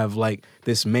is you have like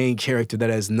this main character that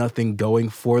has nothing going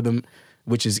for them,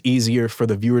 which is easier for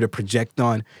the viewer to project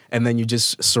on, and then you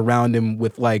just surround him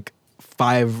with like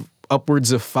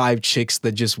upwards of 5 chicks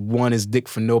that just want his dick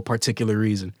for no particular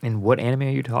reason. And what anime are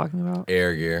you talking about?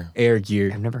 Air Gear. Air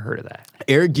Gear. I've never heard of that.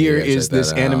 Air Gear is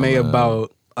this anime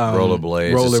about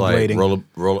rollerblades. Rollerblading.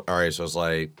 It's like all right, so it's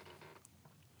like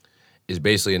it's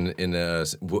basically in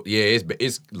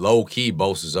it's low key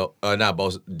bosses up, not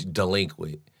boss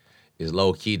delinquent. It's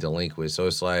low key delinquent. So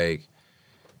it's like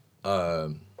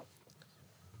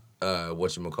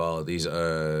whatchamacallit, these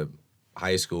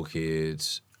high school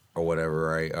kids or whatever,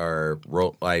 right? Are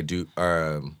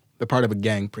they're part of a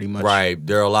gang pretty much. Right.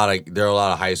 There are a lot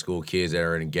of high school kids that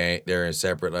are in a gang. They're in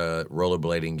separate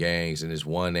rollerblading gangs, and there's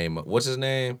one name. What's his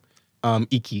name?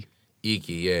 Iki.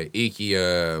 Iki, yeah. Iki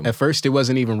At first it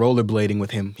wasn't even rollerblading with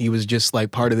him. He was just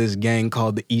like part of this gang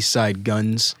called the East Side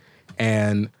Guns,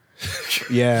 and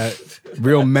yeah,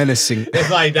 real menacing.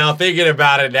 It's like, now thinking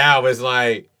about it now, it's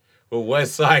like, Well,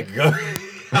 West Side Gun.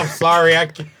 I'm sorry, I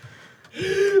can't.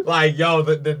 Like, yo,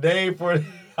 the name for.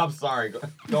 I'm sorry.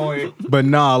 Go ahead. But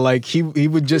nah, like he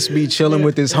would just be chilling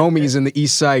with his homies in the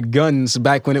East Side Guns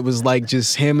back when it was like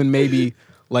just him and maybe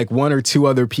like one or two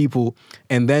other people,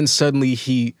 and then suddenly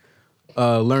he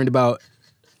learned about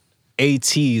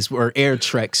ATs or air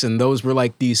treks, and those were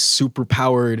like these super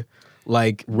powered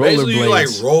like Basically, you like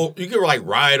rollerblades. you can like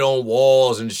ride on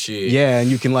walls and shit. Yeah,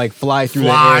 and you can like fly through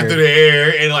Fly the air. through the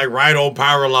air and like ride on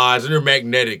power lines, and they're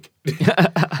magnetic.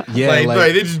 Yeah,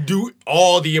 like they just do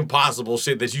all the impossible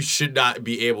shit that you should not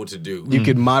be able to do. you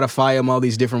could modify them all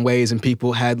these different ways, and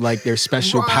people had like their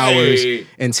special powers Right.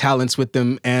 and talents with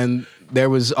them, and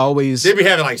there was always They be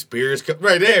having like spears,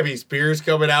 right? They have spears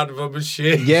coming out of them and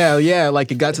shit. yeah,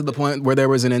 like it got to the point where there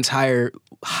was an entire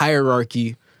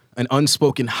hierarchy, an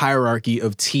unspoken hierarchy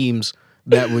of teams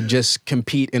that would just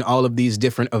compete in all of these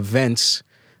different events,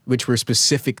 which were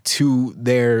specific to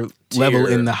their level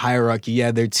in the hierarchy.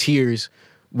 Yeah, their tiers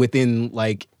within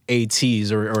like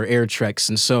ATs or air treks.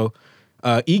 And so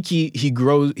Iki, he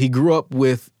grew up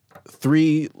with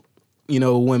 3,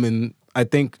 women. I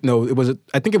think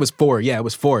it was 4. Yeah, it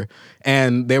was 4.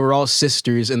 And they were all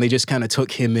sisters, and they just kind of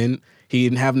took him in. He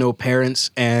didn't have no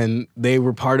parents, and they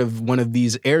were part of one of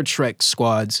these air trek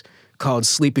squads called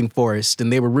Sleeping Forest,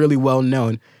 and they were really well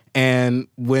known. And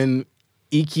when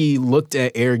Iki looked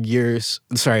at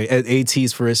at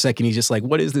ATs for a second, he's just like,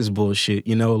 what is this bullshit?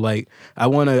 Like I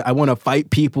wanna fight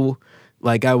people.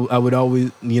 Like I would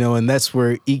always, and that's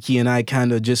where Iki and I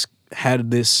kind of just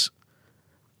had this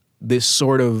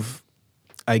sort of,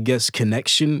 I guess,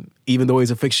 connection. Even though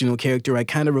he's a fictional character, I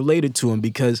kind of related to him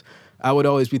because I would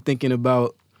always be thinking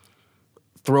about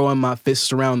throwing my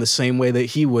fists around the same way that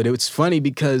he would. It's funny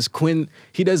because Quinn,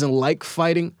 he doesn't like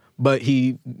fighting, but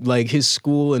he, like his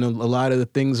school and a lot of the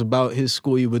things about his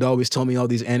school, he would always tell me all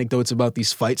these anecdotes about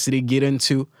these fights that he'd get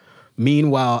into.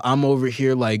 Meanwhile, I'm over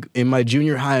here, like in my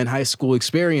junior high and high school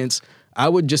experience, I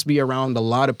would just be around a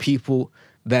lot of people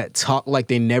that talk like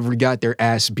they never got their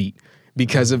ass beat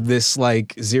because of this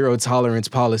like zero tolerance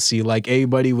policy. Like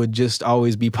everybody would just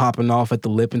always be popping off at the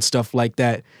lip and stuff like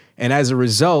that. And as a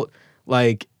result,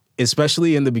 like,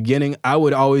 especially in the beginning, I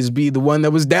would always be the one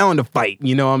that was down to fight.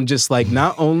 I'm just like,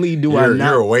 not only do I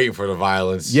not... You're waiting for the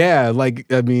violence. Yeah, like,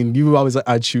 I mean, you always like,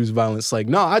 I choose violence. Like,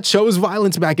 no, I chose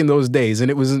violence back in those days. And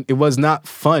it was not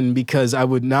fun because I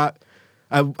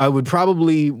would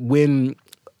probably win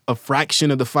a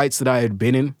fraction of the fights that I had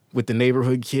been in with the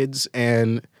neighborhood kids.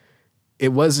 And it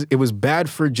was bad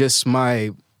for just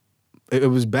me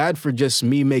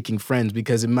making friends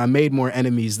because I made more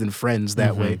enemies than friends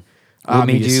that way. What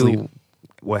made you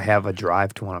have a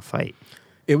drive to want to fight?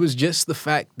 It was just the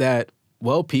fact that,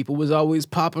 well, people was always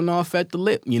popping off at the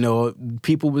lip.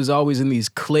 People was always in these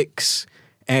cliques.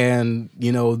 And,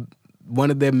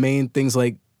 one of the main things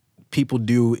like people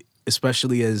do,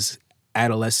 especially as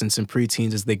adolescents and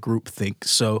preteens, is they group think.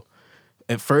 So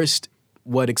at first,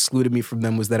 what excluded me from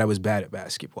them was that I was bad at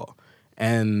basketball.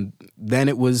 And then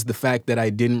it was the fact that I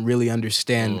didn't really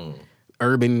understand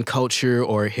urban culture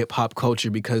or hip hop culture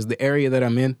because the area that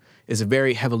I'm in is a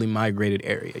very heavily migrated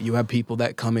area. You have people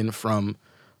that come in from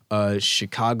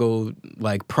Chicago,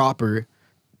 like proper,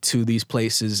 to these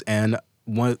places, and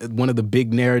one of the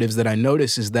big narratives that I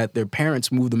notice is that their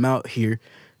parents moved them out here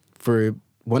for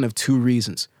one of 2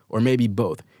 reasons, or maybe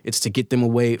both. It's to get them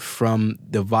away from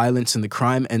the violence and the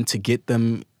crime, and to get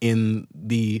them in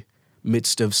the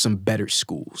midst of some better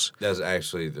schools. That's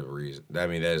actually the reason. I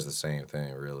mean, that is the same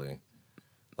thing, really.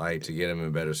 Like, to get them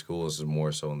in better schools is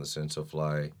more so in the sense of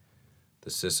like the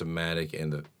systematic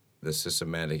and the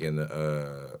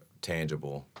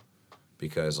tangible,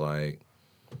 because like,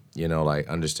 like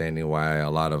understanding why a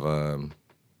lot of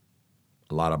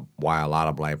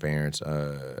black parents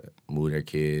move their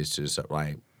kids to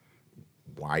like,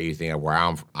 why you think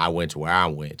I went to where I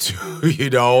went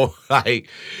to, like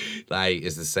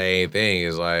it's the same thing.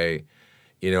 It's like,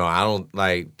 I don't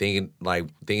like thinking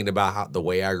about how the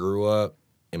way I grew up.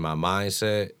 In my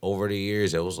mindset over the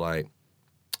years, it was like,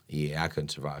 yeah, I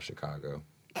couldn't survive Chicago.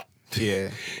 Yeah.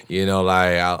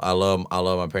 I love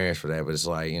my parents for that, but it's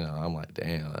like, I'm like,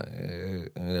 damn,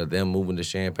 them moving to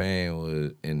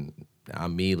Champaign and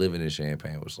me living in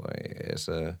Champaign was like,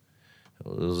 it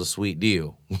was a sweet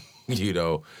deal,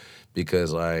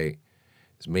 because like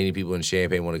as many people in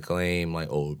Champaign want to claim like,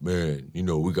 oh man,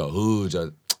 we got hoods.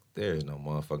 There's no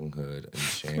motherfucking hood in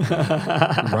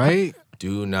Champaign. Right?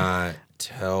 Do not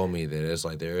tell me that it's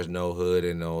like there's no hood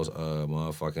in those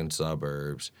motherfucking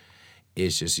suburbs.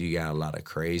 It's just you got a lot of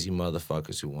crazy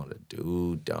motherfuckers who want to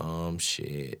do dumb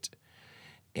shit.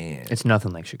 And it's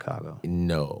nothing like Chicago.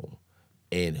 No.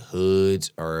 And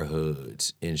hoods are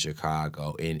hoods in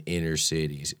Chicago, in inner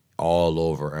cities, all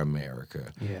over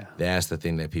America. Yeah. That's the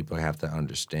thing that people have to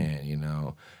understand, you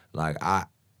know? Like,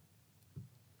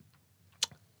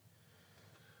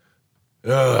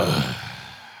 Yeah,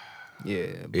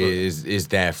 but, is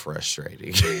that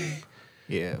frustrating?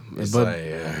 yeah. It's But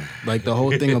like, the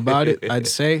whole thing about it, I'd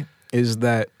say, is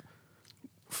that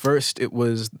first it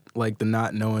was like the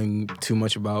not knowing too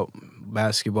much about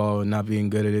basketball and not being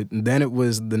good at it. And then it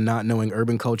was the not knowing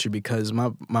urban culture because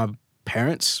my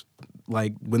parents,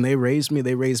 like when they raised me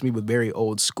with very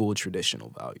old school traditional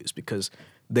values because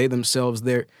they themselves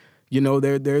they're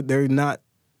not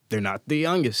the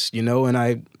youngest, you know, and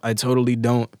I totally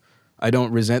don't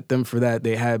resent them for that.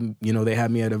 They had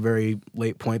me at a very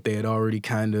late point. They had already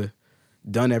kind of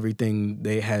done everything.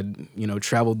 They had,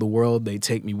 traveled the world. They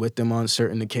take me with them on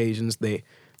certain occasions. They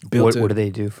built What do they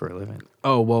do for a living?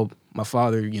 Oh, well, my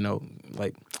father,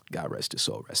 like, God rest his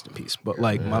soul, rest in peace. But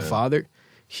like my father,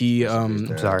 he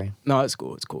I'm sorry. no, it's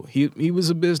cool. He was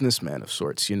a businessman of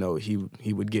sorts, He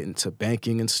would get into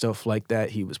banking and stuff like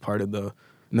that. He was part of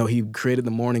he created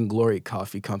the Morning Glory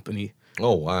Coffee Company.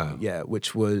 oh, wow. Yeah,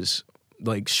 which was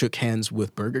like shook hands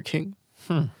with Burger King.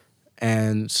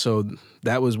 And so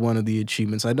that was one of the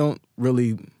achievements. I don't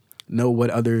really know what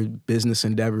other business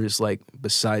endeavors like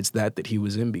besides that he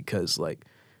was in because like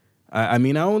I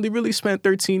mean I only really spent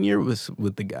 13 years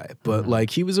with the guy, but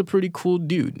like he was a pretty cool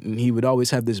dude and he would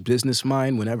always have this business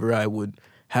mind. Whenever I would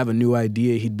have a new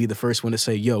idea, he'd be the first one to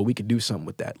say, "Yo, we could do something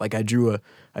with that." Like I drew a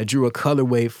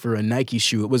colorway for a Nike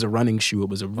shoe. It was a running shoe. It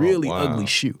was a really ugly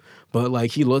shoe. But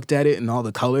like he looked at it and all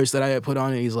the colors that I had put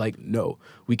on it, he's like, "No,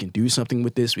 we can do something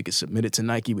with this. We can submit it to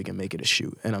Nike. We can make it a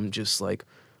shoe." And I'm just like,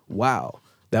 "Wow."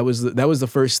 That was the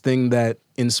first thing that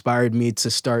inspired me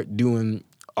to start doing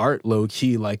art low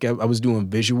key. Like I was doing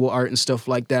visual art and stuff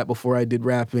like that before I did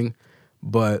rapping,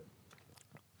 but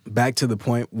back to the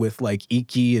point with like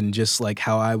Iki and just like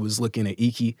how I was looking at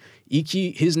Iki,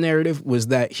 his narrative was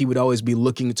that he would always be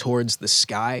looking towards the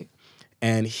sky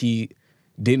and he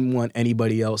didn't want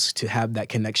anybody else to have that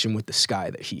connection with the sky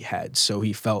that he had. So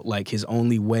he felt like his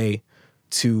only way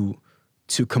to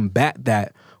combat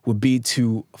that would be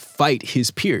to fight his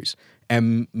peers.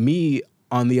 And me,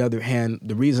 on the other hand,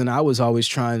 the reason I was always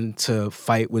trying to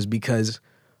fight was because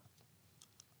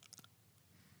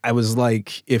I was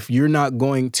like, if you're not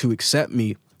going to accept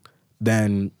me,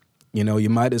 then, you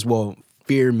might as well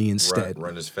fear me instead.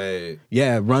 Run this fade.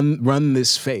 Yeah, run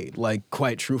this fade. Like,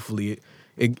 quite truthfully,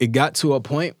 it got to a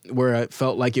point where I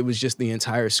felt like it was just the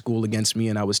entire school against me,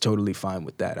 and I was totally fine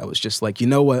with that. I was just like, you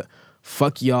know what?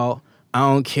 Fuck y'all. I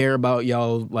don't care about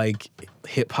y'all, like,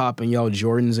 hip-hop and y'all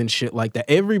Jordans and shit like that.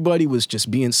 Everybody was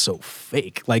just being so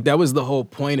fake. Like, that was the whole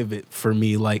point of it for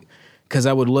me, like, because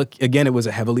I would look, again, it was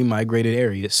a heavily migrated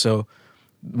area. So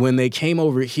when they came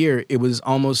over here, it was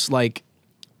almost like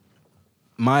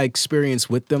my experience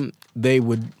with them, they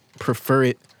would prefer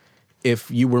it if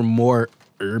you were more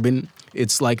urban.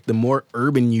 It's like the more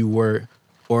urban you were,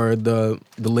 or the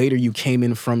later you came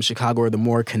in from Chicago, or the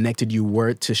more connected you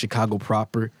were to Chicago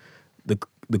proper,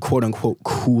 the quote unquote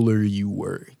cooler you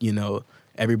were.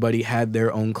 Everybody had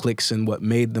their own cliques, and what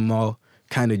made them all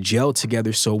kind of gel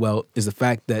together so well is the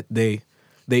fact that they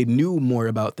knew more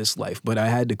about this life. But I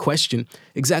had to question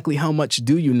exactly how much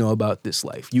do you know about this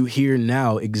life? You here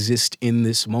now exist in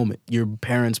this moment. Your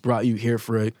parents brought you here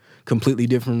for a completely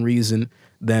different reason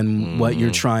than what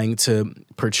you're trying to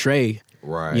portray.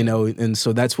 Right. And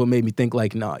so that's what made me think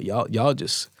like, nah, y'all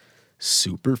just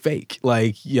super fake.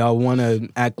 Like y'all want to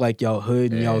act like y'all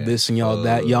hood and y'all this and y'all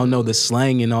that. Y'all know the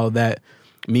slang and all that.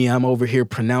 Me, I'm over here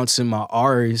pronouncing my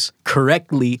R's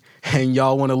correctly, and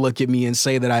y'all want to look at me and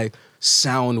say that I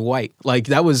sound white. Like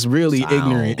that was really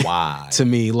ignorant to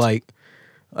me. Like,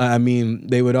 I mean,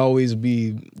 they would always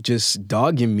be just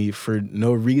dogging me for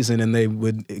no reason, and they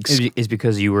would. It's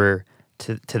because you were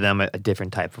to them a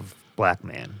different type of black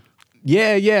man.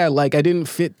 Yeah. Like I didn't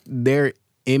fit their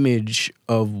image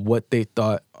of what they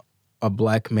thought a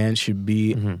black man should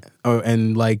be.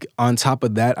 And like on top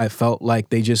of that, I felt like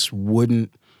they just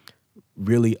wouldn't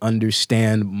really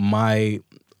understand my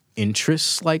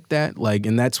interests like that. Like,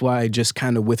 and that's why I just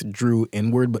kind of withdrew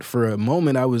inward. But for a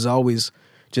moment, I was always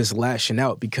just lashing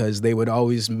out because they would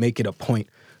always make it a point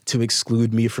to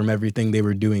exclude me from everything they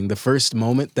were doing. The first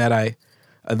moment that I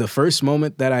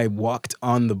walked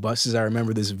on the buses, I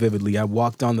remember this vividly. I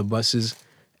walked on the buses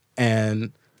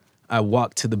and I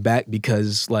walked to the back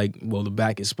because, like, well, the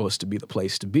back is supposed to be the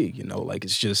place to be, like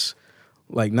it's just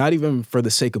Like, not even for the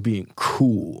sake of being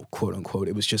cool, quote unquote.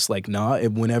 It was just like, nah,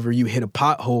 whenever you hit a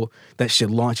pothole, that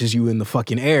shit launches you in the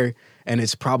fucking air. And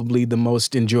it's probably the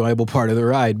most enjoyable part of the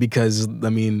ride because, I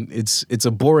mean, it's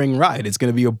a boring ride. It's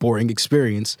going to be a boring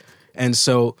experience. And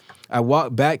so I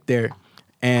walked back there,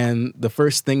 and the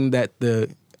first thing that the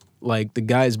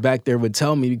guys back there would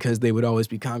tell me, because they would always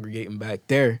be congregating back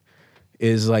there,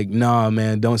 is like, nah,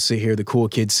 man, don't sit here. The cool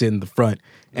kids sit in the front.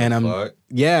 And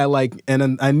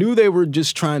I knew they were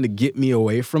just trying to get me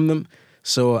away from them.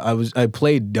 So I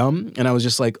played dumb, and I was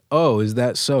just like, oh, is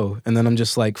that so? And then I'm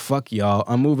just like, fuck y'all.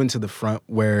 I'm moving to the front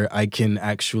where I can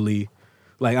actually,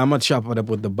 like, I'm gonna chop it up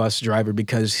with the bus driver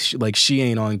because she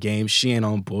ain't on games. She ain't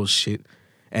on bullshit.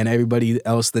 And everybody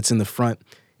else that's in the front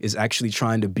is actually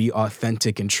trying to be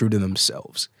authentic and true to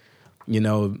themselves, you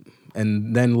know?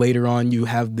 And then later on, you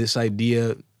have this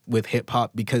idea with hip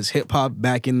hop, because hip hop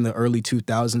back in the early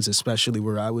 2000s, especially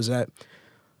where I was at,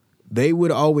 they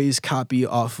would always copy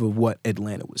off of what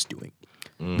Atlanta was doing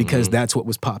because that's what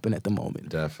was popping at the moment.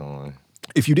 Definitely.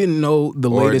 If you didn't know the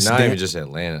latest, not even just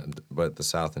Atlanta, but the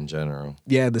South in general.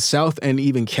 Yeah, the South and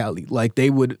even Cali, like they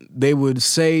would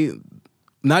say,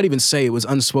 not even say, it was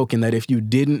unspoken that if you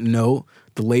didn't know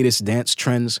the latest dance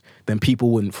trends, then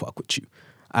people wouldn't fuck with you.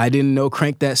 I didn't know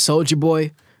Crank That Soulja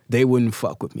Boy, they wouldn't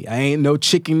fuck with me. I ain't know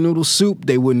chicken noodle soup,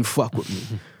 they wouldn't fuck with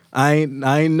me. I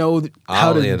ain't know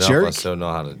how to jerk. I still know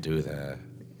how to do that.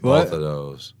 What? Both of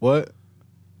those. What?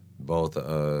 Both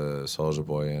Soulja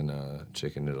Boy and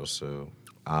chicken noodle soup.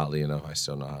 Oddly enough, I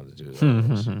still know how to do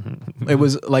those. It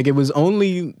was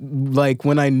only like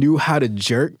when I knew how to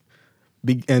jerk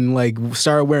and like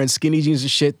started wearing skinny jeans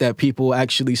and shit that people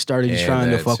actually started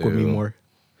trying to fuck with me more.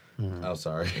 I'm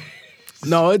sorry.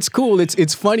 No, it's cool.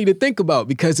 It's funny to think about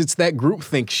because it's that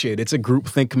groupthink shit. It's a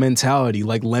groupthink mentality,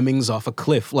 like lemmings off a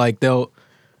cliff. Like they'll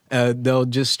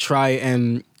just try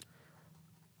and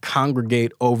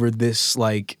congregate over this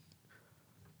like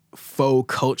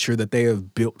faux culture that they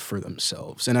have built for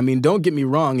themselves. And I mean, don't get me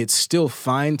wrong, it's still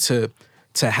fine to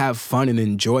have fun and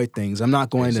enjoy things. I'm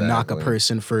not going to knock a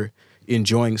person for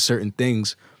enjoying certain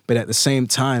things, but at the same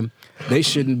time, they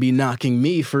shouldn't be knocking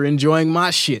me for enjoying my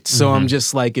shit. So I'm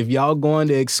just like, if y'all going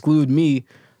to exclude me,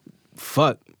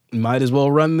 fuck, might as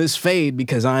well run this fade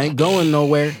because I ain't going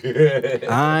nowhere.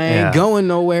 I ain't going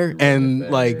nowhere. And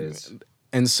like,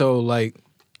 and so like,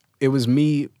 it was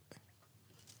me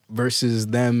versus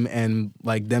them, and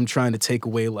like them trying to take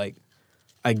away like,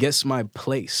 I guess my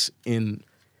place in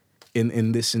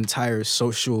this entire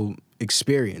social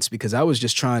experience, because I was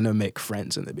just trying to make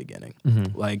friends in the beginning.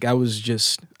 Like I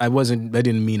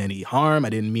didn't mean any harm. I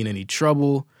didn't mean any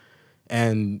trouble.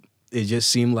 And it just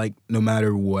seemed like no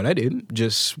matter what I did,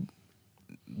 just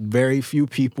very few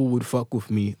people would fuck with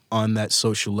me on that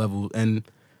social level. And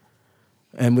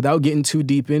without getting too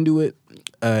deep into it,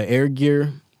 Air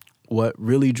Gear, what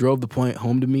really drove the point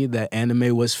home to me that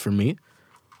anime was for me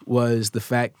was the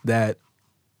fact that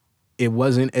it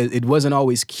wasn't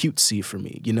always cutesy for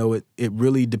me. You know, it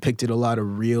really depicted a lot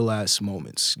of real ass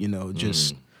moments, you know,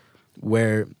 just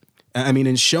where, I mean,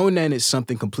 in shonen it's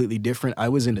something completely different. I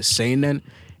was into seinen.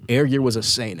 Air Gear was a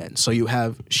seinen. So you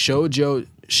have shoujo,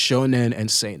 shonen, and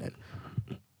seinen.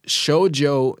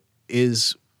 Shoujo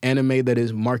is anime that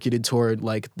is marketed toward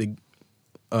like the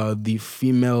younger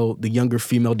female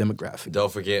demographic.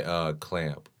 Don't forget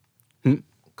Clamp.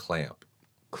 Clamp.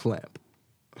 Clamp.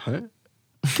 Huh?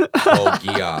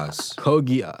 Kogias.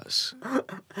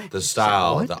 The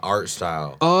style, the art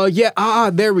style. Oh,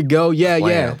 yeah. There we go. Yeah,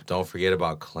 Clamp. yeah. Don't forget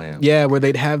about Clamp. Yeah, where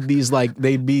they'd have these, like,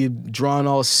 they'd be drawn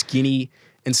all skinny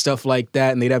and stuff like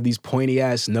that, and they'd have these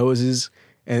pointy-ass noses,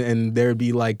 and there'd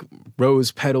be, like,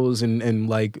 rose petals and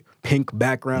like, pink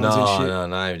backgrounds and shit. No,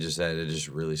 not even just that. They're just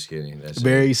really skinny. That's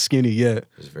very skinny, yeah.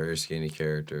 Just very skinny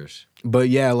characters. But,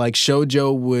 yeah, like,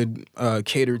 shoujo would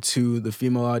cater to the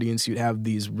female audience. You'd have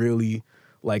these really,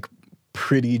 like,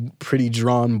 pretty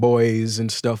drawn boys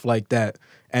and stuff like that.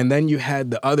 And then you had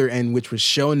the other end, which was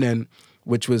shonen,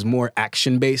 which was more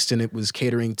action-based, and it was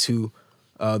catering to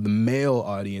the male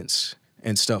audience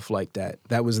and stuff like that.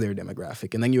 That was their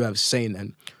demographic. And then you have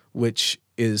seinen, which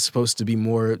is supposed to be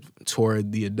more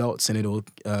toward the adults, and it'll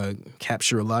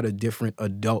capture a lot of different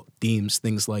adult themes,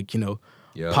 things like, you know,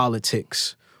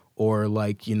 politics, or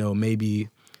like, you know, maybe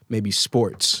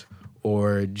sports,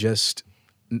 or just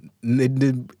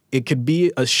it could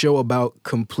be a show about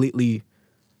completely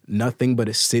nothing but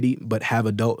a city, but have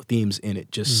adult themes in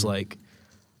it. Just like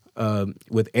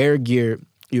with Air Gear,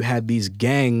 you had these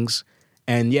gangs,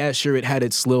 and yeah, sure, it had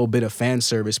its little bit of fan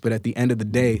service, but at the end of the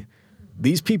day,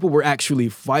 these people were actually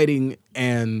fighting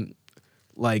and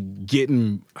like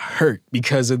getting hurt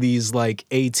because of these like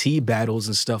AT battles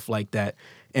and stuff like that.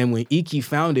 And when Iki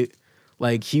found it,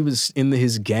 like he was in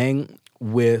his gang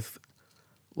with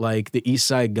like the East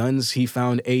Side Guns. He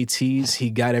found ATs. He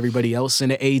got everybody else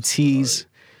into ATs.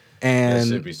 That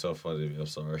should And be so funny to me. I'm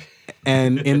sorry.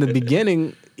 and in the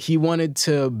beginning, he wanted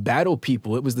to battle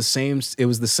people. It was the same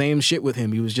shit with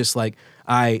him. He was just like,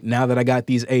 now that I got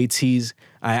these ATs,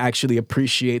 I actually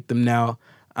appreciate them now.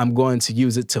 I'm going to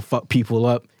use it to fuck people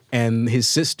up. And his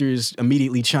sisters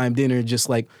immediately chimed in and just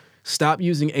like, stop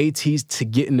using ATs to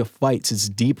get into fights. It's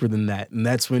deeper than that. And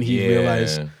that's when he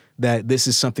realized that this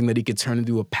is something that he could turn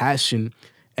into a passion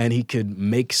and he could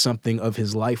make something of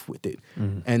his life with it.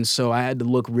 And so I had to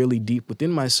look really deep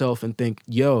within myself and think,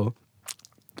 yo,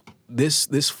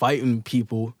 this fighting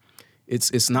people,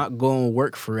 it's not going to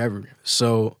work forever.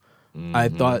 So I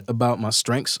thought about my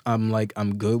strengths.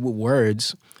 I'm good with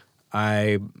words.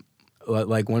 I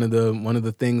like one of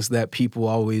the things that people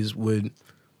always would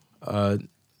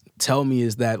tell me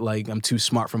is that like I'm too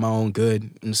smart for my own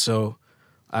good. And so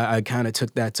I kind of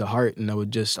took that to heart, and I would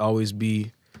just always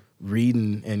be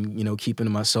reading and, you know, keeping to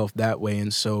myself that way.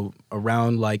 And so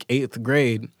around like 8th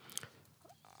grade,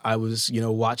 I was, you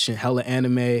know, watching hella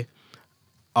anime,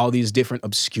 all these different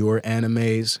obscure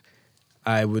animes.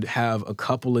 I would have a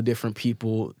couple of different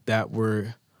people that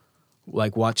were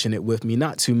like watching it with me,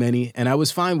 not too many. And I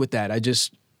was fine with that. I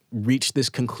just reached this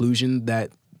conclusion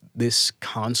that this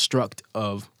construct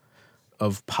of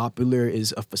popular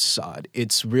is a facade.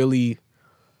 It's really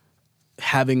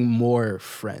having more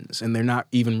friends, and they're not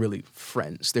even really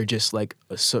friends. They're just like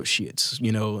associates,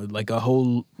 you know, like a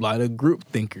whole lot of group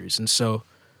thinkers. And so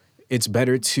it's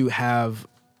better to have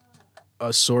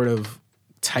a sort of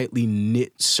tightly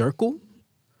knit circle.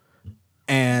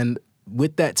 And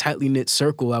with that tightly knit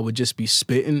circle, I would just be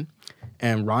spitting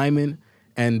and rhyming.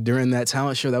 And during that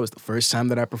talent show, that was the first time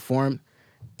that I performed.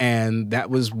 And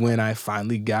that was when I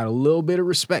finally got a little bit of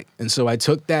respect. And so I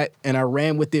took that and I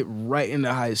ran with it right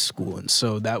into high school. And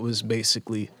so that was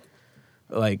basically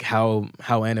like how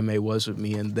anime was with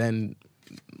me. And then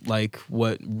like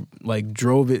what like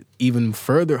drove it even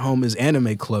further home is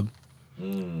anime club.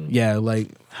 Yeah, like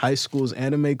high school's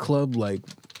anime club, like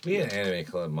We had an anime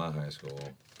club in my high school,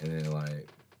 and then like,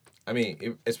 I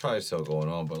mean, it's probably still going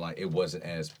on, but like it wasn't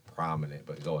as prominent.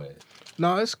 But go ahead.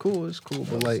 no, it's cool,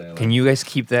 but like Can you guys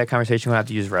keep that conversation? We'll have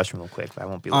to use the restroom real quick, but I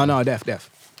won't be long. no, def.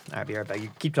 I'll be right back. You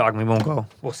keep talking. We won't go.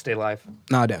 We'll stay live.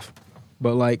 Nah, def.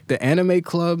 But like the anime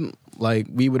club, like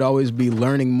we would always be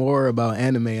learning more about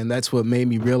anime, and that's what made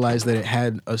me realize that it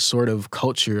had a sort of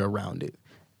culture around it.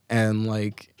 And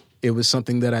like it was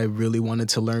something that I really wanted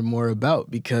to learn more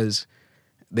about because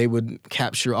they would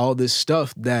capture all this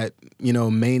stuff that, you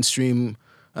know, mainstream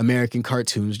American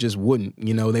cartoons just wouldn't,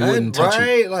 you know, they wouldn't touch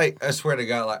it. Like, I swear to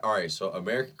God, like, all right, so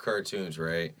American cartoons,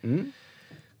 right?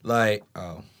 Like,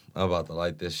 oh, I'm about to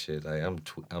like this shit. Like,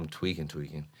 I'm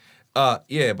tweaking.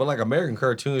 Yeah, but like American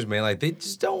cartoons, man, like they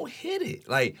just don't hit it.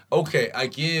 Like, okay,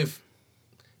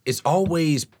 it's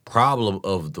always problem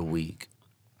of the week,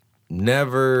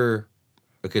 never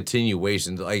a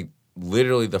continuation. Like,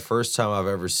 literally, the first time I've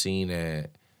ever seen it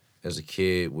as a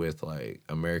kid with like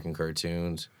American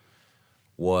cartoons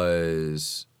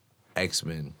was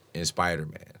X-Men and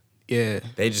Spider-Man. Yeah.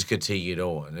 They just continued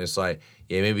on. It's like,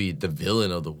 yeah, maybe the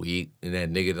villain of the week and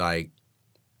that nigga like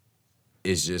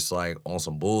is just like on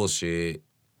some bullshit,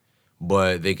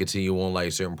 but they continue on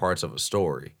like certain parts of a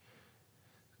story.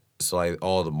 So like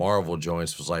all the Marvel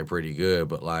joints was like pretty good,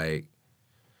 but like,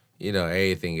 you know,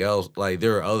 anything else, like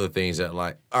there are other things that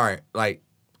like, all right, like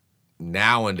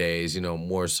nowadays, you know,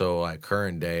 more so like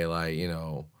current day, like, you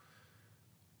know,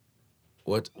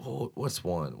 what's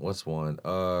one?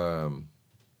 I'm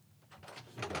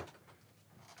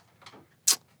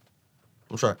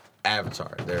trying.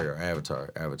 Avatar. There you go.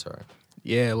 Avatar.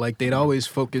 Yeah, like they'd always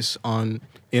focus on,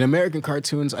 in American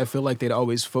cartoons, I feel like they'd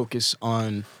always focus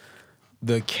on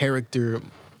the character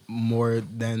more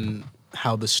than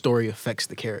how the story affects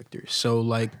the character. So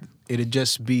like it'd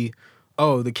just be,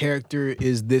 oh, the character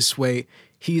is this way,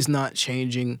 he's not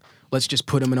changing, let's just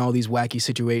put him in all these wacky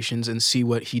situations and see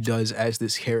what he does as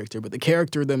this character. But the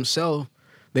character themselves,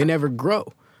 they never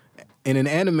grow. In an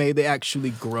anime, they actually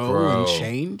grow and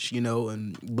change, you know,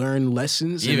 and learn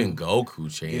lessons. Even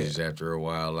Goku changes after a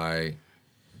while.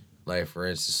 Like for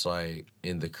instance, like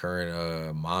in the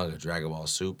current manga, Dragon Ball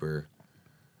Super,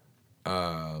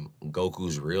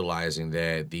 Goku's realizing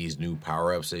that these new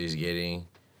power-ups that he's getting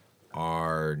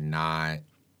are not,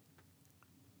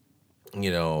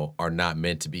 you know, are not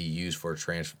meant to be used for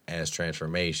as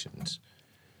transformations.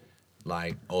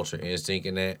 Like Ultra Instinct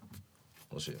and that.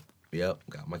 Oh shit. Yep,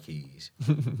 got my keys.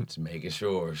 Just making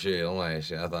sure. Shit, I'm like,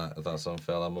 shit. I thought something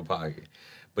fell out my pocket.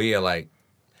 But yeah, like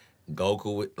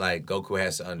Goku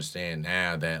has to understand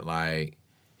now that like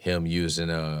him using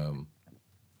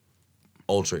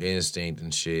Ultra Instinct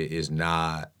and shit is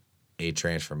not a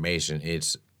transformation.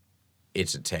 It's a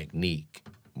technique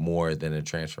more than a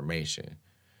transformation.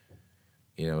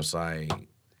 You know, it's like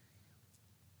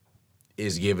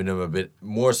it's giving him a bit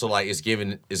more so like it's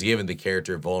giving the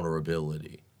character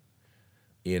vulnerability.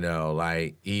 You know,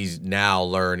 like he's now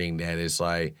learning that it's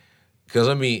like, because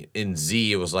I mean, in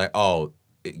Z, it was like, oh,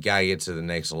 it gotta get to the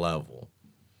next level.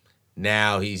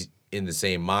 Now he's in the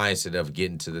same mindset of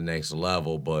getting to the next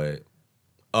level, but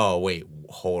oh wait,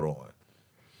 hold on.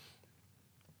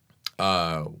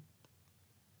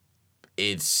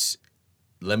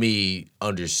 Let me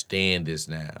understand this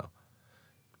now.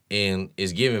 And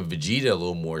it's giving Vegeta a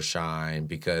little more shine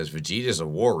because Vegeta's a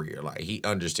warrior. Like he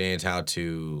understands how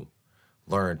to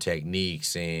learn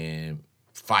techniques and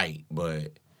fight,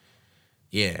 but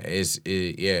yeah,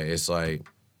 it's like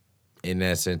in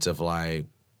that sense of like,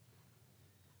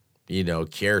 you know,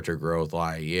 character growth.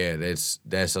 Like yeah, that's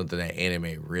something that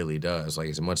anime really does. Like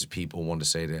as much as people want to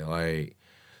say that like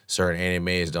certain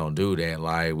animes don't do that,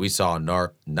 like we saw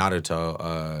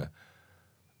Naruto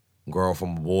grow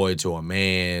from a boy to a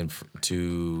man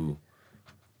to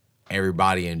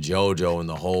everybody in JoJo and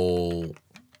the whole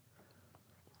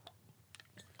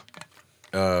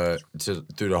through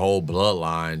the whole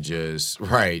bloodline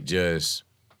just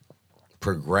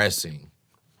progressing,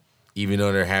 even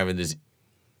though they're having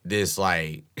this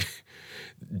like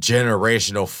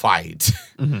generational fight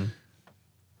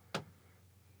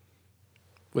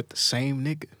With the same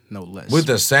nigga, no less. with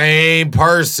the same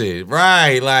person,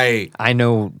 right? Like I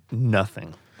know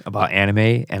nothing about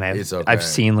anime, and It's okay. I've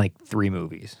seen like 4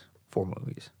 movies.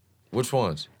 which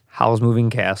ones? Howl's Moving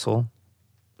Castle,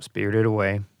 Spirited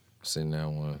Away, Seen that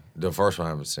one. The first one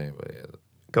I haven't seen, but yeah,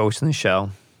 Ghost in the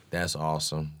Shell, that's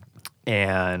awesome.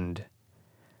 and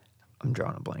I'm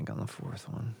drawing a blank on the 4th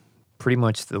one. Pretty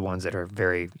much the ones that are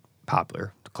very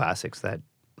popular, the classics that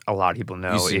a lot of people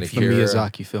know. You seen If the you, Akira?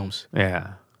 Miyazaki films.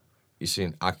 yeah, You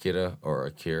seen Akira or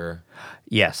Akira?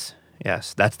 yes. I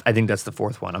think that's the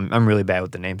 4th one. I'm really bad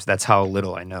with the names. That's how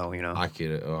little I know. You know.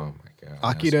 Akira, oh my god.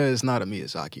 Akira is not a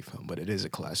Miyazaki film, but it is a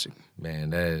classic.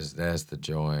 Man, that's the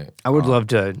joint. I would love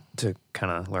to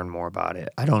kind of learn more about it.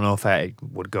 I don't know if I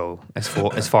would go as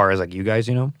far as like you guys,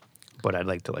 you know, but I'd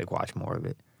like to like watch more of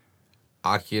it.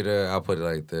 Akira, I'll put it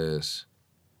like this.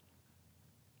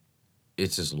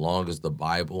 It's as long as the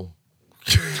Bible.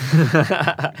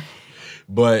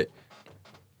 But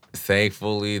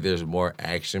thankfully there's more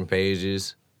action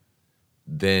pages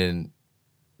than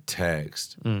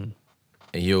text. And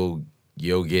you'll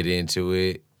get into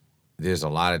it. There's a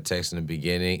lot of text in the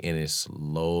beginning and it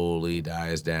slowly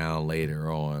dies down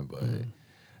later on. But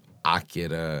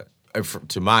Akira,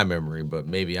 to my memory, but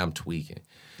maybe I'm tweaking.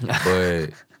 But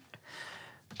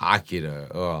Akira,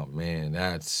 oh man,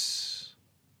 that's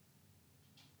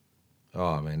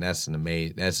an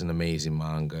amazing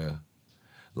manga.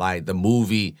 Like the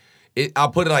movie, I'll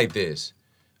put it like this.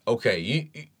 Okay,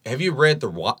 have you read the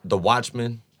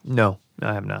Watchmen? No,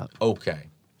 I have not. Okay.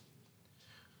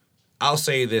 I'll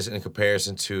say this in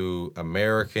comparison to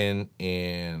American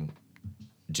and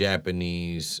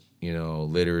Japanese, you know,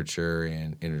 literature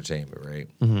and entertainment, right?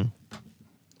 Mm-hmm.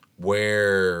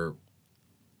 Where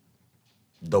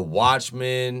the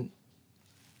Watchmen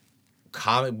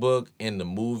comic book and the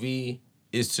movie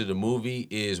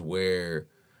is where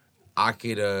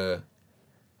Akira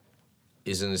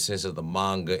is in the sense of the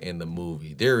manga and the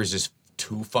movie. There is just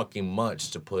too fucking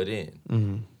much to put in.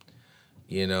 Mm-hmm.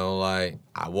 You know, like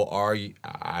I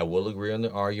will agree on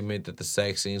the argument that the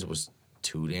sex scenes was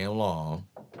too damn long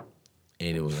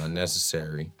and it was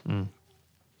unnecessary.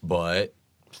 But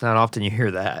It's not often you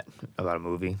hear that about a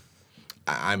movie.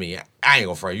 I mean, I ain't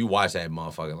gonna front. You watch that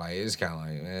motherfucker, like it's kind of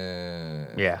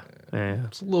like, Yeah.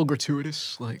 It's a little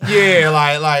gratuitous, like yeah,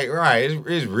 like right.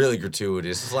 It's really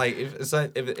gratuitous. It's like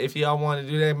if y'all want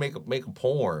to do that, make a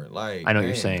porn. Like I know what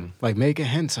you're damn. saying. like make a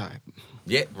hentai.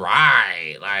 Yeah,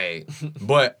 right. Like,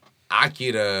 but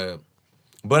Akira,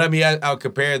 but I mean, I'll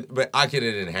compare. But Akira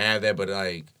didn't have that. But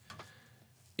like,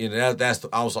 you know, that's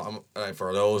also like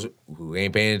for those who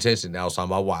ain't paying attention. I was talking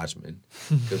about Watchmen,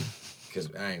 because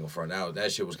I ain't gonna front.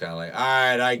 That shit was kind of like, all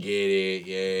right, I get it,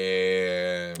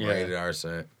 yeah, rated R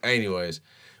set. Anyways,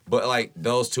 but like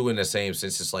those two in the same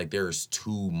sense, it's like there's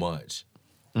too much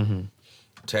to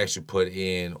actually put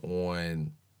in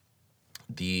on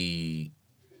the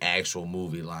actual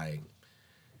movie. Like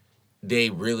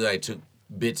they really like took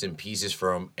bits and pieces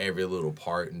from every little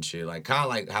part and shit. Like kind of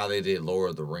like how they did Lord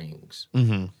of the Rings.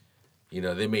 Mm-hmm. You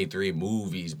know, they made 3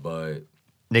 movies, but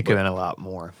They could have been a lot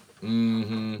more.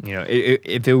 mm-hmm. You know,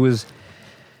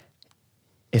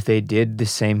 if they did the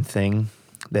same thing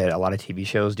that a lot of TV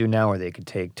shows do now, where they could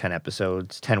take 10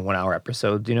 episodes, 10 1-hour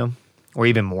episodes, you know, or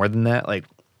even more than that, like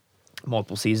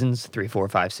multiple seasons, 3, 4,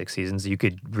 5, 6 seasons, you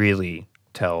could really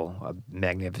tell a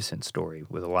magnificent story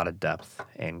with a lot of depth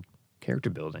and character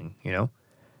building, you know?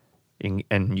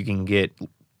 And you can get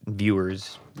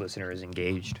viewers, listeners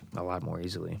engaged a lot more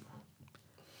easily.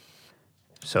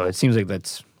 So it seems like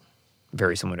that's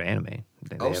very similar to anime.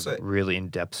 They have really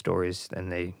in-depth stories,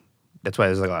 and that's why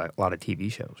there's like a lot of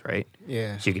TV shows, right?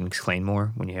 Yeah. So you can explain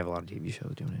more when you have a lot of TV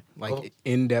shows doing it. Like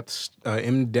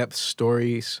in-depth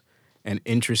stories and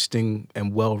interesting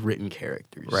and well-written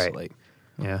characters. Right. Like,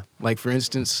 Yeah. like for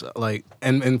instance, like,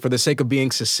 and for the sake of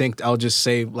being succinct, I'll just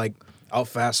say, like, I'll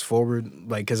fast forward,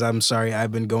 like, because I'm sorry,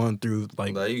 I've been going through,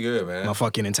 like, No, you good, man. my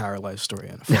fucking entire life story.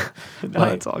 And fuck, No,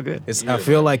 like, it's all good. I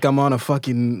feel like I'm on a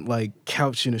fucking, like,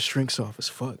 couch in a shrink's office.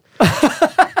 Fuck.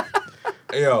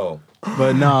 Yo,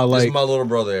 But nah, this like, is my little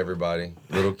brother, everybody.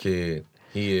 Little kid.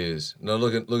 He is. No,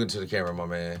 look into the camera, my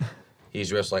man. He's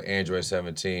dressed like Android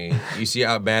 17. You see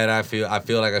how bad I feel? I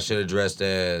feel like I should have dressed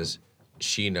as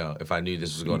Sheena if I knew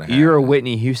this was going to happen. You're a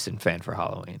Whitney Houston fan for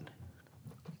Halloween.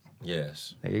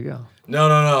 Yes. There you go.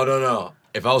 No.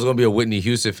 If I was gonna be a Whitney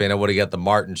Houston fan, I would have got the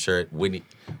Martin shirt, Whitney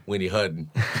Hudden.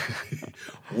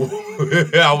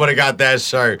 I would have got that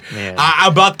shirt. Man.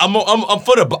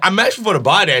 I'm actually for to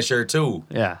buy that shirt too.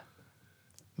 Yeah.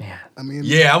 Man. I mean,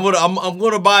 Yeah, I'm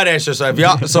gonna buy that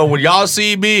shirt. So when y'all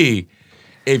see me,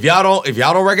 if y'all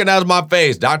don't recognize my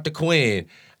face, Dr. Quinn,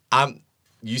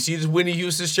 you see this Whitney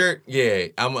Houston shirt? Yeah,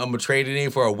 I'm gonna trade it in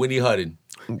for a Whitney Hudden.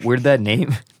 Where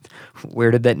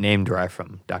did that name derive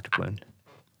from, Dr. Quinn?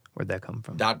 Where'd that come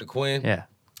from? Dr. Quinn? Yeah,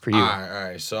 for you. All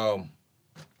right. So,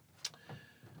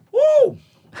 woo!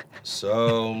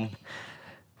 So,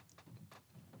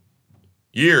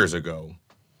 years ago,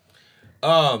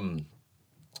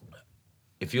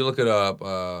 if you look it up,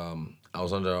 I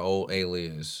was under an old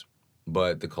alias,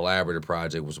 but the collaborative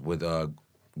project was with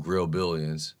Grill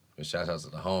Billions. And shout out to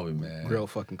the homie, man. real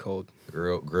fucking cold.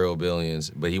 Grill Billions,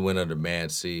 but he went under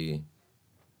Mad C.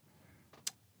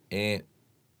 And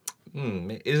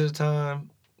is it time?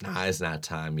 Nah, it's not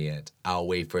time yet. I'll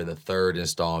wait for the 3rd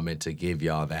installment to give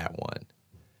y'all that one.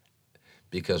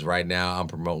 Because right now I'm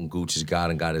promoting Gucci's God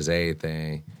and God is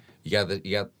Everything.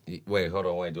 Wait, hold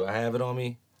on, do I have it on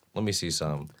me? Let me see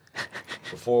something.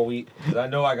 Because I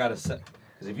know I got a second.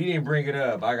 Because if you didn't bring it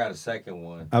up, I got a second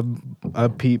one. I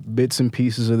peeped bits and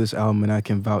pieces of this album, and I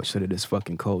can vouch that it is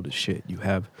fucking cold as shit. You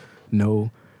have no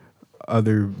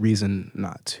other reason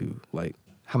not to. Like,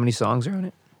 How many songs are on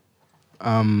it?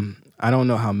 I don't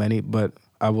know how many, but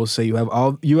I will say you have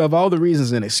all the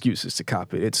reasons and excuses to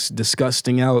cop it. It's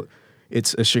disgusting out.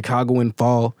 It's a Chicagoan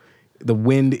fall. The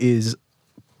wind is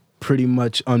pretty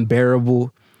much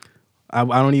unbearable. I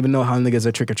don't even know how niggas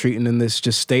are trick-or-treating in this.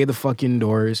 Just stay the fuck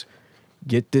indoors.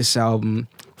 Get this album.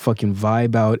 Fucking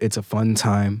vibe out. It's a fun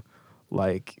time.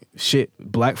 Like, shit,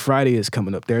 Black Friday is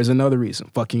coming up. There's another reason.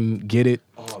 Fucking get it.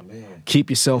 Oh, man. Keep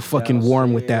yourself fucking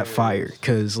warm with that fire.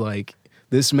 Because, like,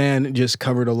 this man just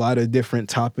covered a lot of different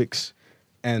topics.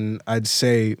 And I'd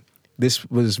say this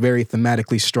was very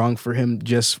thematically strong for him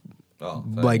just,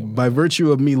 by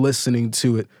virtue of me listening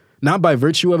to it. Not by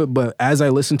virtue of it, but as I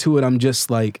listen to it, I'm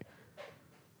just like,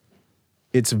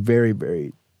 it's very,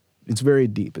 very, it's very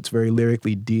deep. It's very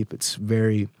lyrically deep. It's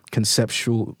very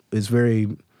conceptual.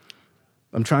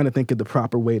 I'm trying to think of the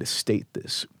proper way to state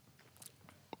this.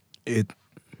 It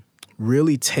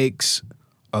really takes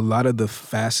a lot of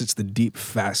the deep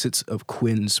facets of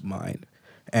Quinn's mind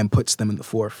and puts them in the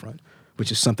forefront,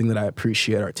 which is something that I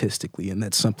appreciate artistically, and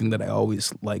that's something that I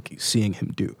always like seeing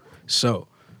him do. So,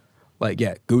 like,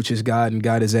 yeah, Gucci's God and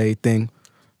God is Everything.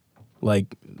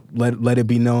 Like, let it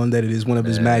be known that it is one of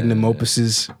his magnum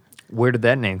opuses. Where did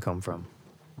that name come from?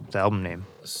 The album name.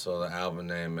 So the album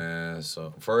name, man.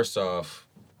 So first off,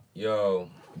 yo,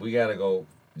 we gotta go.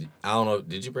 I don't know.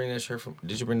 Did you bring that shirt from?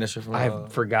 I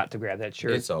forgot to grab that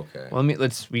shirt. It's okay. Well,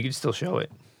 we can still show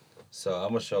it. So I'm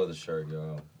gonna show the shirt,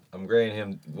 yo. I'm grading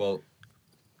him. Well,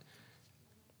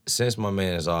 since my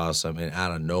man is awesome and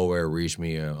out of nowhere reached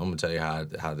me, I'm gonna tell you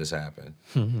how this happened.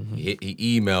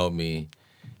 he emailed me,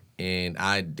 and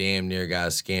I damn near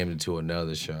got scammed into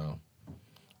another show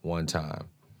one time,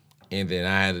 and then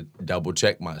I had to double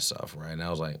check myself, right? And I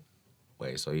was like,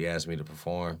 wait, so he asked me to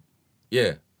perform?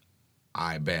 Yeah.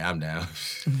 I bet I'm down.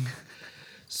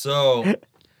 So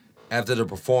after the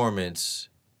performance,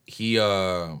 he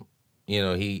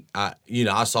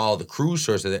I saw the crew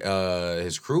shirts that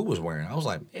his crew was wearing. I was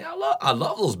like, man, I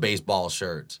love those baseball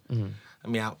shirts. Mm-hmm. I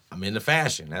mean, I'm into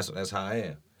fashion. That's how I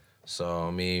am. So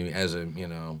I mean, as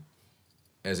an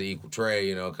equal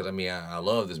trade, because I mean, I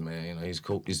love this man. He's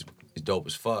cool. He's dope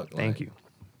as fuck. Thank you.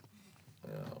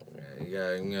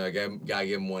 Gotta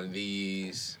give him one of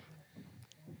these.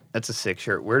 That's a sick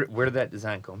shirt. Where did that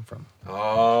design come from?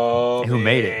 Oh, Who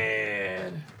made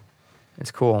it?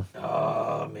 It's cool.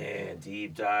 Oh man,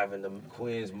 deep dive into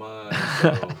Quinn's mind.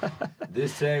 So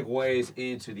this segues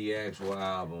into the actual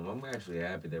album. I'm actually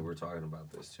happy that we're talking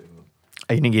about this too.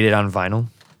 Are you gonna get it on vinyl?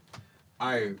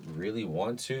 I really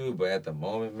want to, but at the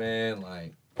moment, man,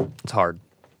 like It's hard.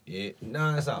 it's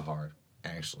not hard.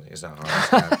 Actually, it's not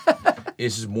hard.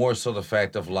 It's just more so the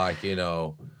fact of like,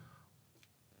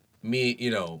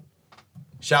 me,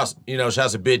 shouts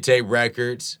to Big Tape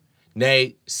Records,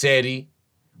 Nate, Seti,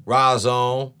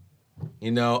 Razone,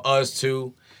 us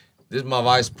two. This is my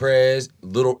vice pres,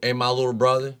 and my little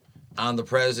brother. I'm the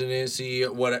president,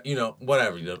 CEO, whatever,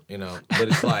 But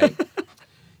it's like,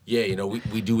 yeah,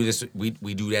 we do this, we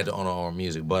do that on our own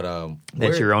music. But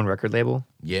That's your own record label?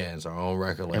 yeah, it's our own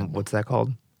record label. And what's that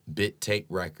called? Big Tape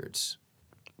Records.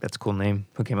 That's a cool name.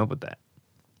 Who came up with that?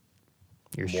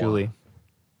 Yours Moi. truly.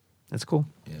 That's cool.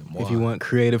 Yeah, If you want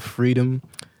creative freedom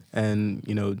and,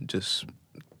 just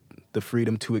the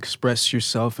freedom to express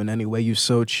yourself in any way you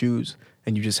so choose,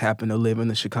 and you just happen to live in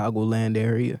the Chicagoland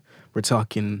area, we're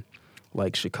talking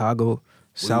like Chicago,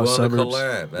 South we suburbs. want to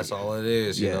collab. That's all it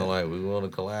is. Yeah. We want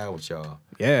to collab with y'all.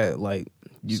 Yeah,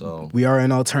 we are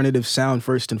an alternative sound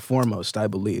first and foremost, I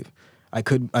believe. I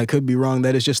could be wrong.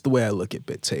 That is just the way I look at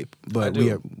Bit Tape. But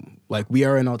we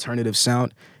are an alternative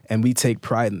sound, and we take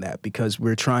pride in that because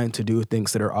we're trying to do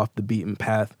things that are off the beaten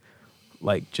path,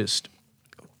 like just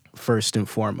first and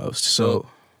foremost. So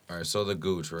all right, so the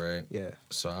Gooch, right? yeah.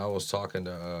 So I was talking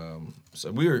to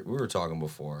so we were talking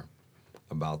before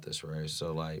about this, right?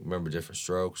 So like remember Different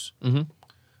Strokes? Mm-hmm.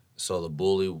 So the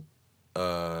bully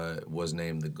was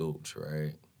named the Gooch,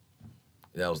 right?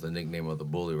 That was the nickname of the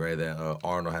bully, right? That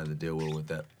Arnold had to deal with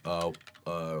that.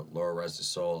 Lord rest his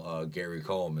soul, Gary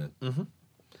Coleman. Mm-hmm.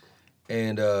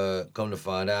 And come to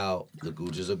find out, the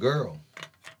Gooch is a girl.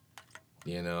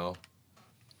 And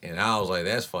I was like,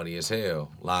 that's funny as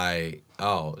hell. Like,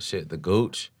 oh shit, the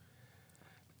Gooch.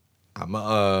 And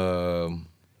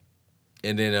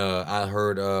then I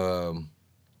heard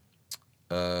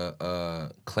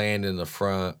Clan in the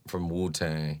Front from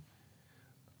Wu-Tang.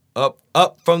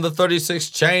 Up from the 36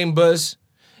 chambers,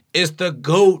 it's the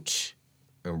Gooch.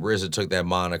 And RZA took that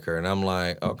moniker, and I'm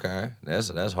like, okay,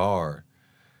 that's hard.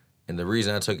 And the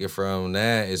reason I took it from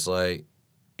that is like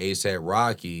A$AP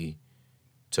Rocky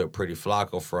took Pretty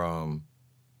Flacco from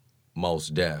Mos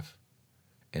Def.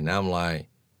 And I'm like,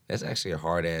 that's actually a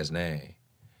hard-ass name.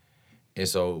 And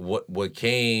so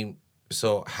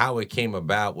how it came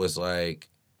about was like,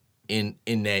 in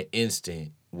that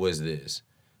instant was this.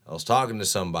 I was talking to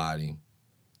somebody.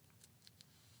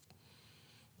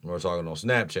 We were talking on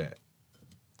Snapchat.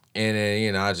 And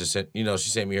then, I just sent, she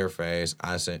sent me her face.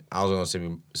 I was going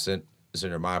to send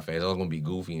her my face. I was going to be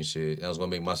goofy and shit. I was going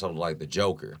to make myself look like the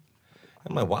Joker.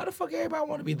 I'm like, why the fuck everybody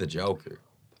want to be the Joker?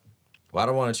 Why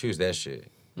do I want to choose that shit?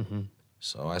 Mm-hmm.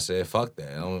 So I said, fuck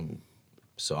that.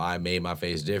 So I made my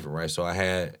face different, right? So I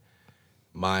had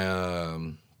my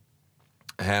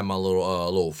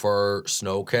little fur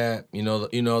snow cap,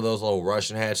 those little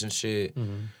Russian hats and shit.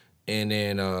 Mm-hmm. And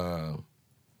then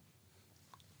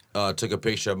took a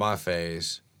picture of my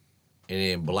face and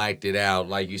then blacked it out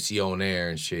like you see on there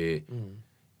and shit. Mm-hmm.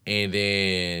 And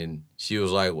then she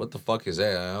was like, what the fuck is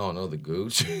that? I don't know, the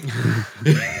Gooch.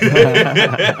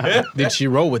 Did she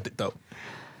roll with it though?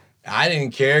 I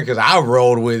didn't care because I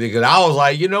rolled with it because I was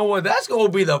like, you know what? That's going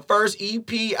to be the first EP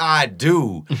I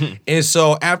do. And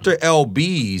so after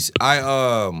LB's,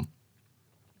 because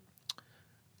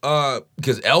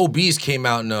LB's came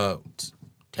out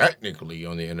technically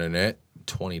on the internet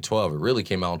 2012. It really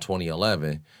came out in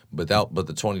 2011. But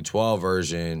the 2012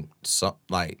 version,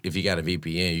 if you got a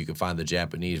VPN, you can find the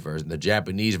Japanese version. The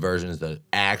Japanese version is the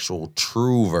actual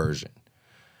true version.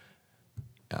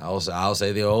 I'll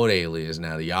say the old alias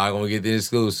now. Y'all gonna get the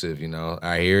exclusive, All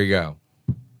right, here we go.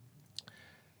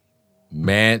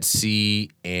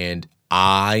 Mancy and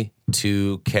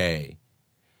I2K.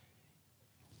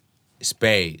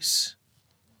 Space.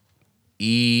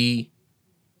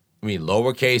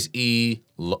 Lowercase e,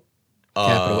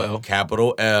 Capital L.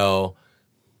 Capital L,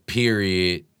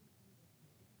 period,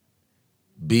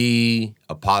 B,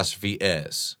 apostrophe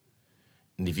S.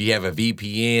 And if you have a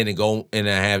VPN and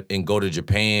go to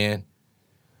Japan,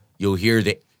 you'll hear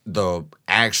the the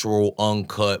actual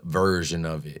uncut version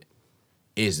of it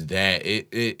is that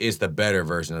it's the better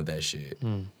version of that shit.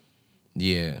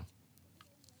 Yeah.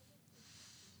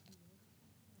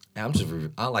 I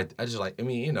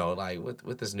mean, you know, like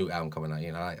with this new album coming out,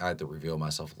 you know, I have to reveal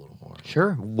myself a little more.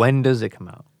 Sure. When does it come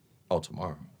out? Oh,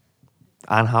 tomorrow.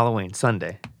 On Halloween,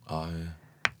 Sunday. Oh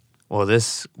yeah. Well,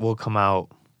 this will come out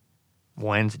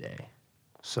Wednesday.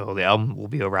 So the album will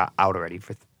be out already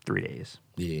for 3 days.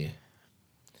 Yeah.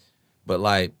 But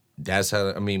like that's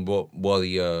how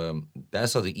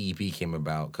that's how the EP came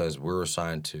about because we were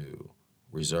signed to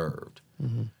Reserved,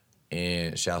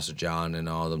 and shouts to John and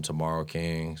all them Tomorrow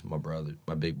Kings, my brother,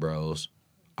 my big bros,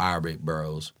 our big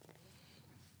bros,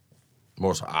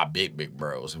 more so our big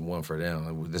bros. It wasn't for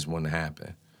them, this wouldn't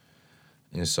happen.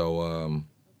 And so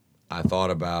I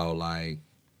thought about like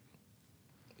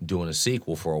doing a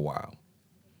sequel for a while,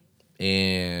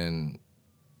 and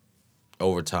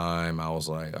over time I was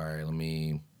like, all right, let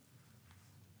me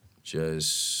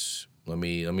just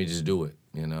do it,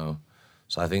 you know.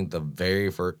 So I think the very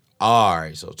first, all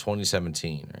right, so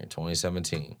 2017, right?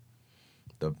 2017.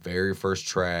 The very first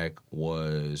track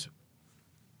was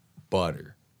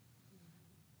Butter.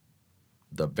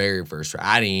 The very first track.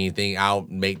 I didn't even think I'll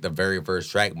make the very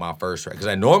first track my first track because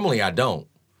I don't.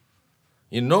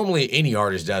 You know, normally any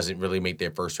artist doesn't really make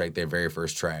their first track their very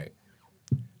first track.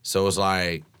 So it's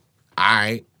like, all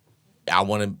right, I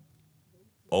want to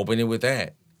open it with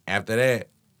that. After that,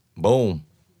 boom,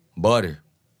 Butter.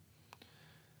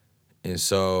 And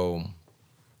so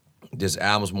this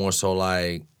album's more so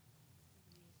like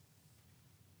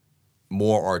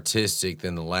more artistic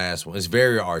than the last one. It's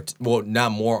very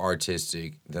not more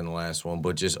artistic than the last one,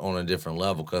 but just on a different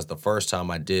level. Because the first time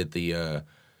I did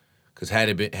because had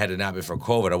it not been for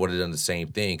COVID, I would have done the same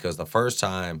thing. Because the first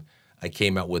time I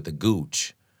came out with the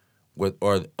Gooch, or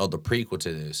the prequel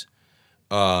to this,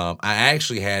 I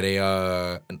actually had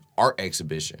an art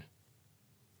exhibition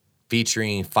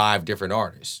featuring 5 different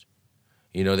artists.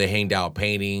 You know, they hung up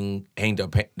paintings. Hung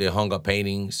up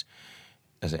paintings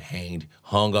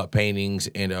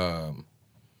and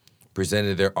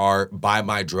presented their art. Buy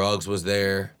My Drugs was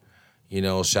there. You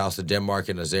know, shouts to Denmark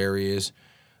and Azarias.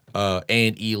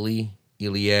 And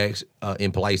Eliax,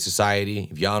 Impolite Society.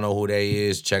 If y'all know who they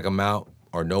is, check them out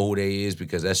or know who they is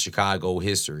because that's Chicago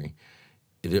history.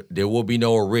 There will be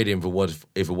no written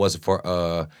if it wasn't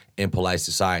for Impolite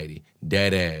Society.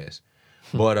 Dead ass.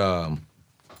 But I'm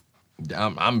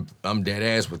dead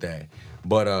ass with that.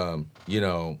 But you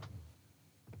know,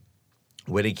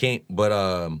 when it came, you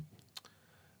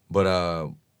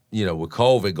know, with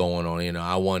COVID going on, you know,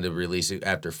 I wanted to release it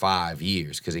after 5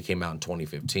 years because it came out in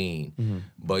 2015.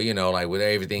 But you know, like with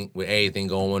everything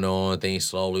going on, things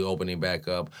slowly opening back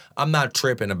up, I'm not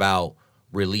tripping about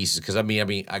releases because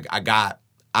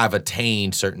I've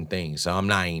attained certain things, so I'm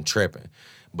not even tripping.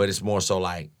 But it's more so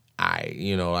like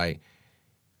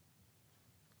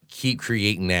keep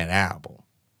creating that album.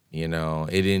 You know,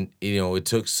 it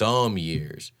took some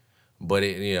years, but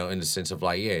in the sense of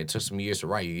like, yeah, it took some years to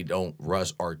write. You don't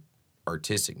rush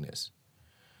artisticness.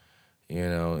 You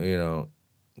know,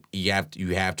 you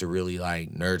have to really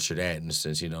like nurture that in the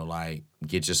sense, like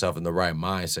get yourself in the right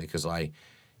mindset because like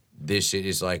this shit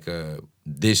is a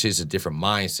different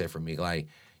mindset for me. Like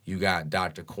you got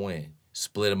Dr. Quinn,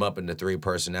 split him up into 3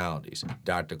 personalities.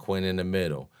 Dr. Quinn in the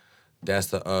middle. That's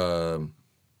the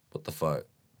what the fuck?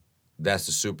 That's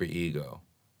the super ego.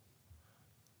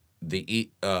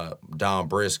 Don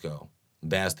Briscoe,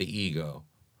 that's the ego.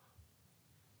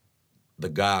 The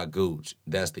God Gooch,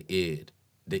 that's the id.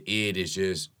 The id is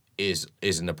just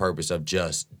isn't the purpose of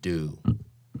just do.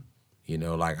 You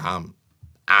know, like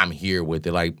I'm here with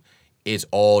it. Like it's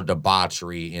all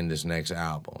debauchery in this next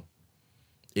album.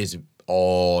 It's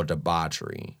all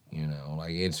debauchery,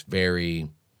 like it's very,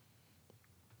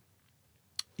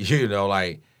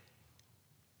 like,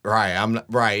 right, I'm not,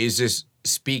 right, it's just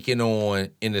speaking on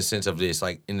in the sense of this,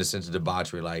 like in the sense of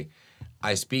debauchery, like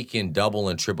I speak in double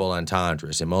and triple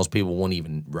entendres, and most people won't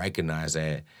even recognize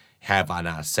that have I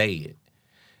not say it.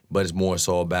 But it's more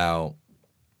so about,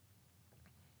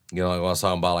 like I was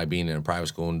talking about like being in a private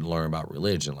school and learning about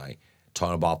religion, like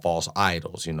talking about false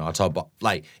idols, I talk about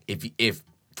like if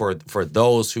for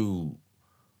those who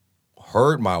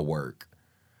heard my work,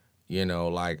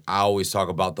 like I always talk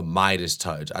about the Midas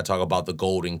touch. I talk about the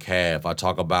golden calf. I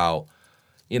talk about,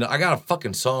 I got a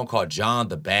fucking song called John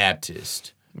the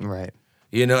Baptist. Right.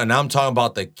 And I'm talking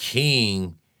about the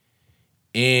king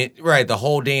in, right, the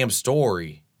whole damn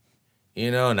story.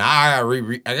 And I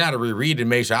gotta reread it and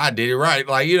make sure I did it right.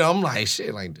 Like, I'm like,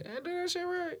 shit, like, did I do that shit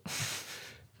right?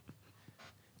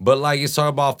 But like it's talking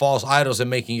about false idols and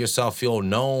making yourself feel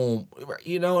known.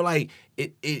 You know, like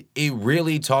it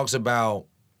really talks about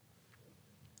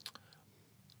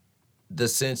the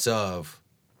sense of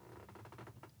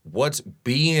what's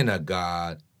being a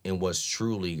God and what's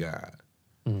truly God.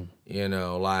 You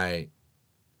know, like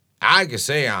I can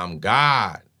say I'm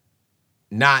God,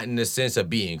 not in the sense of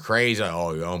being crazy. Like,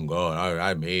 oh, yeah, I'm God.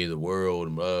 I made the world.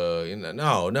 You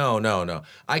know, no.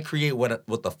 I create what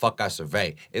the fuck I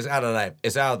survey. It's out of that.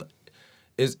 It's out of.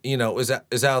 It's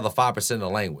out of the 5% of the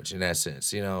language in that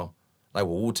sense. You know, like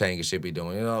what Wu-Tang should be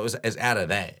doing. You know, it's out of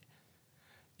that.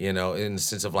 You know, in the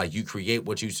sense of like you create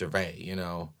what you survey. You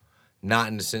know, not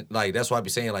in the sense like that's why I be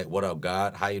saying like, "What up,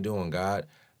 God? How you doing, God?"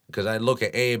 Because I look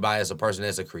at everybody as a person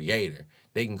that's a creator.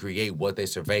 They can create what they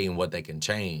survey and what they can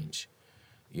change.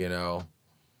 You know,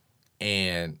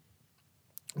 and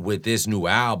with this new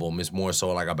album, it's more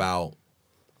so like about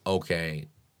okay,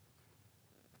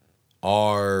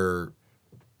 I'm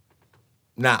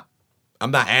not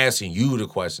asking you the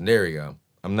question. There you go.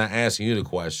 I'm not asking you the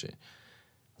question.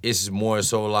 It's more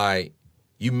so like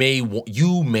you may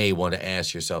want to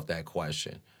ask yourself that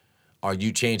question. Are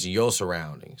you changing your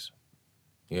surroundings?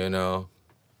 You know?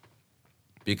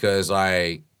 Because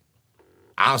like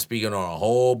I'm speaking on a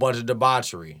whole bunch of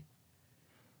debauchery,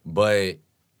 but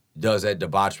does that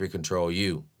debauchery control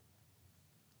you?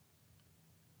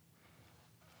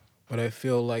 But I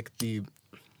feel like the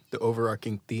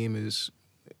overarching theme is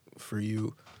for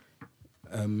you.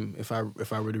 If I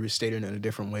were to restate it in a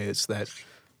different way, it's that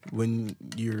when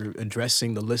you're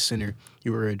addressing the listener,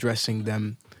 you are addressing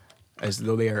them as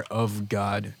though they are of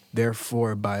God.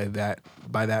 Therefore, by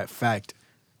that fact,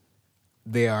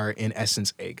 they are in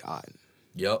essence a God.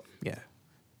 Yep. Yeah.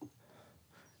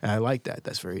 And I like that.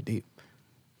 That's very deep.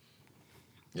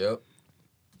 Yep.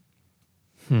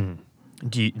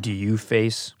 Do you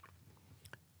face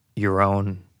your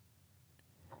own,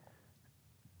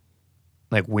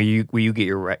 like where you get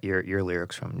your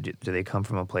lyrics from? Do they come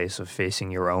from a place of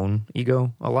facing your own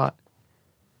ego a lot?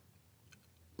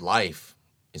 Life.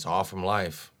 It's all from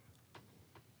life.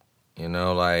 You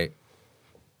know, like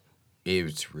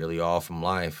it's really all from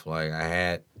life. Like I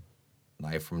had,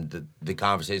 like from the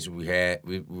conversation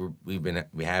we've been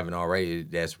having already.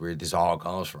 That's where this all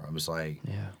comes from. It's like,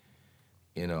 Yeah.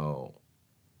 you know,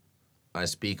 I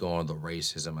speak on the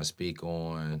racism. I speak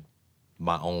on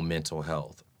my own mental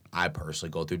health. I personally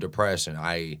go through depression.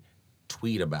 I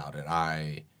tweet about it.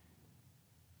 I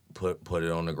put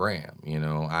it on the gram. You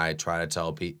know, I try to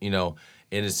tell people, you know,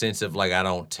 in the sense of like I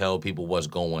don't tell people what's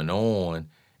going on.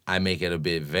 I make it a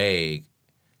bit vague.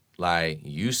 Like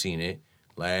you seen it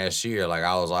last year. Like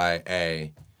I was like,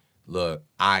 hey, look,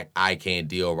 I can't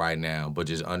deal right now, but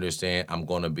just understand I'm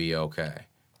gonna be okay.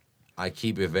 I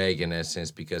keep it vague in that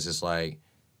sense because it's like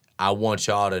I want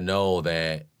y'all to know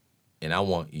that, and I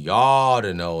want y'all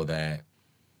to know that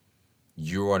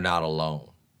you are not alone.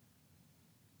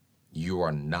 You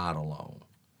are not alone.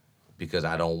 Because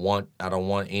I don't want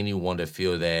anyone to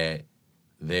feel that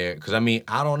they're, because I mean,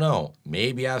 I don't know.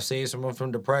 Maybe I've saved someone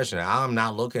from depression. I'm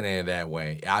not looking at it that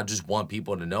way. I just want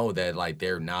people to know that like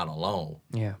they're not alone.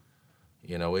 Yeah.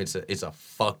 You know, it's a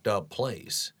fucked up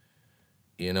place.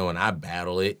 You know, and I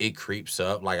battle it. It creeps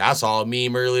up. Like I saw a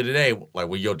meme earlier today, like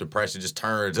when your depression just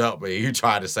turns up and you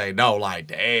try to say no, like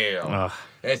damn. Ugh.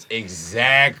 That's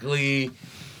exactly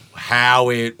how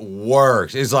it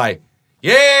works. It's like,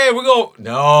 yeah, we're going,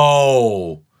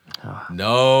 no.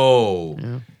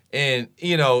 Yeah. And,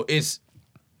 you know, it's,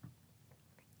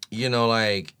 you know,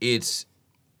 like it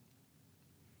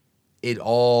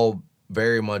all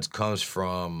very much comes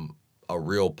from a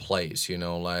real place, you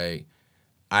know, like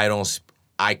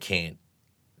I can't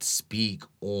speak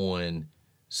on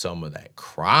some of that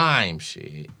crime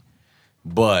shit,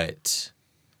 but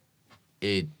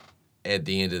it, at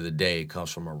the end of the day, it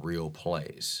comes from a real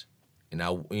place. And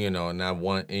I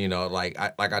want, you know, like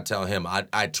I tell him,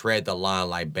 I tread the line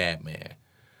like Batman.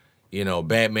 You know,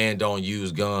 Batman don't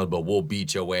use guns, but we'll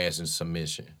beat your ass in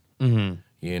submission. Mm-hmm.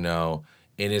 You know,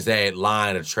 and it's that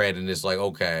line of treading. It's like,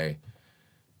 okay,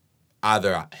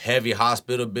 either a heavy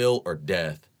hospital bill or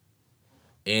death.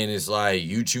 And it's like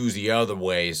you choose the other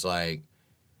way. It's like,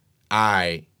 all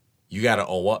right, you got to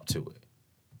owe up to it.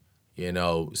 You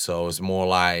know, so it's more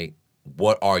like,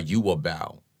 what are you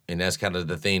about? And that's kind of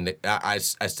the thing that I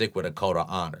stick with a code of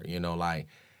honor. You know, like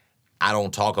I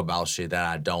don't talk about shit that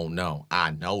I don't know.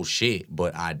 I know shit,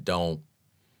 but I don't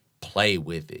play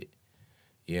with it.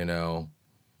 You know,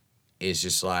 it's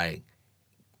just like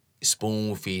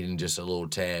spoon feeding just a little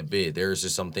tad bit. There's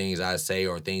just some things I say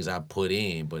or things I put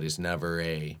in, but it's never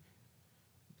a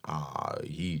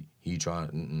he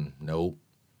trying. Nope,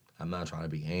 I'm not trying to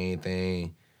be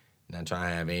anything. Not trying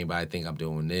to have anybody think I'm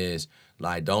doing this.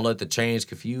 Like, don't let the change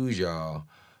confuse y'all.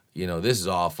 You know, this is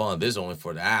all fun. This is only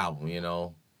for the album, you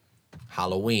know.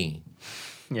 Halloween.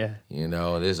 Yeah. You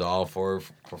know, this is all for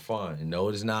fun. And no,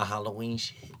 it's not Halloween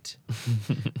shit.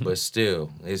 But still,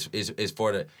 it's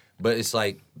for the. But it's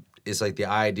like the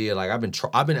idea. Like I've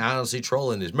been honestly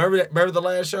trolling this. Remember the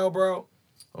last show, bro?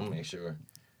 I'll make sure.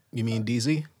 You mean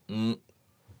DZ?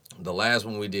 The last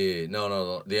one we did.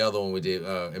 No, the other one we did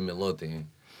in Midlothian.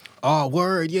 Oh,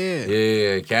 word, yeah.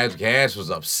 Yeah, Cash was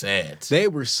upset. They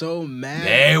were so mad.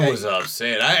 They was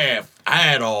upset. I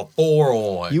had all 4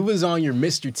 on. You was on your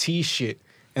Mr. T shit,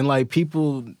 and like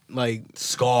people like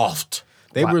scoffed.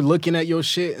 They were looking at your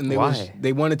shit, and Why?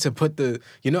 they wanted to put the,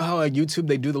 you know how on YouTube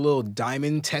they do the little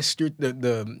diamond tester,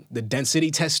 the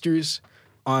density testers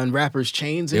on rappers'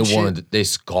 chains and They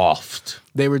scoffed.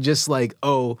 They were just like,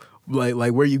 oh,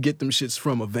 like where you get them shits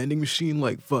from, a vending machine?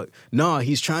 Like, fuck. Nah,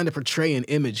 he's trying to portray an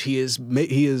image. He is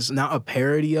not a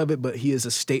parody of it, but he is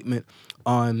a statement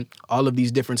on all of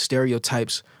these different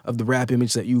stereotypes of the rap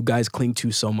image that you guys cling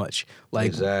to so much. Like,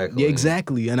 exactly. Yeah,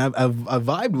 exactly. And I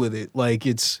vibed with it. Like,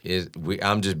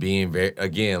 I'm just being very,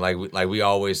 again, like we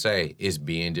always say, it's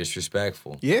being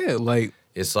disrespectful. Yeah, like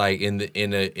it's like in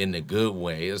the good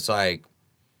way. It's like,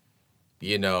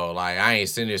 you know, like I ain't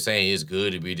sitting there saying it's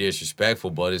good to be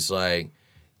disrespectful, but it's like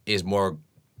it's more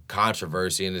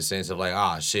controversy in the sense of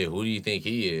like, shit, who do you think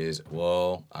he is?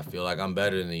 Well, I feel like I'm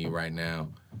better than you right now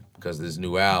because of this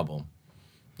new album.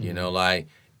 You know, like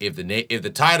if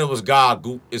the title was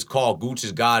God, it's called Gooch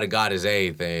is God and God is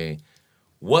everything.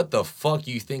 What the fuck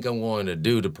you think I'm going to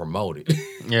do to promote it?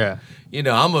 Yeah.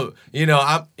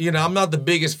 I'm not the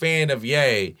biggest fan of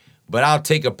Ye, but I'll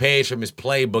take a page from his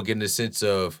playbook in the sense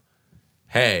of,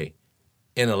 hey,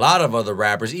 and a lot of other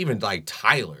rappers, even like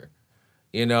Tyler,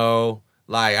 you know,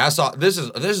 like I saw this is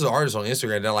an artist on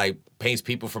Instagram that like paints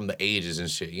people from the ages and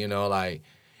shit, you know, like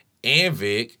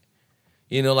Anvic,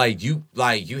 you know, like you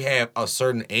have a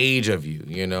certain age of you,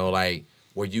 you know, like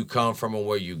where you come from and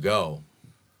where you go.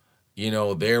 You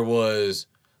know, there was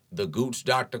the Gooch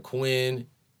Dr. Quinn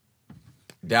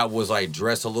that was like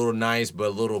dressed a little nice but a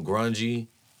little grungy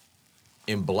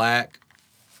in black.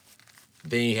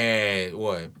 Then you had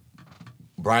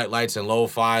Bright Lights and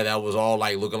Lo-Fi that was all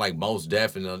like looking like Mos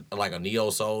Def and like a neo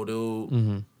soul dude.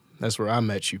 Mm-hmm. That's where I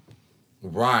met you.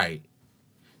 Right.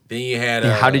 Then you had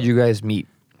how did you guys meet?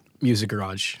 Music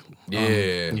Garage.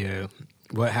 Yeah. Yeah.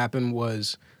 What happened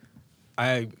was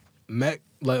I met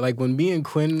like when me and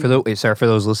Quinn. For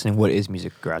those listening, what is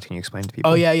Music Garage? Can you explain to people?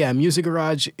 Oh yeah. Music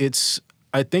Garage.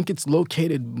 I think it's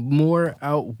located more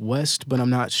out west, but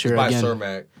I'm not sure. It's by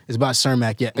Cermak. It's by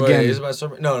Cermak. Yeah. Again, is it by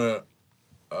Cermak? No.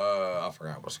 I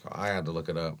forgot what's called. I had to look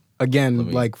it up.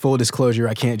 Again, like full disclosure,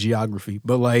 I can't geography,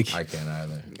 but like I can't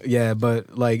either. Yeah,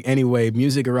 but like anyway,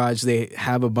 Music Garage, they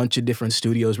have a bunch of different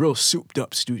studios, real souped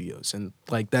up studios, and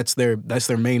like that's their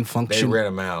main function. They rent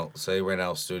them out, so they rent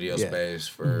out studio space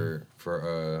for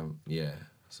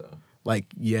So like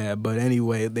but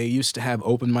anyway, they used to have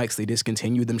open mics. They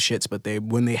discontinued them shits, but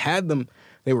when they had them,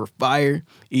 they were fire.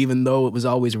 Even though it was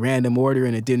always random order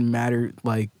and it didn't matter.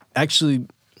 Like actually,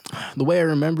 the way I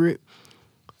remember it,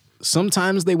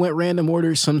 sometimes they went random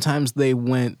order, sometimes they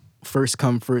went first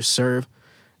come first serve.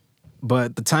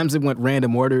 But the times they went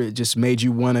random order, it just made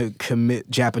you want to commit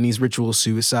Japanese ritual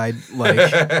suicide. Like,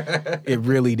 it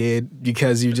really did.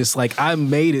 Because you're just like, I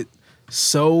made it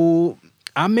so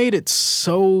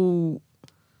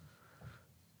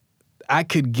I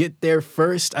could get there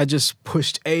first. I just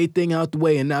pushed everything out the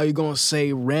way, and now you're going to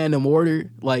say random order?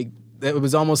 Like, it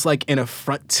was almost like an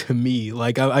affront to me.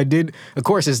 Like, I did, of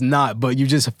course it's not, but you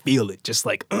just feel it. Just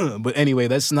like, But anyway,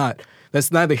 that's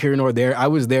neither here nor there. I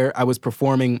was there. I was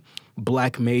performing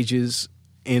Black Mages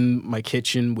in my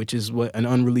kitchen, which is an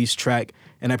unreleased track,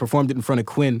 and I performed it in front of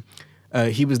Quinn.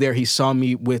 He was there. He saw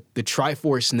me with the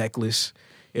Triforce necklace,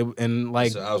 and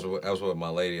like. So I was with my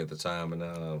lady at the time,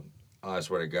 and I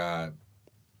swear to God,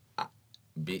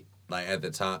 at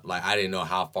the time, like I didn't know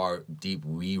how far deep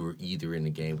we were either in the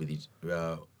game with each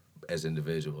as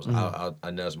individuals. Mm-hmm.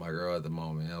 I nuzzled my girl at the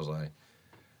moment, and I was like,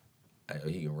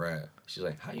 hey, he can rap. She's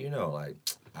like, how you know? Like,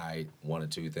 one of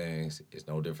two things. It's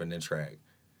no different than track.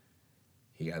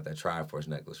 He got that Triforce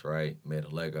necklace, right? Made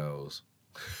of Legos.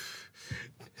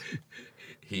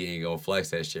 He ain't gonna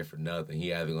flex that shit for nothing.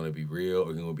 He either gonna be real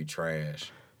or he gonna be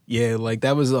trash. Yeah, like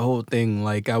that was the whole thing.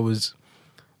 Like I was,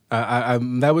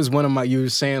 that was one of my. You were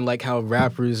saying like how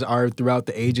rappers are throughout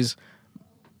the ages.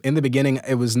 In the beginning,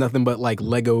 it was nothing but like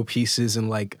Lego pieces and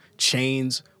like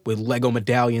chains with Lego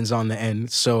medallions on the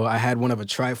end. So I had one of a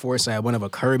Triforce, I had one of a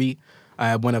Kirby, I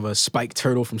had one of a Spike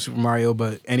Turtle from Super Mario.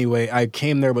 But anyway, I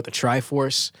came there with the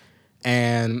Triforce,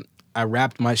 and I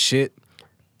rapped my shit.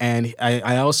 And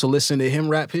I also listened to him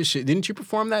rap his shit. Didn't you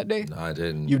perform that day? No, I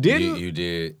didn't. You didn't? You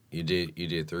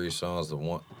did 3 songs. The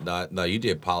one, no, you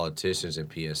did Politicians and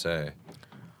PSA.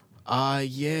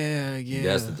 Yeah.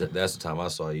 That's the time I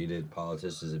saw you. You did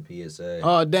Politicians and PSA.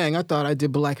 Oh, dang. I thought I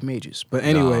did Black Mages. But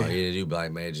anyway. No, you didn't do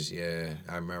Black Mages. Yeah,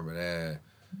 I remember that.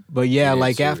 But yeah, You did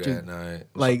like too after, that night.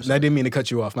 like I didn't mean to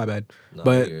cut you off. My bad. No,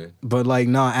 but you're good. but like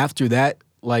nah. After that,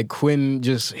 like Quinn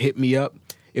just hit me up.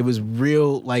 It was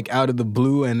real like out of the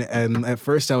blue, and at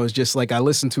first I was just like I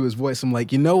listened to his voice. I'm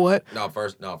like, you know what?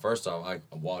 First off, I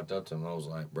walked up to him. I was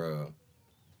like, bro,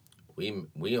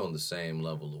 we on the same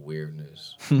level of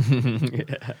weirdness.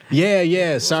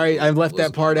 Yeah. Sorry, I left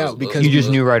that part out because You just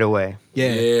knew right away.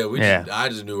 yeah. I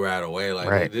just knew right away. Like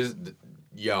Right. this,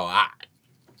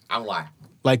 I'm like,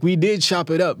 Like we did chop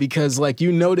it up because like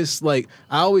you noticed, like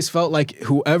I always felt like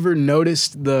whoever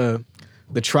noticed the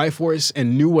Triforce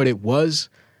and knew what it was,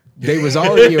 they was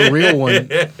already a real one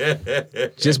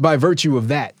just by virtue of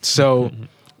that. So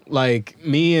like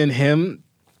me and him,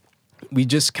 we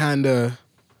just kind of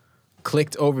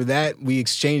clicked over that. We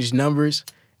exchanged numbers,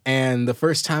 and the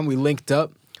first time we linked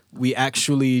up, we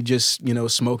actually just,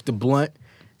 smoked a blunt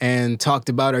and talked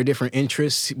about our different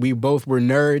interests. We both were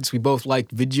nerds. We both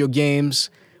liked video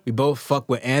games. We both fuck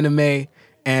with anime.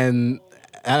 And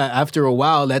after a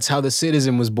while, that's how The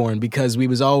Citizen was born, because we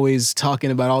was always talking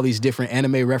about all these different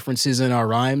anime references in our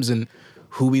rhymes and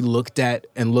who we looked at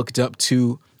and looked up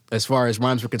to as far as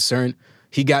rhymes were concerned.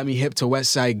 He got me hip to West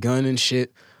Side Gun and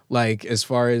shit. Like, as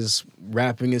far as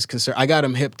rapping is concerned, I got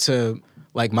him hip to,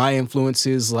 like, my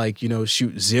influences, like,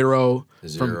 shoot Zero.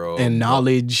 And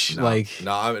Knowledge,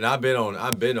 I've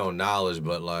been on Knowledge,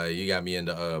 but like you got me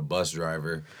into Bus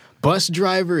Driver. Bus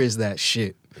Driver is that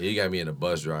shit. You got me into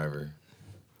Bus Driver.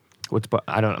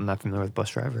 I'm not familiar with Bus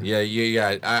Driver.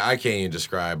 Yeah. I can't even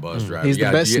describe Bus Driver. He's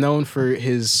the best known for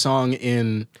his song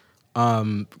in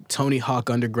Tony Hawk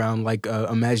Underground, like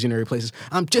Imaginary Places.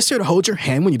 I'm just here to hold your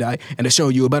hand when you die and to show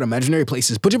you about imaginary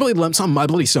places. Put your bloody lumps on my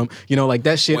bloody stomach. Like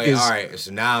that shit is. All right,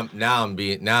 so now I'm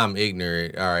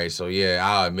ignorant. All right, so yeah,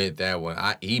 I'll admit that one.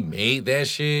 He made that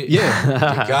shit.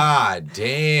 Yeah. God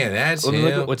damn, that's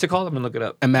him. What's it called? I'm gonna look it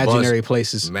up. Imaginary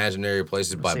Places. Imaginary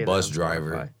Places by Say Bus that on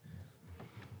Driver. Spotify.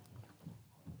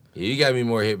 Yeah, you got me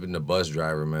more hip than the Bus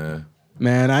Driver, man.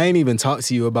 Man, I ain't even talked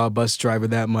to you about Bus Driver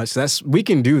that much. We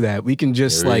can do that. We can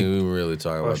just We didn't really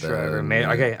talk about Bus that. Driver.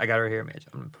 Okay, I got it right here, Mitch.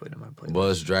 I'm gonna put it in my playlist.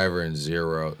 Bus Driver and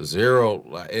Zero,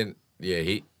 and yeah,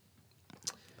 he.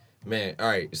 Man, all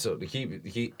right. So to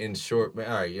keep in short,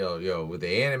 man. All right, yo, with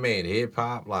the anime and hip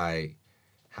hop,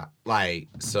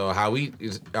 so how we,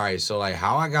 all right. So like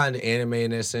how I got into anime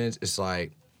in that sense, it's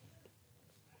like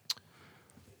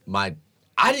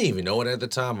I didn't even know it at the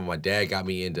time, but my dad got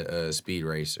me into Speed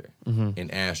Racer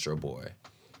and Astro Boy,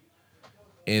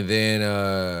 and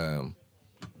then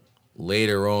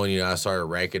later on, I started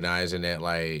recognizing that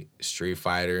like Street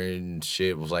Fighter and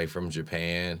shit was like from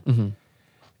Japan,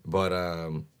 but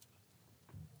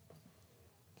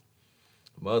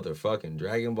motherfucking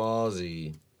Dragon Ball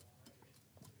Z.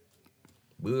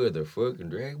 Motherfucking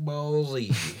Dragon Ball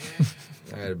Z.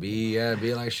 Gotta be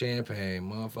like champagne.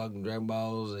 Motherfucking Dragon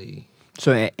Ball Z.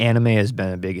 So anime has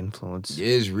been a big influence.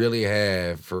 It really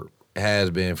has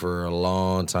been for a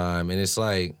long time. And it's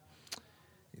like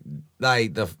my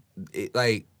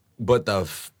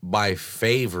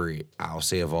favorite, I'll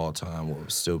say, of all time will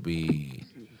still be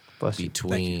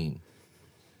between.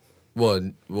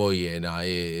 Well, yeah, no,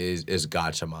 it's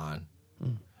Gatchaman.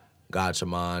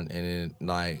 Gatchaman, and then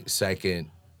like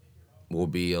second will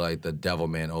be like the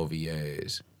Devilman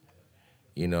OVAs.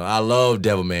 I love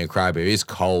Devilman Crybaby. It's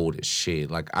cold as shit.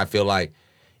 Like I feel like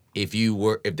if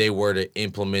they were to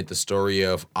implement the story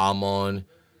of Amon,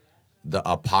 the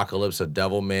apocalypse of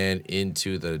Devilman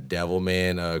into the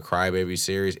Devilman Crybaby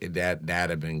series, that'd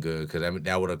have been good, because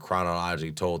that would have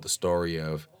chronologically told the story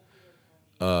of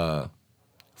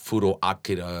Fudo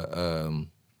Akira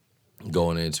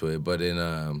going into it. But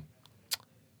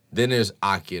then there's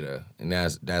Akira, and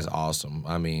that's awesome.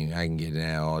 I mean, I can get in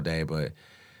that all day, but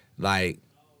like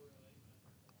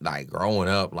growing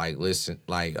up, like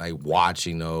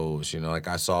watching those, like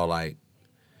I saw like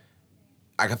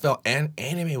I felt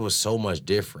anime was so much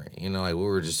different, like we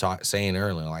were just saying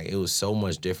earlier, like it was so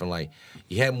much different. Like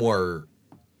you had more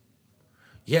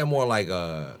like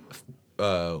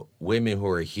women who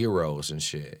are heroes and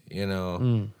shit,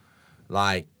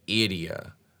 like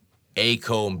Idia,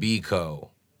 Aiko and Biko,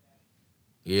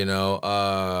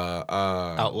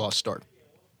 Outlaw Start.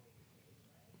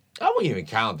 I wouldn't even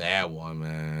count that one,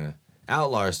 man.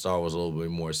 Outlaw Star was a little bit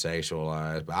more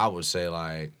sexualized, but I would say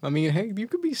like I mean, hey, you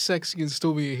could be sexy and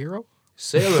still be a hero.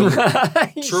 Sailor Moon.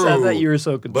 You True. said that you were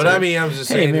so concerned. But I mean, I'm just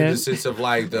saying in man. the sense of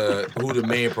like who the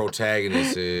main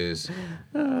protagonist is.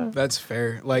 That's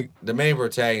fair. Like, The main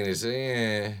protagonist,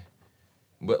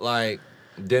 but like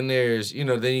then there's then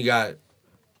you got.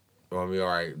 Well, I mean, all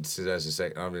right, so that's the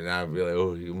second. I mean, I'd be like,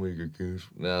 oh, you make a kiss.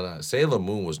 No. Sailor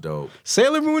Moon was dope.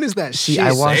 Sailor Moon is that See, shit.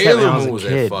 I watched that Sailor when I was Moon a was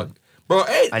kid. that fuck. Bro,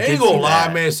 I ain't did gonna see lie,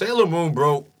 that. man. Sailor Moon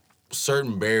broke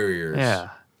certain barriers. Yeah.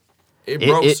 It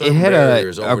broke It certain had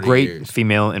barriers a over the great years.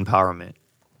 female empowerment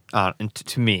and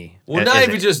to me. Well, as not a-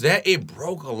 even just that. It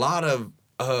broke a lot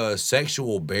of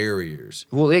sexual barriers.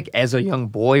 Well, like as a young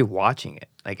boy watching it,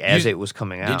 like as You- it was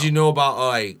coming out. Did you know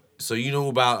about So you know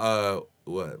about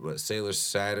what Sailor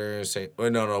Saturn?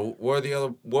 No. What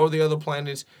were the other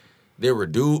planets? There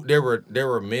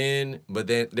were men, but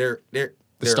then they're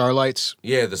the Starlights.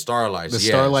 Yeah, the Starlights. The yes.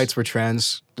 Starlights were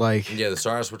trans. Like, Yeah, the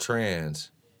Stars were trans.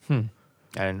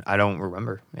 And I don't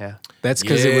remember. Yeah. that's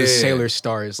because it was Yeah. Sailor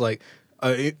Stars. Like,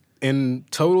 in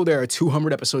total, there are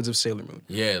 200 episodes of Sailor Moon.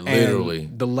 Yeah, And literally.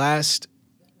 the last,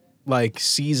 like,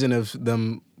 season of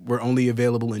them were only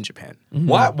available in Japan.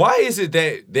 Why is it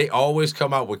that they always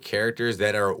come out with characters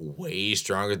that are way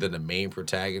stronger than the main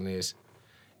protagonist,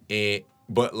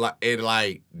 but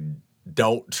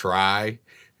don't try?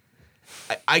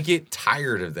 I get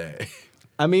tired of that.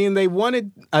 I mean, they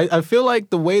wanted. I feel like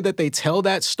the way that they tell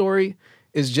that story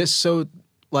is just so,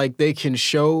 like, they can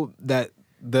show that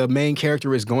the main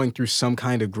character is going through some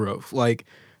kind of growth. Like,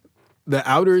 the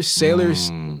outer sailors,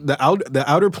 the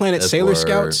outer planet That's Sailor word.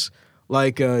 Scouts,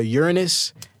 like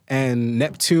Uranus and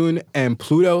Neptune and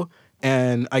Pluto,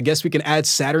 and I guess we can add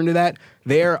Saturn to that.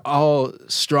 They're all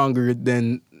stronger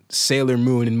than Sailor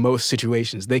Moon in most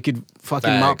situations. They could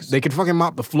fucking mop. Facts. They could fucking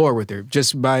mop the floor with her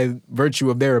just by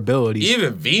virtue of their abilities.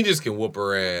 Even Venus can whoop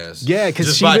her ass. Yeah, because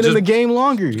Just she's by- been in just the game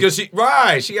longer. Because she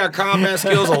got combat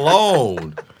skills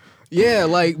alone. Yeah,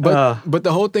 like, but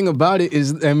the whole thing about it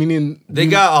is, I mean, They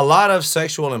got a lot of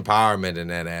sexual empowerment in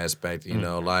that aspect,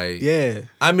 like yeah,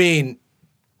 I mean,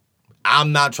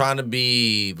 I'm not trying to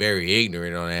be very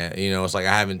ignorant on that. It's like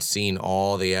I haven't seen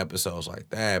all the episodes like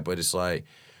that, but it's like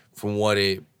from what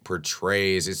it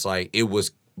portrays, it's like it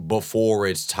was before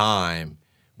its time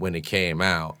when it came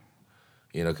out.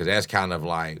 Because that's kind of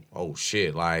like, oh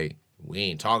shit, like we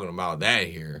ain't talking about that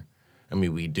here. I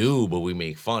mean, we do, but we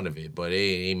make fun of it. But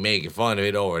they ain't making fun of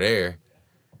it over there.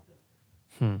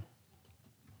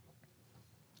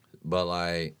 But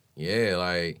like, yeah,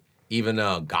 like even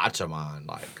Gatchaman,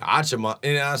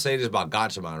 and I say this about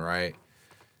Gatchaman, right?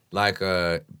 Like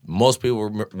most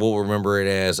people will remember it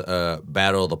as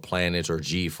Battle of the Planets or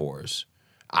G-Force.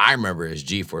 I remember it as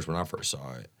G-Force when I first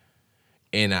saw it,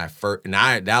 and that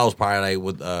was probably like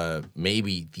with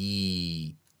maybe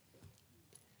the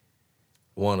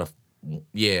one of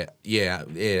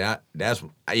that's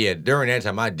during that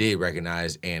time I did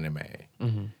recognize anime.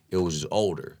 It was just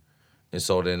older, and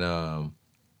so then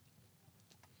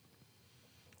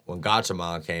when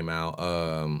Gatchaman came out,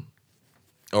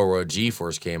 or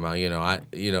G-Force came out, you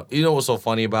know what's so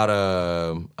funny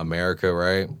about America,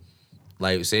 right?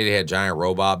 Like, say they had giant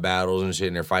robot battles and shit,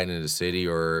 and they're fighting in the city,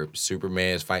 or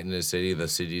Superman's fighting in the city. The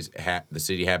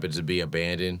city happens to be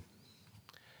abandoned.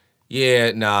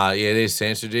 Yeah, they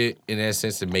censored it in that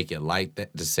sense to make it like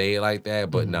that, to say it like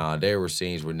that. But there were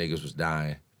scenes where niggas was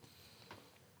dying,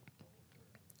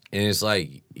 and it's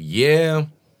like, yeah,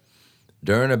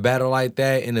 during a battle like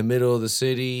that in the middle of the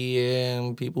city,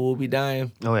 yeah, people will be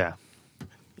dying. Oh yeah.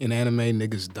 in anime,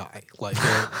 niggas die. Like,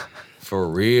 For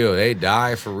real, they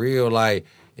die for real. Like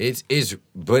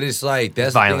but it's like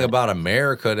that's the Violent. thing about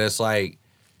America. That's like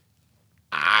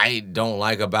I don't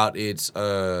like about its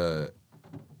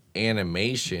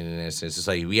animation in that sense. It's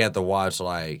like we have to watch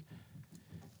like,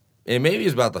 and maybe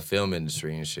it's about the film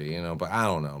industry and shit, But I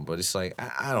don't know. But it's like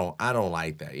I don't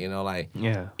like that, Like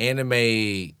Yeah.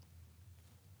 anime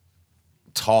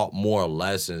taught more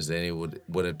lessons than it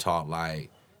would have taught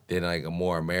than a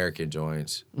more American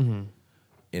joints.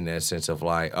 In that sense of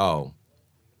like, oh,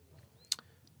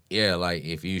 yeah, like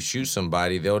if you shoot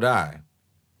somebody, they'll die.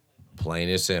 Plain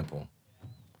and simple.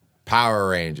 Power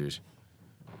Rangers.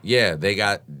 Yeah,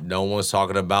 no one's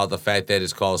talking about the fact that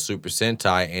it's called Super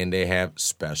Sentai and they have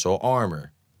special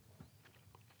armor.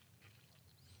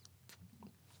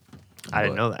 I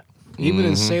didn't know that. even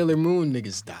in Sailor Moon,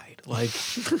 niggas died. Like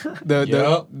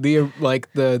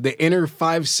the inner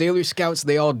 5 Sailor Scouts,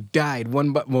 they all died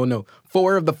one by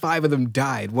 4 of the 5 of them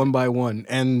died one by one,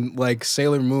 and like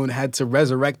Sailor Moon had to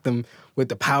resurrect them with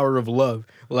the power of love.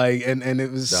 Like and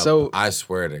it was so. I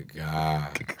swear to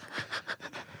God.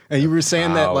 And you were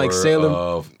saying that like Sailor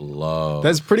of love.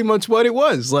 That's pretty much what it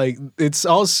was. Like it's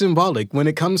all symbolic. When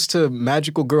it comes to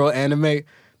magical girl anime,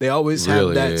 they always have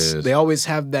Really that. is. They always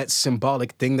have that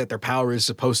symbolic thing that their power is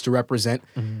supposed to represent.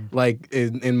 Like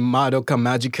in Madoka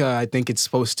Magica, I think it's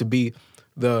supposed to be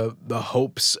the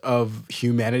hopes of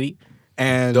humanity.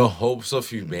 And The hopes of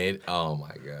humanity. Oh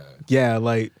my god. yeah,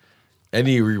 like I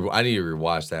need to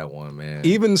rewatch that one, man.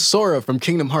 even Sora from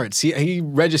Kingdom Hearts, he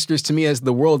registers to me as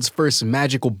the world's first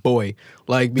magical boy.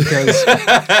 Like because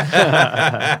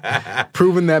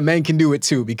proving that men can do it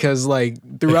too. Because like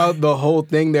throughout the whole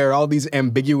thing, there are all these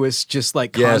ambiguous, just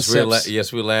like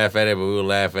concepts. We laugh at it, but we will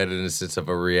laugh at it in the sense of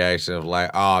a reaction of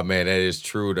like, oh man, that is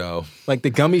true though. Like the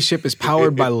gummy ship is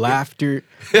powered by laughter.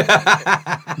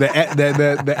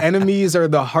 The enemies are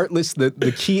the heartless.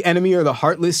 The key enemy are the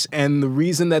heartless, and the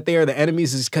reason that they are the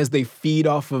enemies is because they feed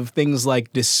off of things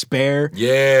like despair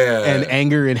Yeah. and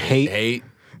anger and hate. Hate.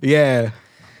 Yeah.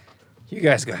 You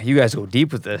guys go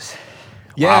deep with this.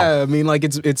 Yeah, I mean, like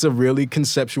it's a really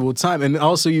conceptual time, and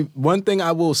also one thing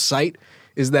I will cite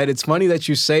is that it's funny that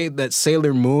you say that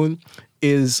Sailor Moon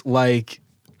is like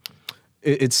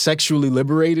it's sexually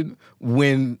liberated.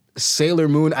 When Sailor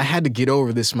Moon, I had to get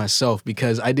over this myself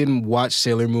because I didn't watch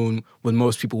Sailor Moon when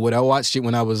most people would. I watched it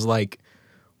when I was like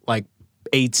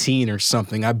 18 or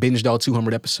something. I binged all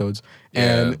 200 episodes,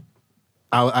 and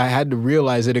I had to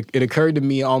realize it occurred to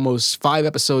me almost 5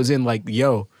 episodes in, like,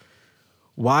 yo,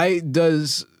 why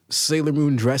does Sailor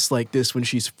Moon dress like this when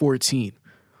she's 14?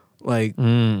 Like,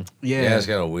 yeah. Yeah, that's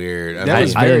kind of weird. That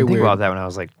was I very didn't think weird. about that when I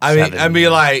was like. I 7.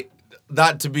 mean, like,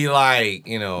 not to be like,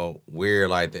 weird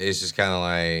like that. It's just kind of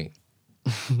like,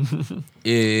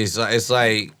 it's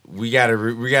like we gotta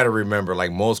remember,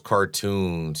 like most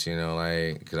cartoons,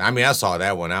 like, because I mean, I saw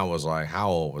that when I was like, how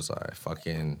old was I?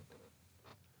 Fucking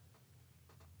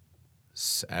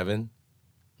 7.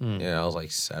 Yeah, I was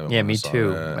like 7. Yeah, when I me saw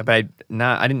too. that. But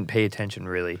I didn't pay attention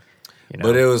really.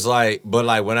 But it was like,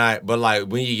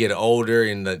 when you get older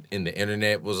and the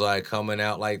internet was like coming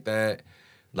out like that,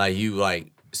 like you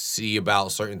like see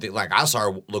about certain things. Like I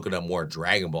started looking up more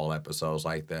Dragon Ball episodes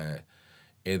like that,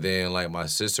 and then like my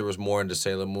sister was more into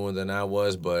Sailor Moon than I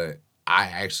was, but I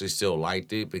actually still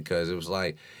liked it because it was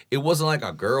like it wasn't like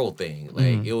a girl thing.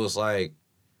 Like it was like,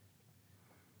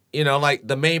 like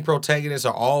the main protagonists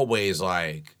are always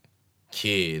like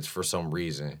kids for some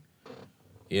reason.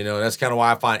 That's kind of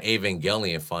why I find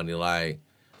Evangelion funny. Like,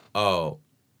 oh,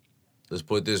 let's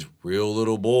put this real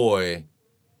little boy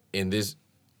in this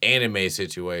anime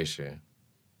situation.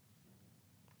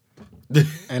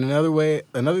 And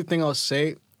another thing I'll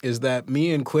say is that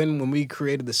me and Quinn, when we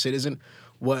created The Citizen,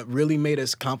 what really made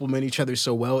us complement each other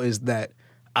so well is that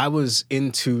I was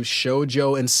into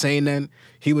shoujo and seinen,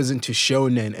 he was into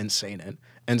shonen and seinen,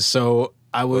 and so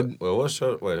I would. What's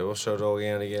shoujo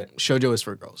again? Shoujo is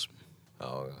for girls, Oh,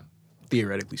 okay.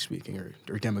 theoretically speaking, or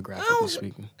demographically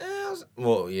speaking.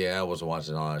 I wasn't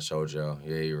watching all that shoujo.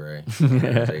 Yeah, you're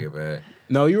right. Take it back.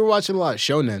 No, you were watching a lot of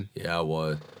shonen. Yeah, I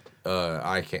was.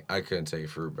 I couldn't take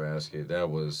Fruit Basket. That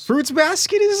was. Fruits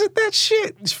Basket isn't that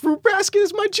shit. Fruit Basket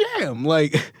is my jam.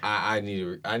 Like I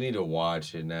need to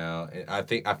watch it now. I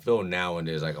feel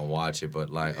nowadays I can watch it, but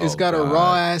like it's got a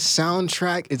raw ass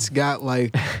soundtrack. It's got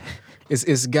like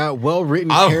it's got well written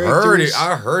characters.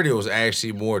 I heard it was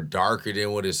actually more darker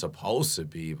than what it's supposed to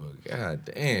be, but god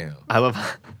damn. I love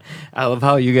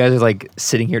how you guys are like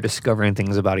sitting here discovering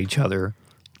things about each other,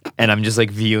 and I'm just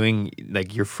like viewing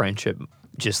like your friendship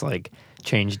just like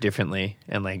change differently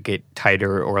and like get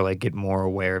tighter or like get more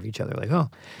aware of each other. Like, oh,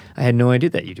 I had no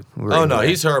idea that you were. Oh no,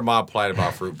 he's heard my plight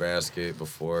about Fruit Basket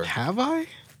before. Have I?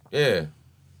 Yeah,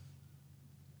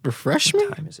 Refresh me?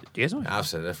 What time is it? Do you guys know? I've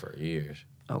said that for years.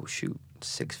 Oh shoot,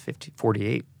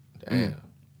 6:48. Damn.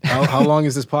 How long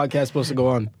is this podcast supposed to go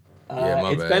on? Yeah,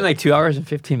 my It's bad. been like 2 hours and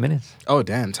 15 minutes. Oh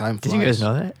damn, time Did flies. you guys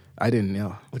know that? I didn't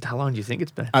know. How long do you think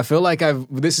it's been? I feel like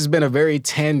this has been a very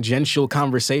tangential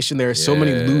conversation. There are so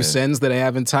many Yeah. loose ends that I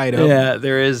haven't tied up. Yeah,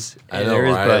 there is. I know, there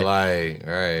is, right? but Like,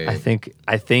 right.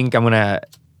 I think I'm gonna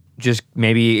just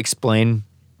maybe explain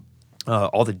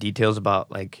all the details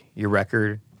about like your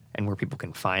record and where people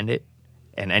can find it,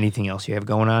 and anything else you have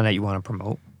going on that you want to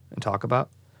promote and talk about,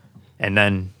 and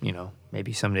then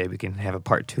maybe someday we can have a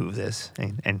part 2 of this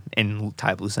and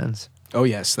tie up loose ends. Oh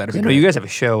yes, that'd be I know great. you guys have a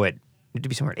show at. Need to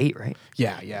be somewhere at 8, right?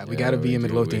 Yeah. We got to be we in do,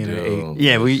 Midlothian we at do.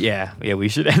 8. Yeah, we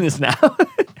should end this now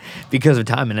because of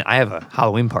time, and I have a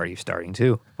Halloween party starting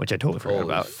too, which I totally forgot Holy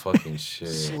about. fucking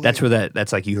shit. That's where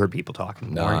that's like you heard people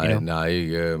talking more, Nah, you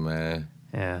good, man.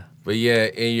 Yeah. But yeah,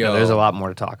 and No, there's a lot more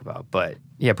to talk about, but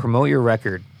yeah, promote your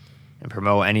record and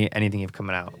promote anything you've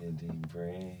coming out.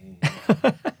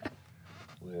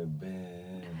 We're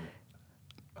been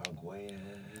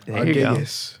There you go.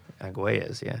 Arguelles.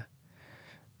 Arguelles, yeah.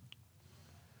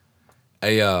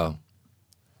 Hey,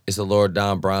 it's the Lord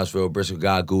Don Brownsville, Bristol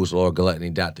God Goose, Lord Gluttony,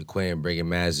 Dr. Quinn, bringing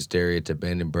Maz Hysteria to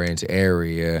Bend and Branch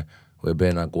area with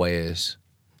Ben Arguelles.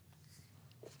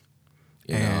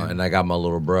 You know, and I got my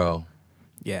little bro.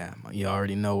 Yeah, you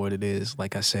already know what it is.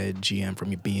 Like I said, GM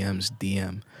from your BM's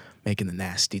DM, making the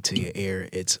nasty to your ear.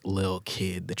 It's Lil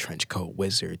Kid, the trench coat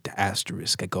wizard, the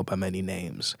asterisk. I go by many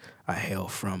names. I hail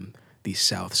from the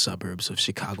south suburbs of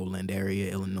Chicagoland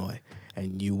area, Illinois.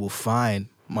 And you will find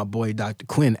my boy Dr.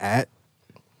 Quinn at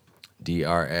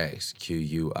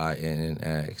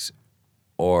DRXQUINNX.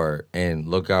 And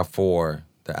look out for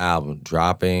the album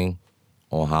dropping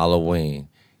on Halloween.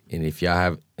 And if y'all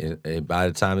have, by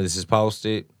the time this is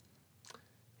posted,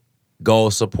 go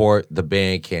support the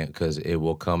Bandcamp because it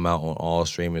will come out on all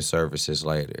streaming services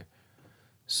later.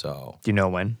 So. Do you know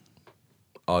when?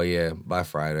 Oh, yeah, by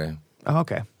Friday. Oh,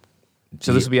 okay.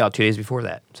 So this will be out 2 days before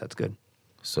that. So that's good.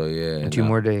 So, yeah. And 2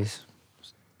 more days.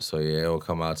 So, yeah, it will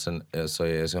come out. It's going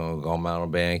to go out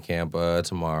on Bandcamp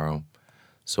tomorrow.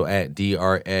 So, at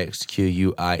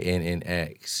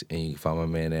DRXQUINNX. And you can find my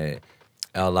man at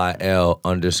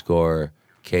LIL_KYDD.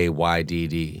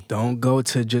 Don't go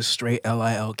to just straight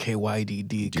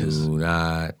LILKYDD because Do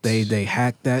not. they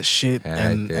hacked that shit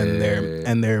and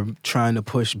they're trying to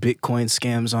push Bitcoin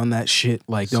scams on that shit.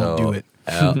 Like, don't do it.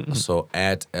 So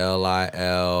at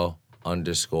LIL_KYDD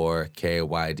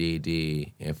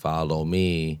and follow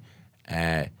me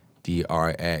at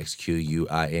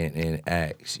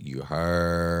DRXQUINNX. You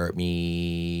heard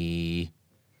me.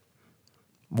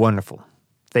 Wonderful.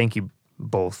 Thank you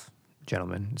both,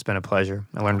 gentlemen. It's been a pleasure.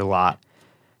 I learned a lot.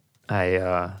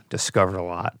 I discovered a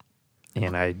lot.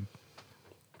 And I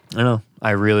don't know. I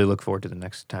really look forward to the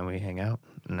next time we hang out,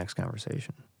 the next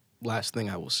conversation. Last thing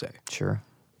I will say. Sure.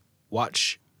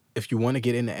 Watch, if you want to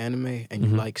get into anime and you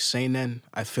like seinen,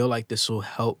 I feel like this will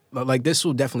help. Like, this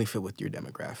will definitely fit with your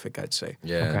demographic, I'd say.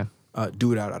 Yeah. Okay.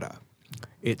 Durarara.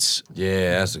 It's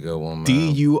Yeah, that's a good one, man.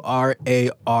 Durarara.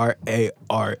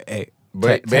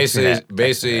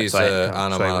 Basically, it's so I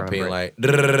onomatopoeia remember like.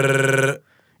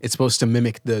 It's supposed to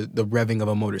mimic the revving of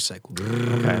a motorcycle.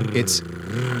 Okay. It's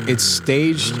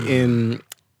staged in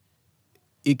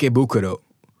Ikebukuro,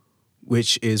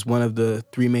 which is one of the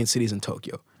 3 main cities in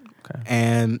Tokyo. Okay.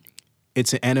 And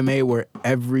it's an anime where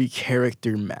every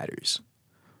character matters.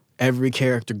 Every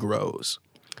character grows.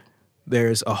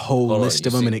 There's a whole list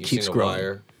of them, and it keeps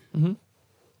growing. Mm-hmm.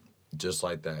 Just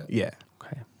like that. Yeah.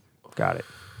 Okay. Got it.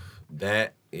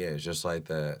 That, yeah, just like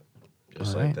that.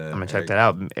 Just All like right. that. I'm going to check that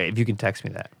out. If you can text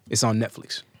me that. It's on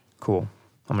Netflix. Cool.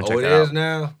 I'm going to Oh, check it that is out.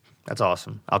 now? That's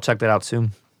awesome. I'll check that out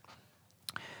soon.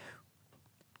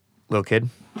 Lil Kid,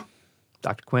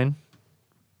 Dr. Quinn,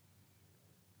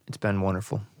 it's been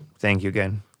wonderful. Thank you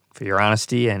again for your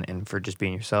honesty and for just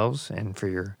being yourselves and for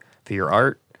your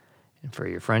art and for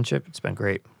your friendship. It's been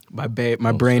great. My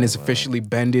brain is officially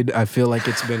bended. I feel like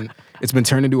it's been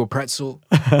turned into a pretzel.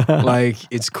 Like,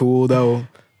 it's cool though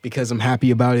because I'm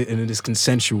happy about it and it is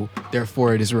consensual.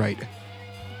 Therefore, it is right.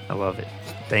 I love it.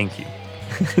 Thank you.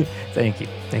 Thank you.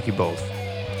 Thank you both.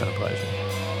 It's been a pleasure.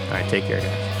 All right, take care,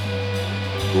 guys.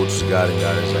 Gucci's got it,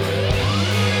 got his ass.